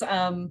one is,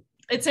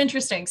 it's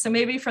interesting. So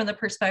maybe from the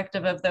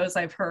perspective of those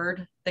I've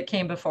heard that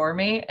came before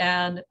me,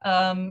 and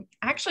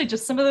actually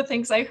just some of the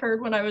things I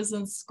heard when I was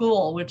in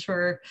school, which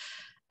were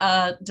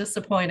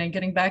disappointing,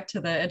 getting back to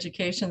the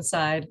education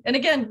side. And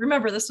again,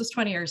 remember, this was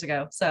 20 years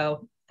ago,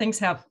 so things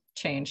have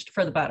changed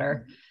for the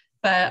better.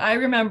 But I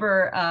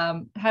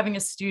remember having a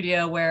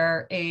studio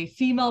where a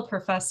female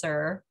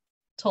professor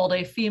told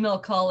a female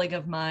colleague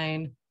of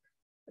mine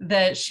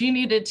that she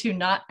needed to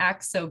not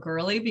act so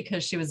girly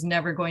because she was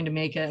never going to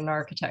make it in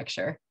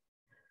architecture.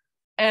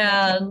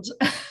 And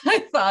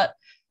I thought,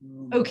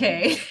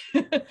 okay.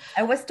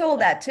 I was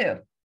told that too.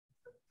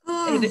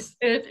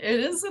 It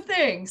is a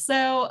thing.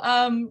 So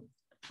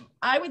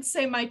I would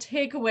say my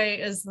takeaway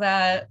is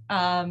that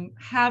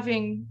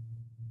having,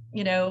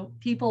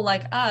 people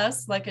like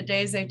us, like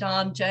ADAEZE,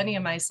 Dawn, Jenny,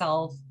 and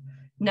myself,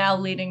 now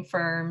leading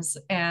firms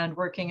and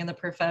working in the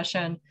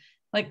profession,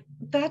 like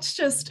that's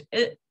just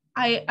it.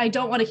 I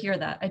don't want to hear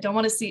that. I don't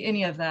want to see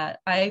any of that.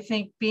 I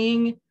think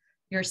being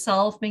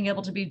yourself, being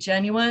able to be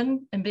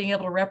genuine and being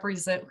able to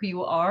represent who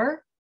you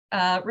are,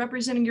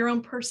 representing your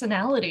own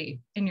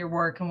personality in your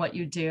work and what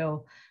you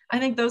do, I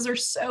think those are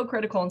so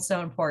critical and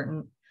so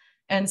important.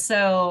 And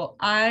so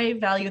I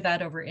value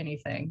that over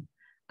anything.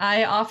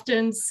 I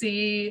often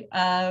see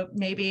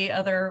maybe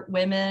other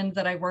women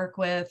that I work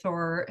with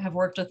or have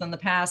worked with in the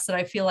past that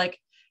I feel like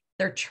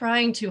they're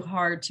trying too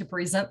hard to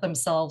present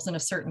themselves in a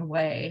certain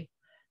way.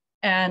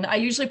 And I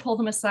usually pull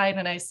them aside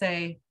and I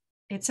say,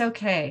 it's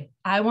okay.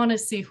 I want to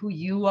see who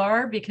you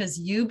are, because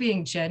you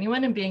being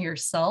genuine and being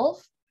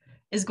yourself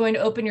is going to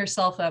open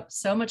yourself up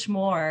so much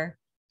more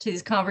to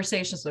these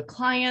conversations with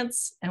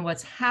clients and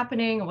what's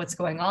happening and what's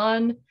going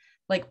on.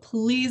 Like,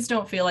 please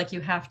don't feel like you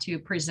have to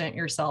present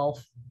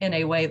yourself in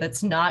a way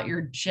that's not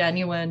your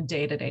genuine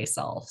day-to-day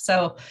self.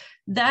 So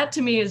that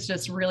to me is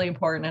just really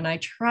important. And I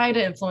try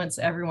to influence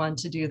everyone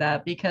to do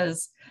that,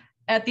 because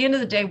at the end of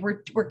the day,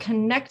 we're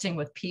connecting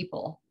with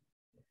people.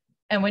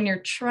 And when you're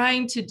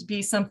trying to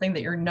be something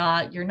that you're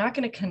not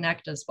going to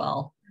connect as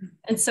well.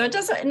 And so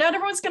not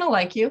everyone's going to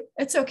like you.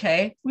 It's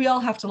okay. We all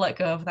have to let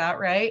go of that,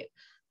 right?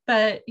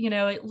 But,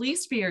 at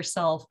least be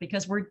yourself,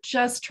 because we're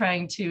just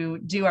trying to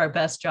do our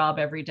best job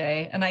every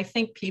day. And I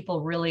think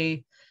people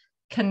really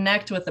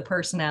connect with the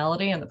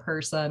personality and the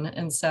person.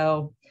 And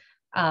so,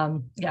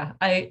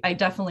 I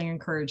definitely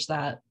encourage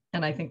that.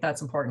 And I think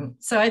that's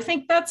important. So I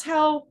think that's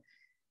how,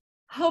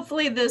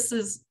 hopefully this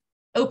is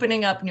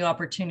opening up new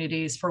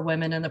opportunities for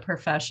women in the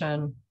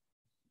profession.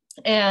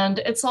 And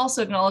it's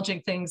also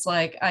acknowledging things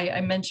like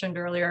I mentioned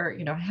earlier,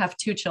 I have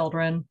 2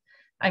 children.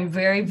 I'm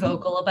very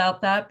vocal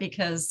about that,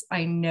 because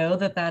I know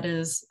that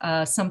is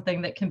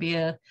something that can be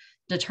a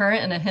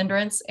deterrent and a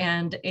hindrance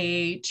and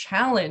a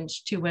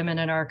challenge to women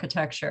in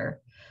architecture.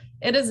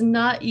 It is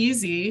not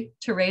easy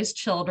to raise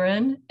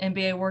children and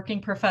be a working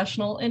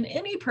professional in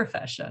any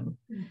profession.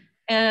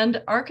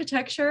 And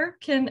architecture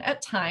can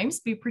at times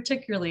be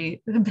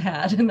particularly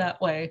bad in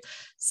that way.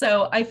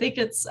 So I think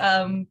it's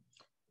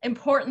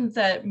important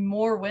that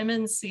more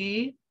women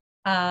see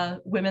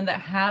women that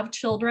have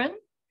children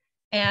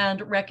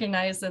and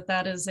recognize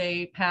that is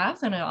a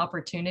path and an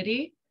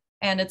opportunity.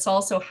 And it's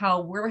also how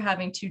we're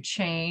having to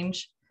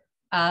change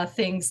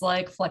things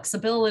like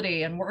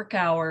flexibility and work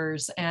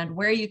hours and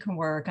where you can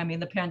work. I mean,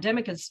 the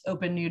pandemic has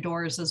opened new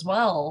doors as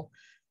well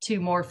to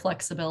more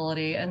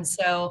flexibility. And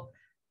so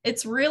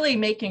it's really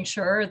making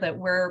sure that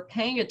we're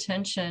paying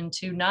attention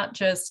to not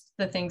just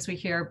the things we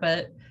hear,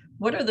 but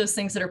what are those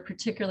things that are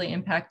particularly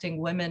impacting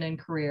women in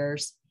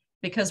careers?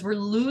 Because we're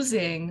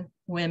losing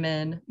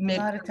women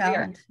mid-career. A lot of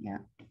talent, yeah.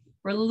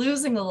 We're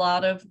losing a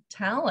lot of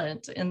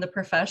talent in the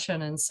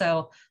profession. And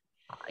so,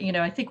 you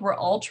know, I think we're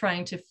all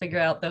trying to figure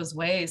out those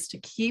ways to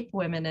keep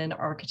women in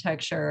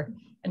architecture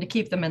and to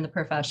keep them in the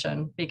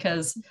profession,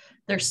 because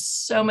there's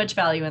so much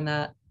value in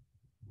that.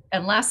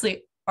 And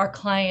lastly, our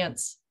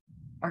clients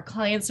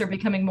are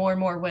becoming more and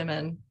more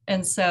women.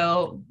 And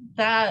so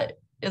that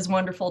is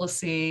wonderful to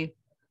see,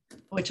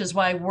 which is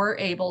why we're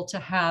able to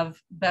have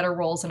better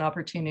roles and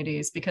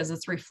opportunities, because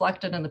it's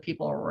reflected in the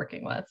people we're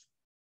working with.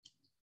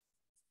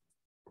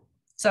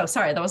 So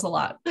sorry, that was a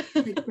lot.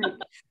 Great.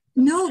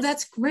 No,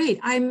 that's great.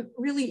 I'm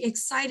really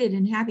excited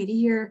and happy to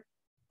hear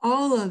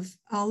all of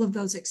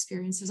those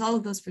experiences, all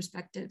of those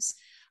perspectives.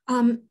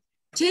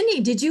 Jenny,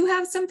 did you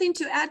have something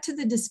to add to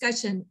the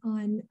discussion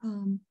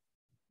on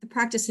the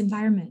practice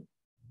environment?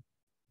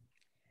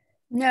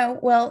 No,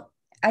 well,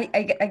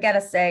 I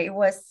gotta say, it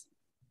was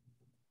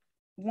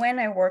when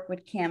I worked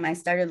with Kim, I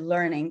started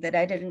learning that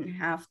I didn't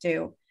have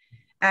to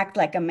act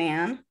like a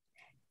man,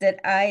 that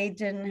I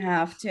didn't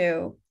have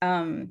to,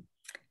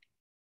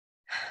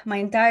 my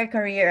entire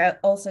career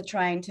also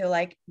trying to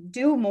like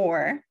do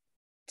more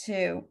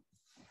to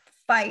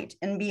fight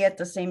and be at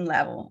the same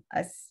level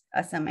as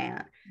a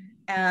man.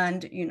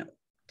 And, you know,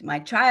 my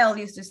child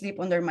used to sleep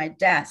under my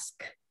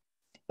desk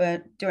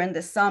during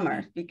the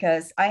summer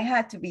because I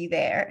had to be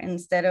there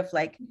instead of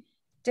like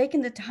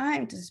taking the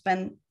time to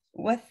spend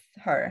with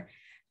her.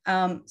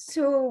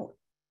 So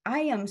I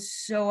am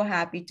so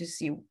happy to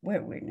see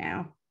where we're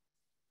now.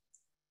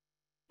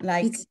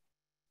 Like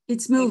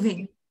it's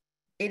moving.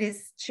 It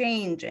is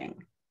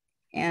changing,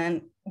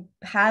 and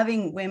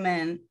having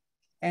women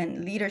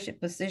in leadership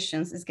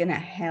positions is going to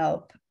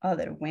help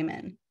other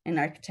women in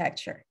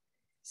architecture.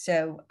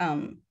 So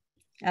I'm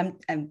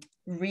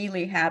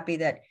really happy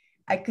that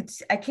I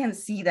can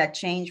see that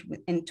change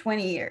in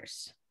 20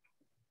 years.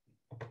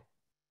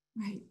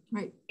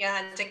 Right.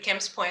 Yeah, and to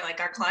Kim's point,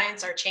 like our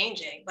clients are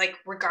changing, like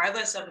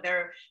regardless of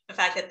the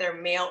fact that they're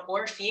male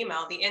or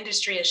female, the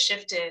industry has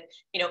shifted.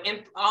 You know,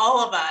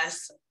 all of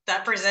us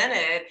that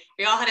presented,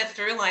 we all had a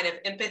through line of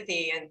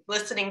empathy and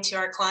listening to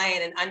our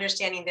client and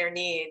understanding their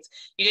needs.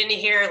 You didn't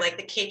hear like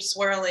the cape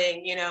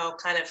swirling, you know,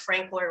 kind of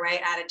Frank Lloyd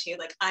Wright attitude,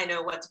 like I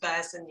know what's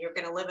best and you're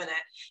going to live in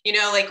it. You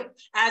know, like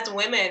as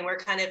women, we're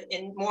kind of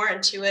more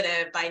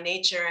intuitive by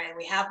nature, and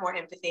we have more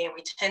empathy and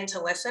we tend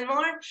to listen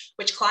more,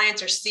 which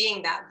clients are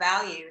seeing that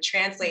value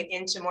translate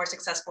into more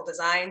successful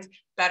designs,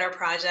 better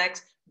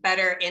projects,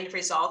 better end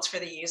results for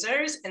the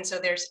users. And so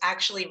there's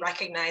actually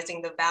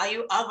recognizing the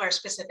value of our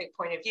specific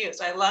point of view.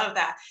 So I love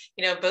that,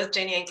 you know, both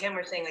Jenny and Kim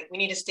were saying like, we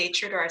need to stay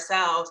true to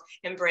ourselves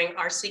and bring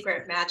our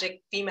secret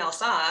magic female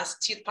sauce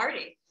to the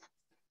party.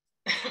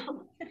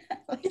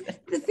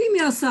 The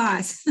female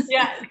sauce.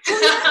 Yeah.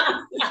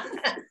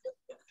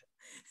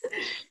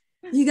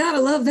 You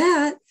gotta love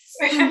that.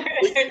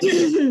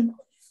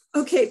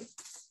 Okay,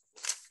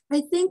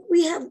 I think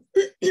we have,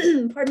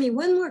 pardon me,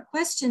 one more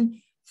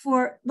question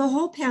for the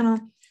whole panel.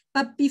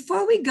 But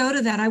before we go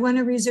to that, I want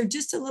to reserve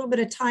just a little bit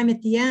of time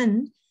at the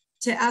end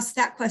to ask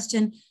that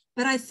question.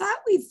 But I thought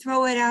we'd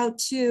throw it out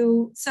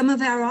to some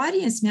of our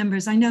audience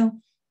members. I know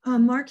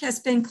Mark has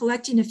been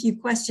collecting a few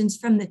questions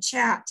from the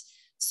chat.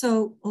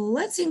 So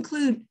let's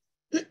include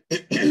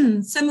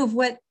some of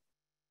what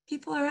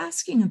people are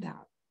asking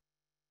about.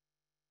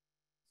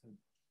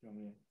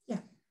 Yeah.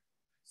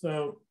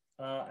 So,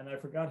 and I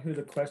forgot who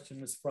the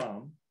question is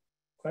from.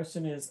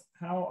 Question is,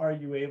 how are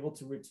you able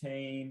to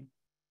retain,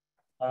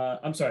 how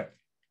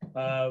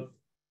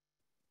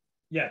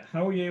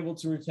are you able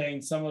to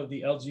retain some of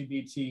the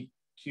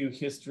LGBTQ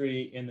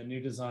history in the new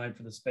design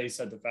for the space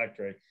at the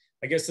factory?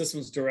 I guess this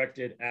was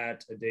directed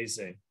at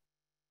ADAEZE.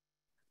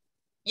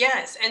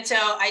 Yes, and so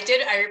I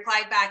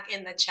replied back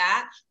in the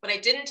chat. What I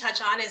didn't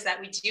touch on is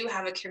that we do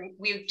have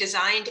we've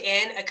designed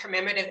in a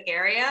commemorative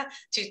area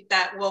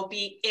that will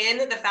be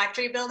in the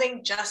factory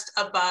building just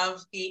above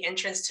the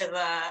entrance to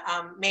the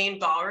main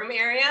ballroom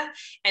area.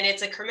 And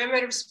it's a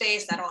commemorative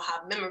space that'll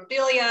have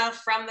memorabilia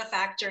from the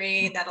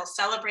factory, that'll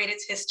celebrate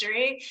its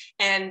history.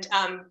 And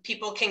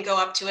people can go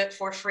up to it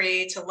for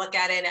free to look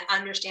at it and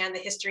understand the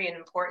history and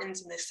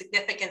importance and the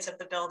significance of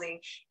the building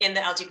in the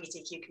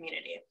LGBTQ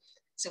community.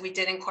 So we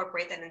did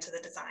incorporate that into the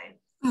design.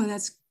 Oh,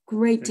 that's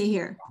great to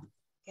hear.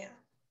 Yeah.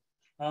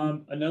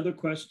 Another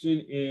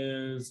question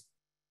is,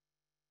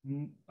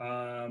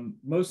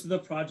 most of the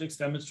projects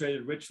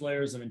demonstrated rich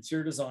layers of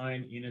interior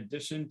design in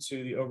addition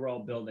to the overall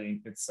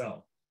building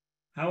itself.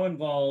 How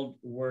involved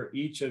were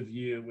each of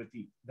you with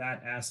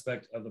that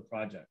aspect of the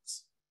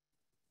projects?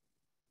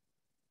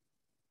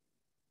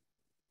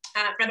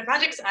 For the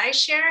projects I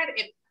shared,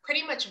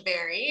 pretty much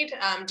varied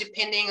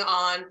depending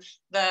on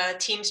the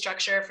team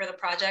structure for the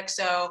project.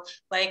 So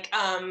like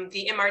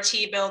the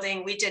MRT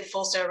building, we did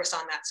full service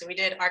on that. So we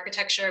did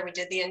architecture, we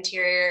did the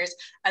interiors,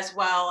 as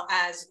well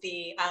as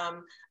the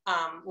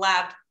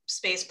lab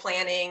space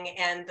planning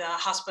and the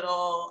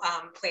hospital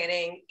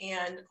planning.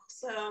 And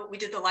also we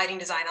did the lighting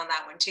design on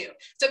that one too.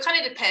 So it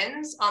kind of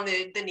depends on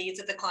the needs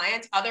of the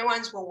clients. Other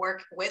ones will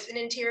work with an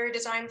interior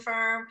design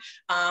firm.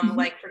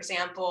 Like for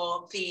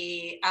example,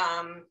 the,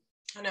 oh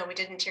no, we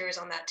did interiors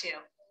on that too.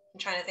 I'm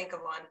trying to think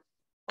of one.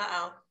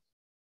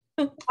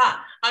 On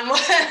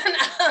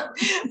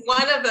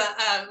one of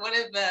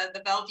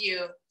the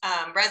Bellevue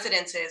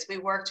residences, we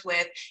worked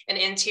with an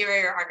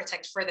interior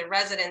architect for the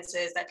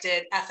residences that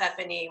did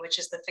FF&E, which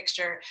is the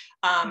fixture,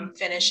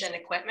 finish, and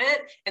equipment.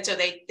 And so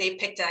they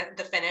picked out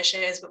the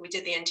finishes, but we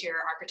did the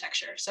interior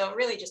architecture. So it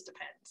really just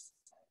depends.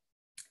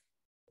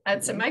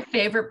 I'd say my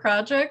favorite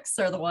projects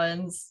are the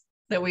ones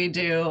that we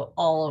do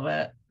all of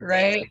it,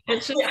 right?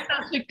 It's just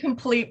such a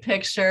complete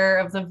picture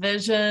of the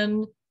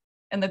vision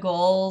and the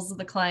goals of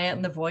the client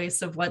and the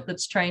voice of what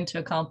that's trying to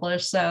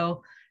accomplish.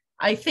 So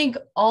I think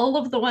all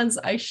of the ones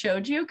I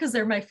showed you, because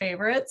they're my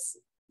favorites,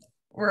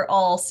 were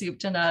all soup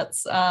to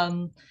nuts.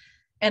 And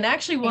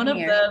actually one of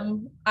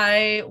them,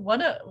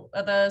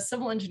 the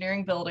civil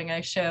engineering building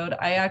I showed,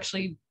 I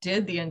actually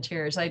did the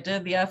interiors. I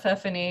did the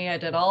FF&E, I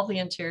did all the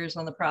interiors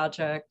on the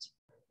project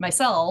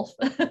myself.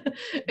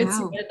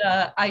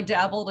 I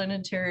dabbled in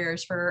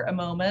interiors for a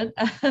moment.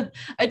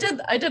 I did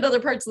other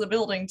parts of the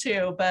building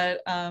too, but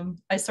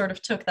I sort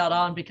of took that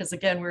on because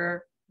again, we're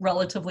a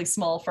relatively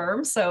small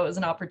firm. So it was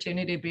an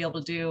opportunity to be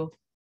able to do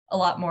a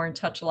lot more and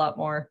touch a lot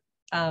more.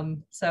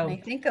 So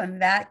I think on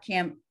that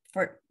camp,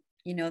 for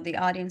the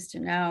audience to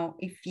know,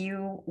 if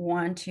you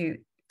want to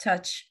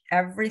touch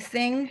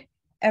everything,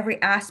 every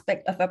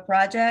aspect of a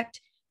project,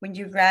 when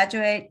you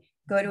graduate,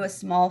 go to a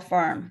small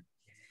firm.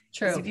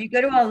 True. If you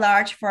go to a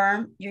large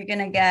firm, you're going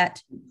to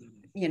get,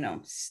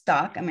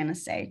 stuck, I'm going to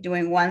say,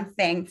 doing one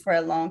thing for a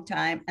long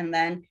time. And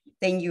then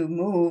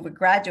you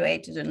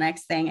graduate to the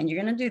next thing, and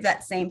you're going to do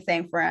that same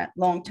thing for a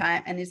long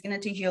time. And it's going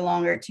to take you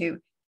longer to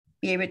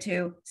be able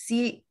to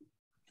see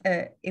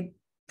a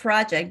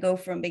project go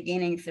from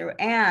beginning through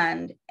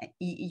and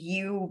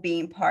you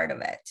being part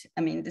of it.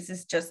 I mean, this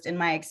is just in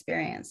my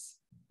experience.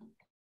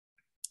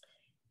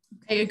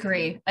 I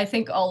agree. I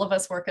think all of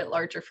us work at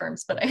larger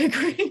firms, but I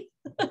agree.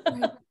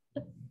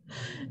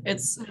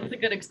 It's a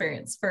good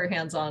experience for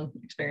hands-on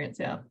experience.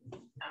 Yeah.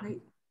 Right.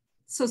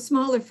 So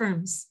smaller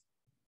firms,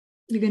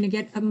 you're going to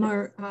get a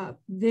more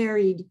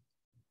varied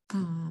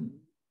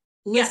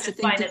list of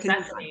things. By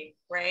necessity,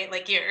 right?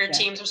 Like your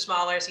teams are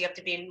smaller, so you have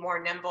to be more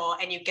nimble,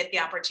 and you get the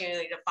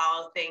opportunity to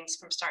follow things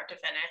from start to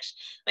finish.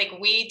 Like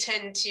we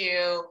tend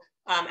to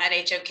at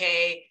HOK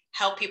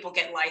help people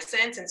get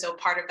licensed, and so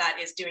part of that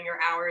is doing your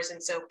hours,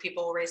 and so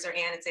people will raise their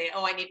hand and say,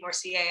 oh, I need more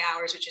CA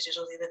hours, which is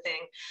usually the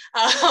thing,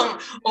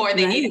 or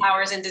they need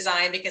hours in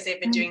design because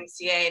they've been doing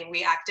CA, and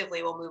we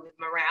actively will move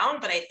them around.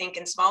 But I think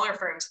in smaller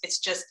firms, it's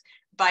just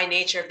by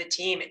nature of the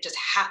team, it just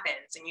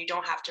happens, and you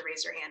don't have to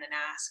raise your hand and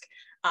ask,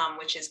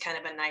 which is kind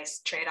of a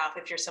nice trade-off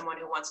if you're someone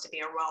who wants to be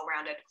a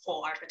well-rounded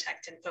whole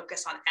architect and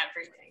focus on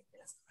everything.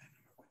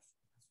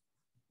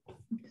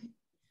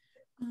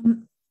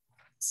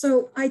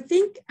 So I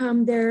think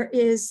there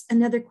is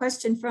another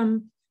question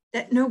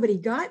that nobody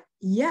got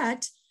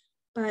yet,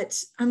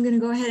 but I'm going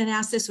to go ahead and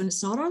ask this one.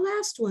 It's not our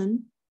last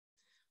one.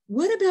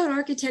 What about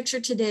architecture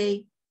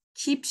today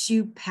keeps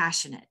you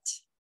passionate?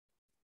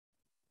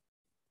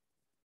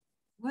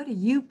 What are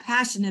you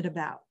passionate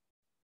about?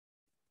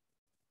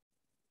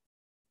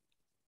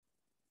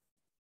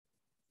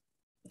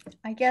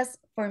 I guess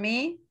for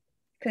me,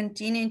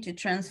 continuing to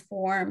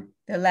transform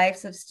the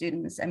lives of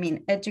students. I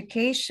mean,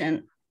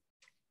 education,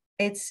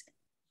 it's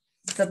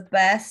the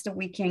best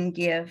we can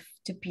give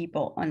to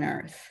people on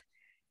earth.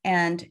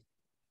 And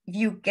if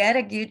you get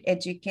a good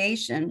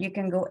education, you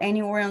can go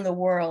anywhere in the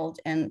world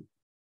and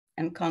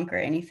conquer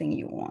anything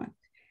you want.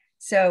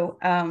 So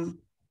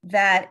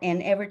that,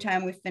 and every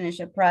time we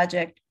finish a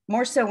project,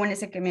 more so when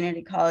it's a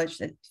community college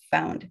that's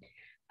found,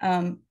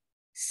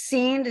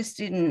 seeing the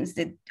students,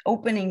 the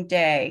opening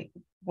day,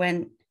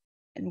 when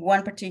in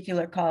one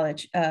particular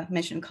college,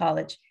 Mission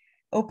College,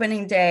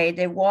 opening day,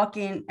 they walk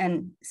in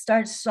and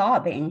start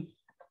sobbing.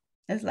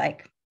 It's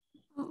like,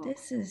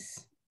 this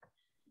is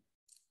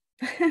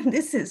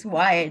this is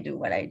why I do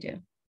what I do.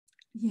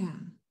 Yeah.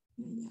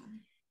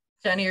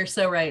 Jenny, you're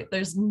so right.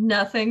 There's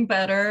nothing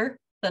better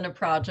than a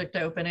project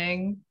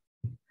opening.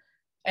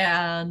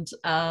 And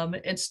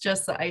it's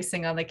just the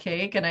icing on the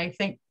cake. And I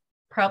think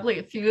probably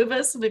a few of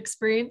us have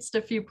experienced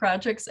a few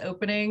projects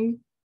opening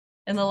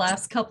in the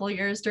last couple of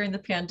years during the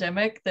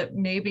pandemic that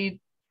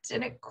maybe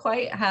didn't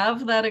quite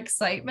have that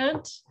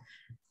excitement,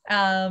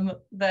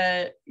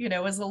 that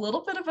was a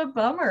little bit of a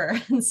bummer.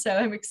 And so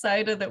I'm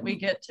excited that we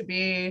get to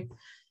be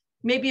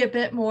maybe a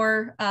bit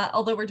more,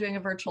 although we're doing a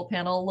virtual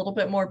panel, a little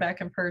bit more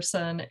back in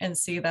person and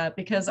see that,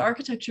 because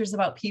architecture is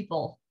about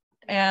people,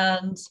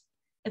 and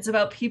it's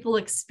about people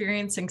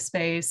experiencing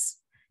space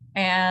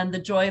and the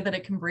joy that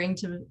it can bring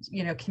to,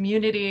 you know,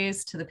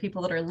 communities, to the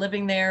people that are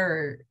living there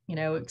or, you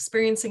know,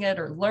 experiencing it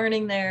or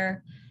learning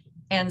there.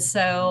 And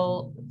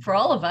so for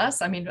all of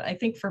us, I mean, I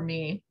think for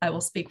me, I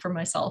will speak for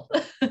myself.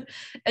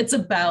 It's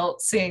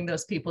about seeing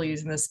those people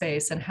using the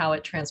space and how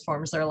it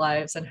transforms their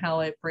lives and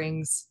how it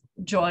brings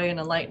joy and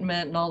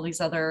enlightenment and all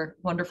these other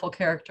wonderful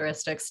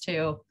characteristics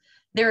to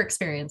their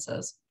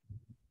experiences.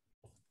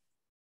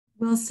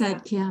 Well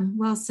said, Kim.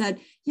 Well said.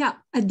 Yeah,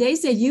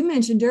 ADAEZE, you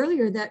mentioned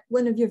earlier that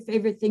one of your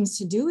favorite things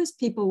to do is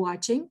people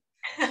watching.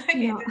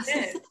 You know.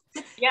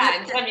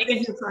 Yeah, and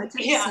Kim,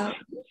 so.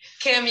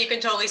 Kim, you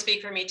can totally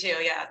speak for me too.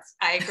 Yes,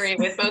 I agree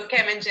with both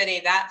Kim and Jenny.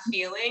 That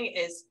feeling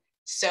is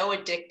so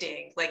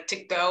addicting, like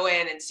to go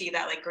in and see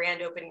that like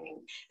grand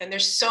opening. And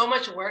there's so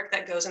much work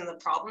that goes into the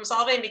problem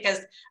solving, because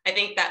I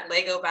think that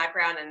Lego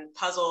background and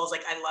puzzles,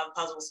 like I love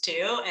puzzles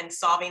too, and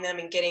solving them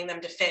and getting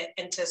them to fit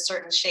into a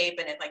certain shape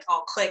and it like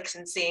all clicks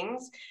and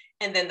sings.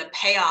 And then the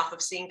payoff of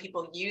seeing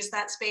people use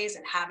that space,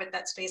 inhabit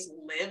that space,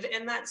 live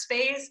in that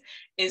space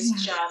is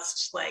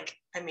just like,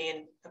 I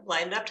mean, I'm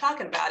lined up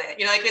talking about it.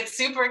 You know, like it's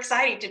super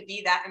exciting to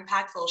be that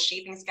impactful,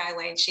 shaping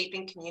skylines,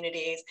 shaping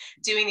communities,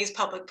 doing these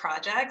public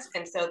projects.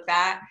 And so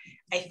that,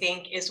 I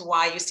think, is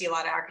why you see a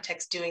lot of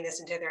architects doing this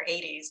into their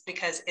 80s,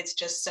 because it's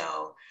just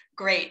so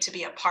great to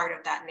be a part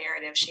of that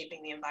narrative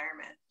shaping the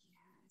environment.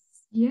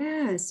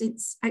 Yes,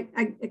 it's, I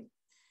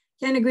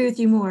can't agree with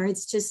you more.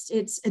 It's just,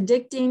 it's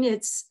addicting,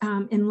 it's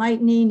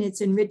enlightening,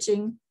 it's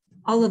enriching,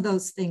 all of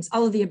those things,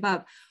 all of the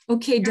above.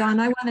 Okay,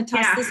 Dawn, I want to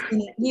toss this one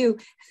at you.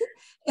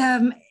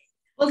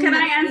 Well, can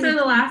I answer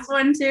the last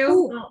one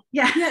too? Oh,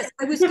 yeah. Yes,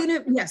 I was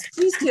gonna, yes,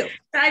 please do.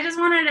 So I just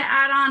wanted to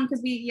add on,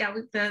 because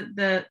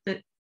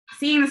the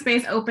seeing the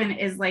space open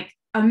is like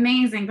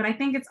amazing, but I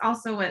think it's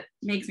also what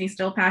makes me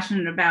still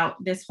passionate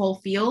about this whole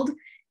field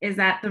is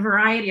that the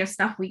variety of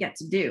stuff we get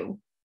to do.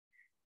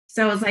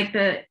 So it's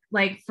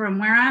like from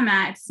where I'm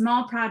at, it's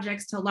small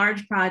projects to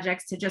large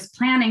projects to just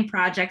planning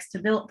projects to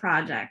built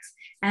projects.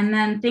 And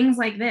then things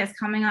like this,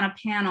 coming on a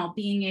panel,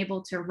 being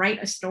able to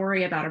write a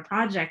story about a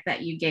project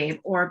that you gave,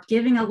 or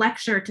giving a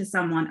lecture to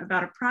someone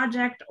about a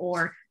project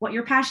or what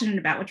you're passionate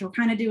about, which we're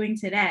kind of doing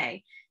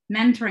today.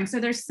 Mentoring. So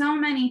there's so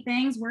many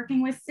things,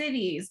 working with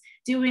cities,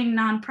 doing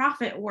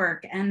nonprofit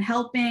work and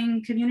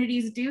helping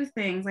communities do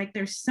things. Like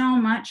there's so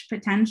much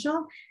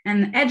potential,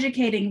 and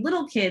educating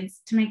little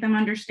kids to make them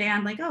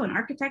understand like, oh, an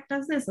architect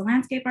does this, a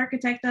landscape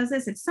architect does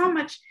this. It's so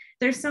much,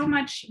 there's so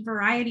much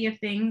variety of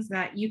things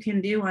that you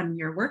can do on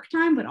your work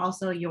time, but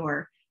also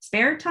your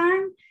spare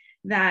time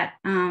that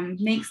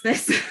makes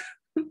this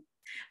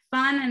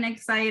fun and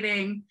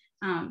exciting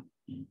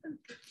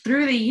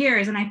through the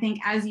years. And I think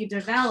as you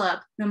develop,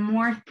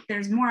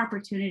 there's more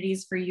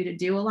opportunities for you to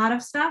do a lot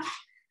of stuff.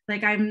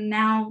 Like I'm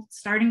now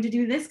starting to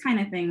do this kind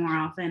of thing more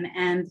often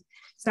and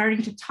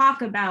starting to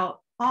talk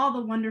about all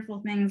the wonderful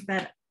things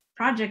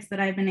projects that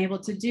I've been able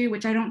to do,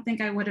 which I don't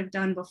think I would have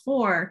done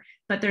before,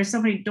 but there's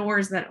so many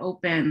doors that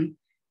open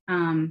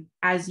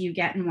as you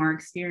get more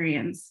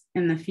experience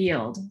in the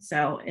field.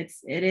 So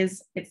it's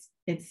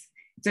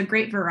a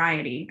great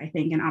variety, I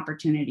think, in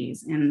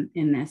opportunities in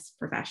this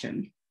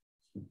profession.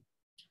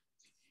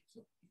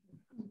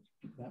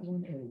 That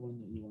one or one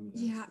that you wanted to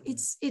Yeah,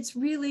 it's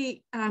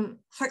really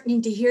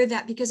heartening to hear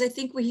that, because I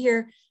think we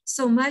hear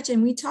so much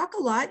and we talk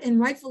a lot, and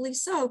rightfully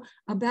so,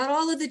 about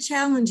all of the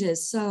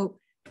challenges. So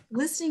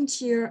listening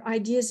to your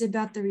ideas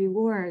about the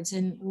rewards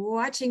and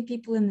watching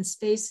people in the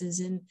spaces,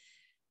 and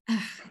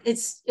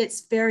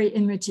it's very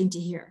enriching to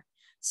hear.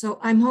 So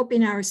I'm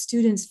hoping our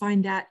students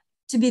find that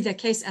to be the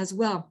case as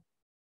well.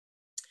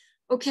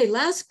 Okay,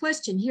 last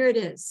question, here it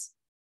is.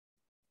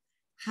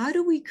 How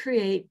do we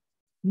create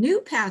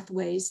new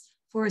pathways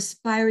for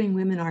aspiring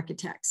women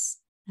architects?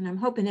 And I'm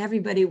hoping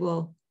everybody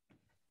will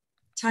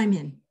chime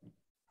in.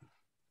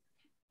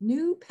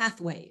 New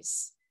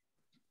pathways.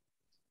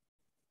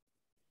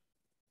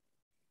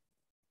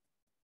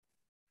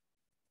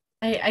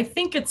 I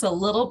think it's a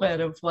little bit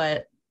of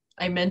what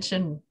I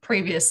mentioned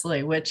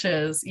previously, which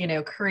is, you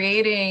know,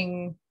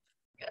 creating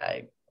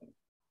a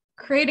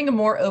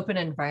more open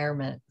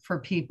environment for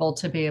people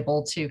to be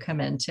able to come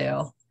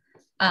into.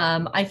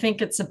 I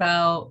think it's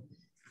about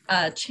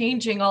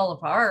changing all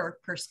of our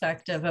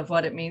perspective of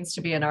what it means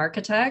to be an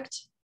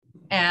architect,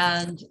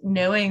 and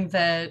knowing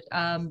that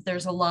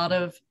there's a lot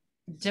of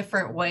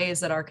different ways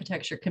that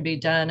architecture can be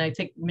done. I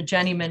think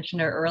Jenny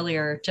mentioned it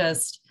earlier,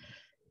 just,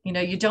 you know,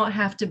 you don't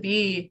have to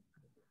be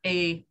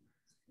a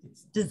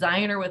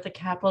designer with a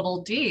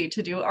capital D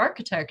to do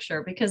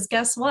architecture, because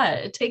guess what?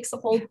 It takes a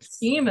whole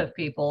team of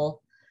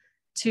people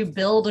to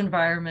build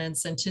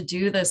environments and to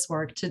do this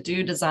work, to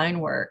do design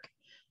work.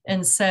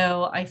 And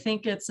so I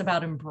think it's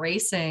about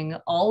embracing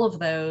all of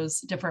those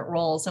different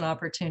roles and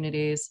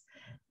opportunities.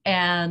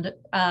 And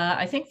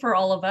I think for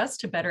all of us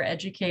to better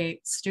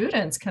educate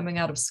students coming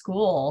out of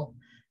school,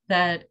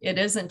 that it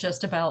isn't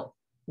just about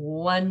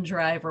one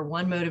drive or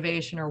one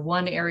motivation or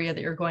one area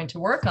that you're going to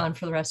work on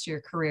for the rest of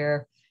your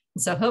career.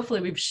 And so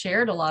hopefully we've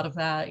shared a lot of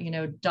that. You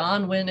know,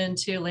 Dawn went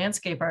into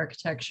landscape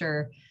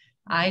architecture.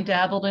 I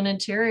dabbled in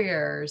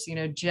interiors, you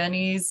know,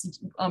 Jenny's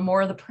on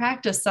more of the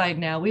practice side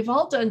now. We've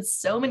all done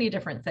so many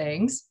different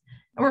things,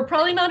 and we're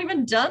probably not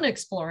even done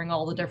exploring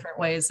all the different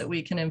ways that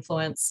we can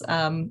influence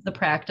the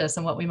practice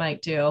and what we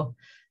might do.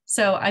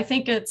 So I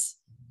think it's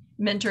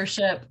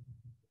mentorship,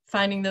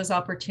 finding those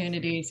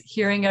opportunities,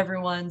 hearing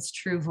everyone's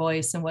true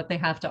voice and what they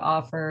have to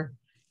offer.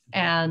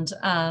 And,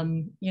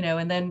 you know,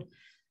 and then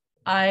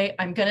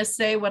I'm going to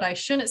say what I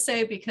shouldn't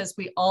say, because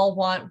we all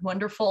want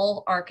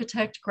wonderful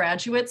architect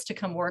graduates to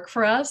come work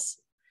for us.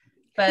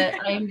 But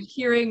I'm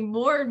hearing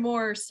more and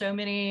more, so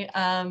many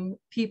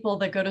people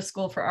that go to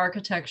school for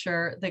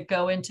architecture that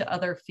go into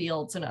other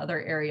fields and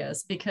other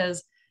areas,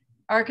 because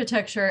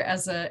architecture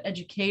as an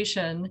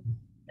education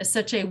is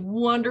such a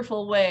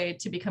wonderful way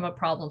to become a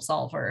problem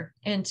solver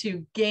and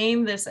to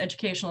gain this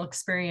educational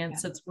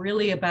experience. It's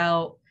really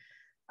about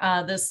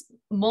this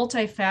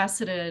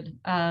multifaceted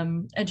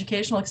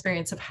educational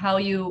experience of how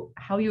you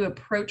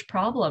approach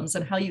problems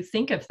and how you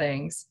think of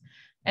things.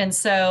 And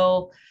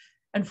so,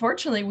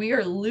 unfortunately, we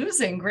are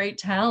losing great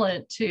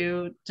talent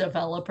to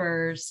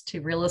developers, to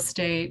real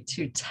estate,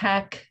 to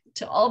tech,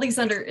 to all these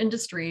other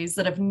industries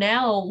that have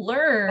now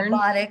learned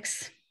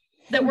robotics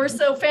that we're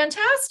so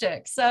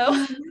fantastic.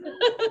 So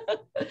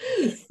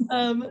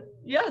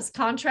yes,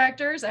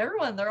 contractors,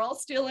 everyone, they're all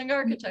stealing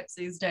architects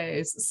these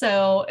days.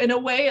 So in a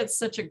way, it's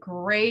such a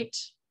great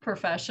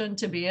profession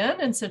to be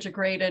in and such a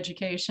great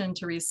education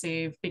to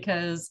receive,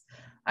 because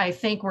I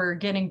think we're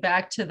getting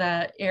back to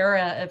that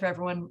era of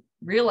everyone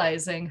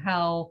realizing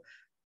how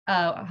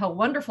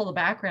wonderful the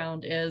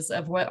background is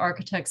of what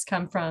architects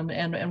come from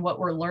and what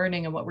we're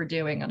learning and what we're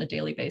doing on a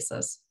daily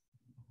basis.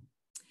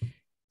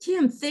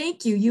 Kim,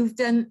 thank you. You've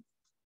done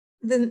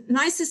the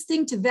nicest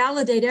thing to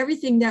validate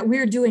everything that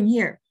we're doing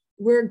here.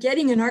 We're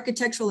getting an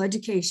architectural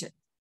education.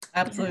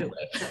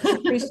 Absolutely.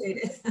 Appreciate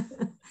it.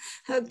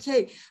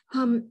 Okay,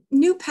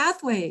 new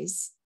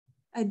pathways.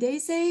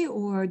 ADAEZE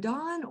or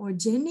Dawn or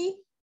Jenny,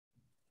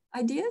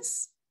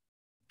 ideas?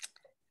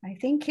 I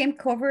think Kim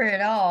covered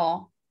it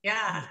all.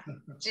 Yeah,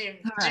 she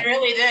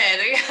really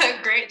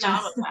did. Great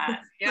job of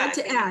that. Yeah, hard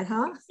to add,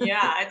 huh?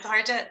 Yeah, it's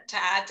hard to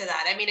add to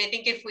that. I mean, I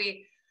think if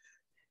we,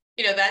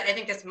 you know, that I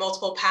think there's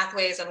multiple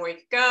pathways on where you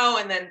could go,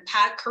 and then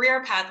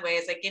career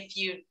pathways, like if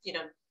you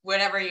know,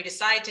 whatever you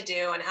decide to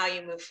do and how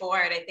you move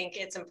forward, I think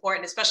it's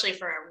important, especially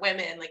for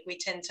women, like we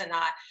tend to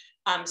not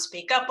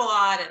speak up a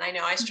lot. And I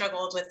know I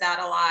struggled with that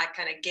a lot,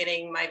 kind of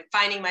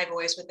finding my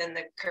voice within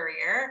the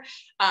career.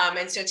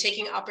 And so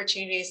taking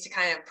opportunities to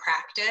kind of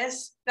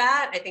practice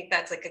that, I think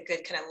that's like a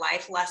good kind of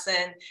life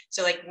lesson.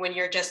 So like when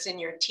you're just in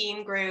your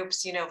team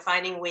groups, you know,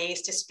 finding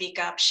ways to speak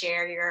up,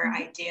 share your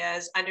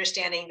ideas,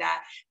 understanding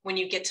that when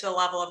you get to the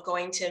level of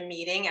going to a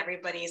meeting,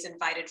 everybody's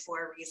invited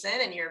for a reason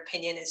and your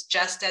opinion is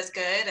just as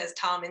good as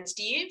Tom and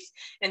Steve's.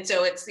 And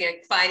so it's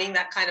like finding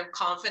that kind of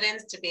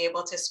confidence to be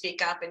able to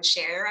speak up and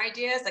share your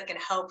ideas that can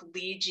help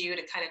lead you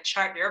to kind of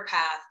chart your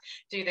path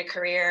through the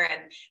career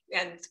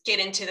and get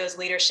into those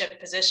leadership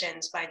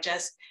positions by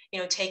just, you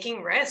know,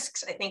 taking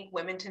risks. I think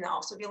women tend to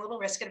also be a little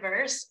risk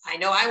adverse. I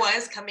know I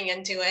was coming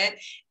into it,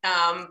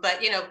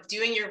 but, you know,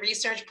 doing your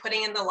research,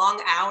 putting in the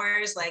long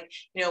hours, like,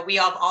 you know, we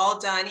have all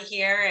done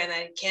here, and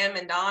Kim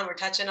and Dawn were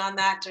touching on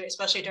that,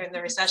 especially during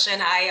the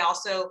recession. I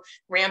also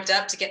ramped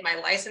up to get my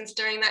license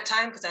during that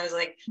time because I was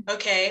like,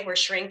 okay, we're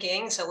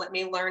shrinking, so let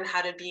me learn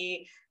how to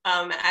be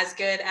as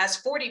good as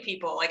 40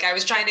 people. Like I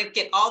was trying to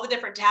get all the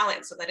different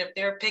talents so that if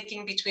they're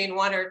picking between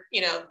one or, you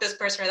know, this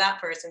person or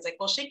that person, it's like,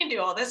 well, she can do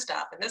all this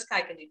stuff and this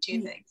guy can do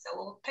two things, so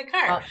we'll pick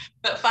her.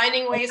 But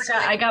finding ways to,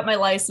 like, I got my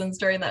license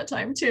during that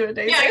time too.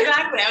 Yeah,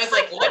 exactly. I was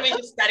like, let me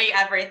just study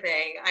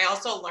everything. I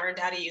also learned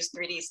how to use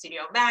 3D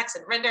Studio Max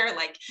and render.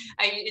 Like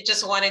I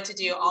just wanted to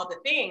do all the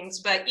things.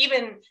 But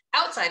even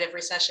outside of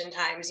recession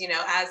times, you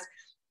know, as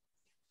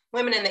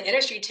women in the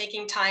industry,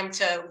 taking time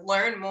to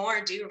learn more,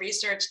 do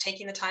research,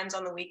 taking the times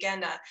on the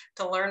weekend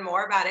to learn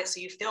more about it so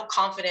you feel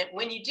confident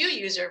when you do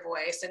use your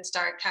voice and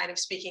start kind of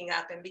speaking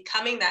up and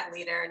becoming that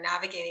leader and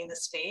navigating the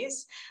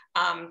space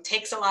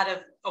takes a lot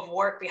of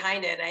work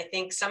behind it. I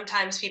think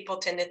sometimes people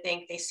tend to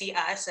think they see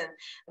us, and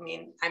I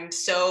mean, I'm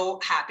so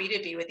happy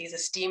to be with these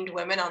esteemed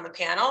women on the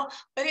panel,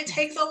 but it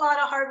takes a lot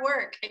of hard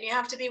work and you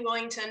have to be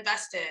willing to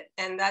invest it.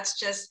 And that's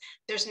just,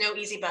 there's no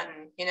easy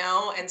button, you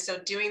know? And so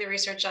doing the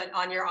research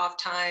on your off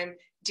time,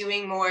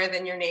 doing more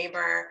than your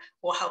neighbor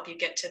will help you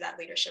get to that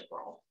leadership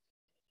role.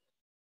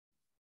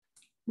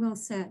 Well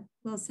said,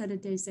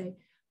 ADAEZE.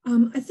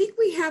 I think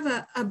we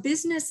have a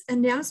business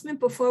announcement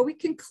before we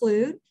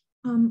conclude.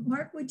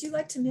 Mark, would you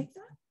like to make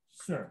that?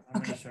 Sure,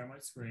 I'm going to share my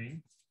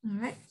screen.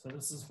 All right. So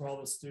this is for all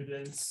the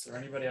students or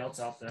anybody else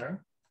out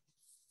there.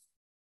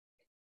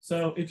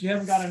 So if you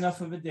haven't got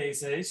enough of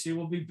ADAEZE, she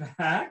will be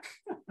back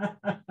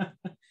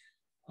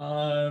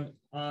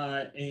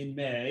in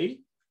May,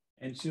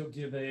 and she'll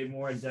give a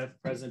more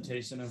in-depth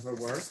presentation of her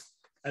work,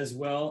 as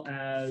well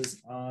as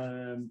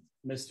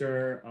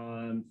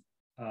Mr.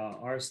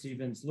 R.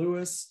 Stevens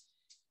Lewis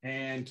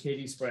and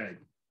Katie Sprague.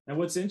 And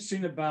what's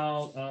interesting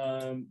about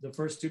the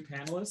first two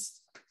panelists,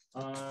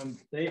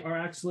 they are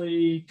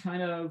actually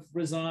kind of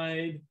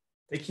reside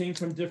they came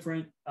from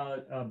different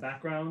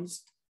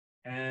backgrounds.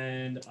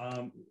 And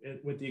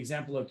with the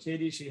example of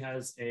Katie, she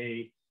has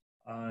a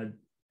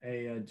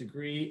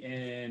degree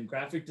in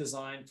graphic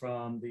design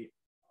from the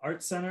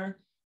Art Center,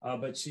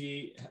 but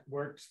she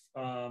worked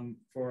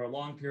for a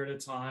long period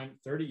of time,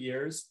 30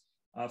 years,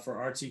 for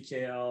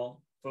RTKL,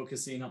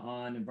 focusing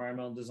on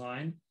environmental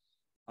design.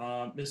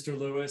 Mr.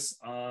 Lewis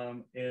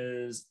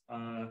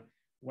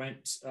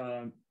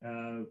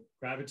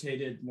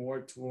gravitated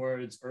more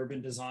towards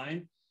urban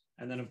design.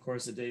 And then, of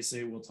course,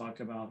 ADAEZE will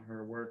talk about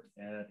her work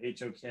at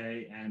HOK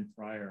and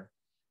prior.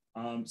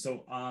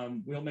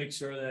 We'll make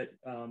sure that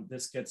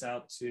this gets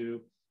out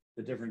to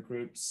the different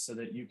groups so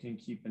that you can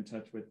keep in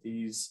touch with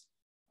these.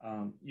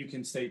 You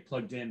can stay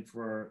plugged in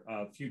for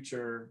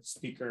future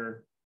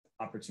speaker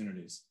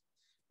opportunities.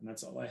 And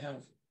that's all I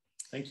have.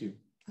 Thank you.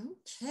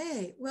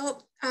 Okay,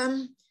 well,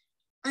 I'm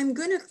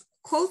going to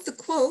quote the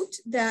quote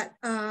that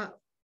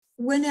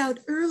went out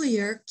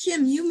earlier.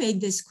 Kim, you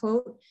made this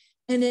quote,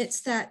 and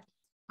it's that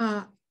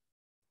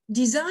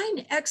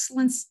design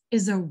excellence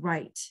is a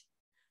right.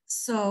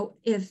 So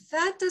if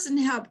that doesn't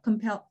help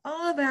compel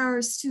all of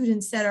our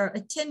students that are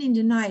attending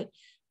tonight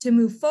to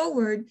move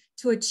forward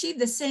to achieve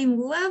the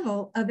same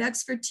level of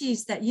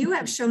expertise that you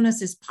have shown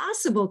us is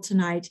possible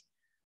tonight,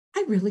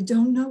 I really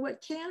don't know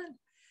what can.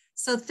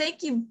 So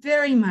thank you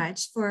very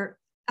much for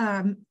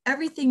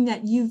everything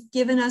that you've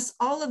given us,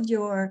 all of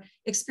your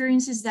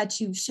experiences that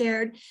you've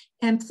shared.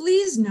 And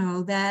please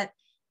know that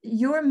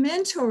your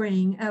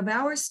mentoring of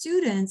our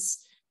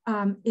students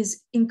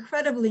is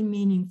incredibly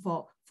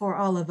meaningful for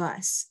all of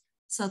us.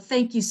 So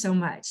thank you so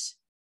much.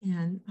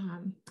 And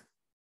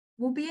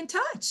we'll be in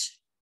touch.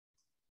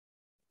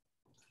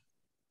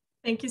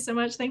 Thank you so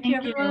much. Thank you,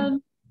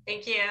 everyone.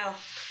 Thank you.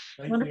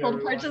 Wonderful to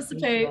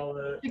participate.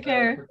 Take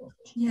care.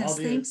 Yes,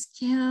 thanks,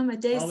 Kim,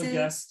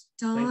 ADAEZE,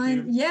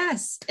 Dawn.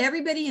 Yes,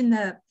 everybody in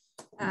the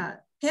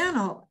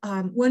panel,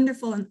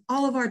 wonderful, and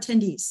all of our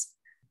attendees.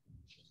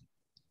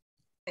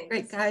 Thanks.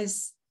 Great,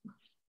 guys.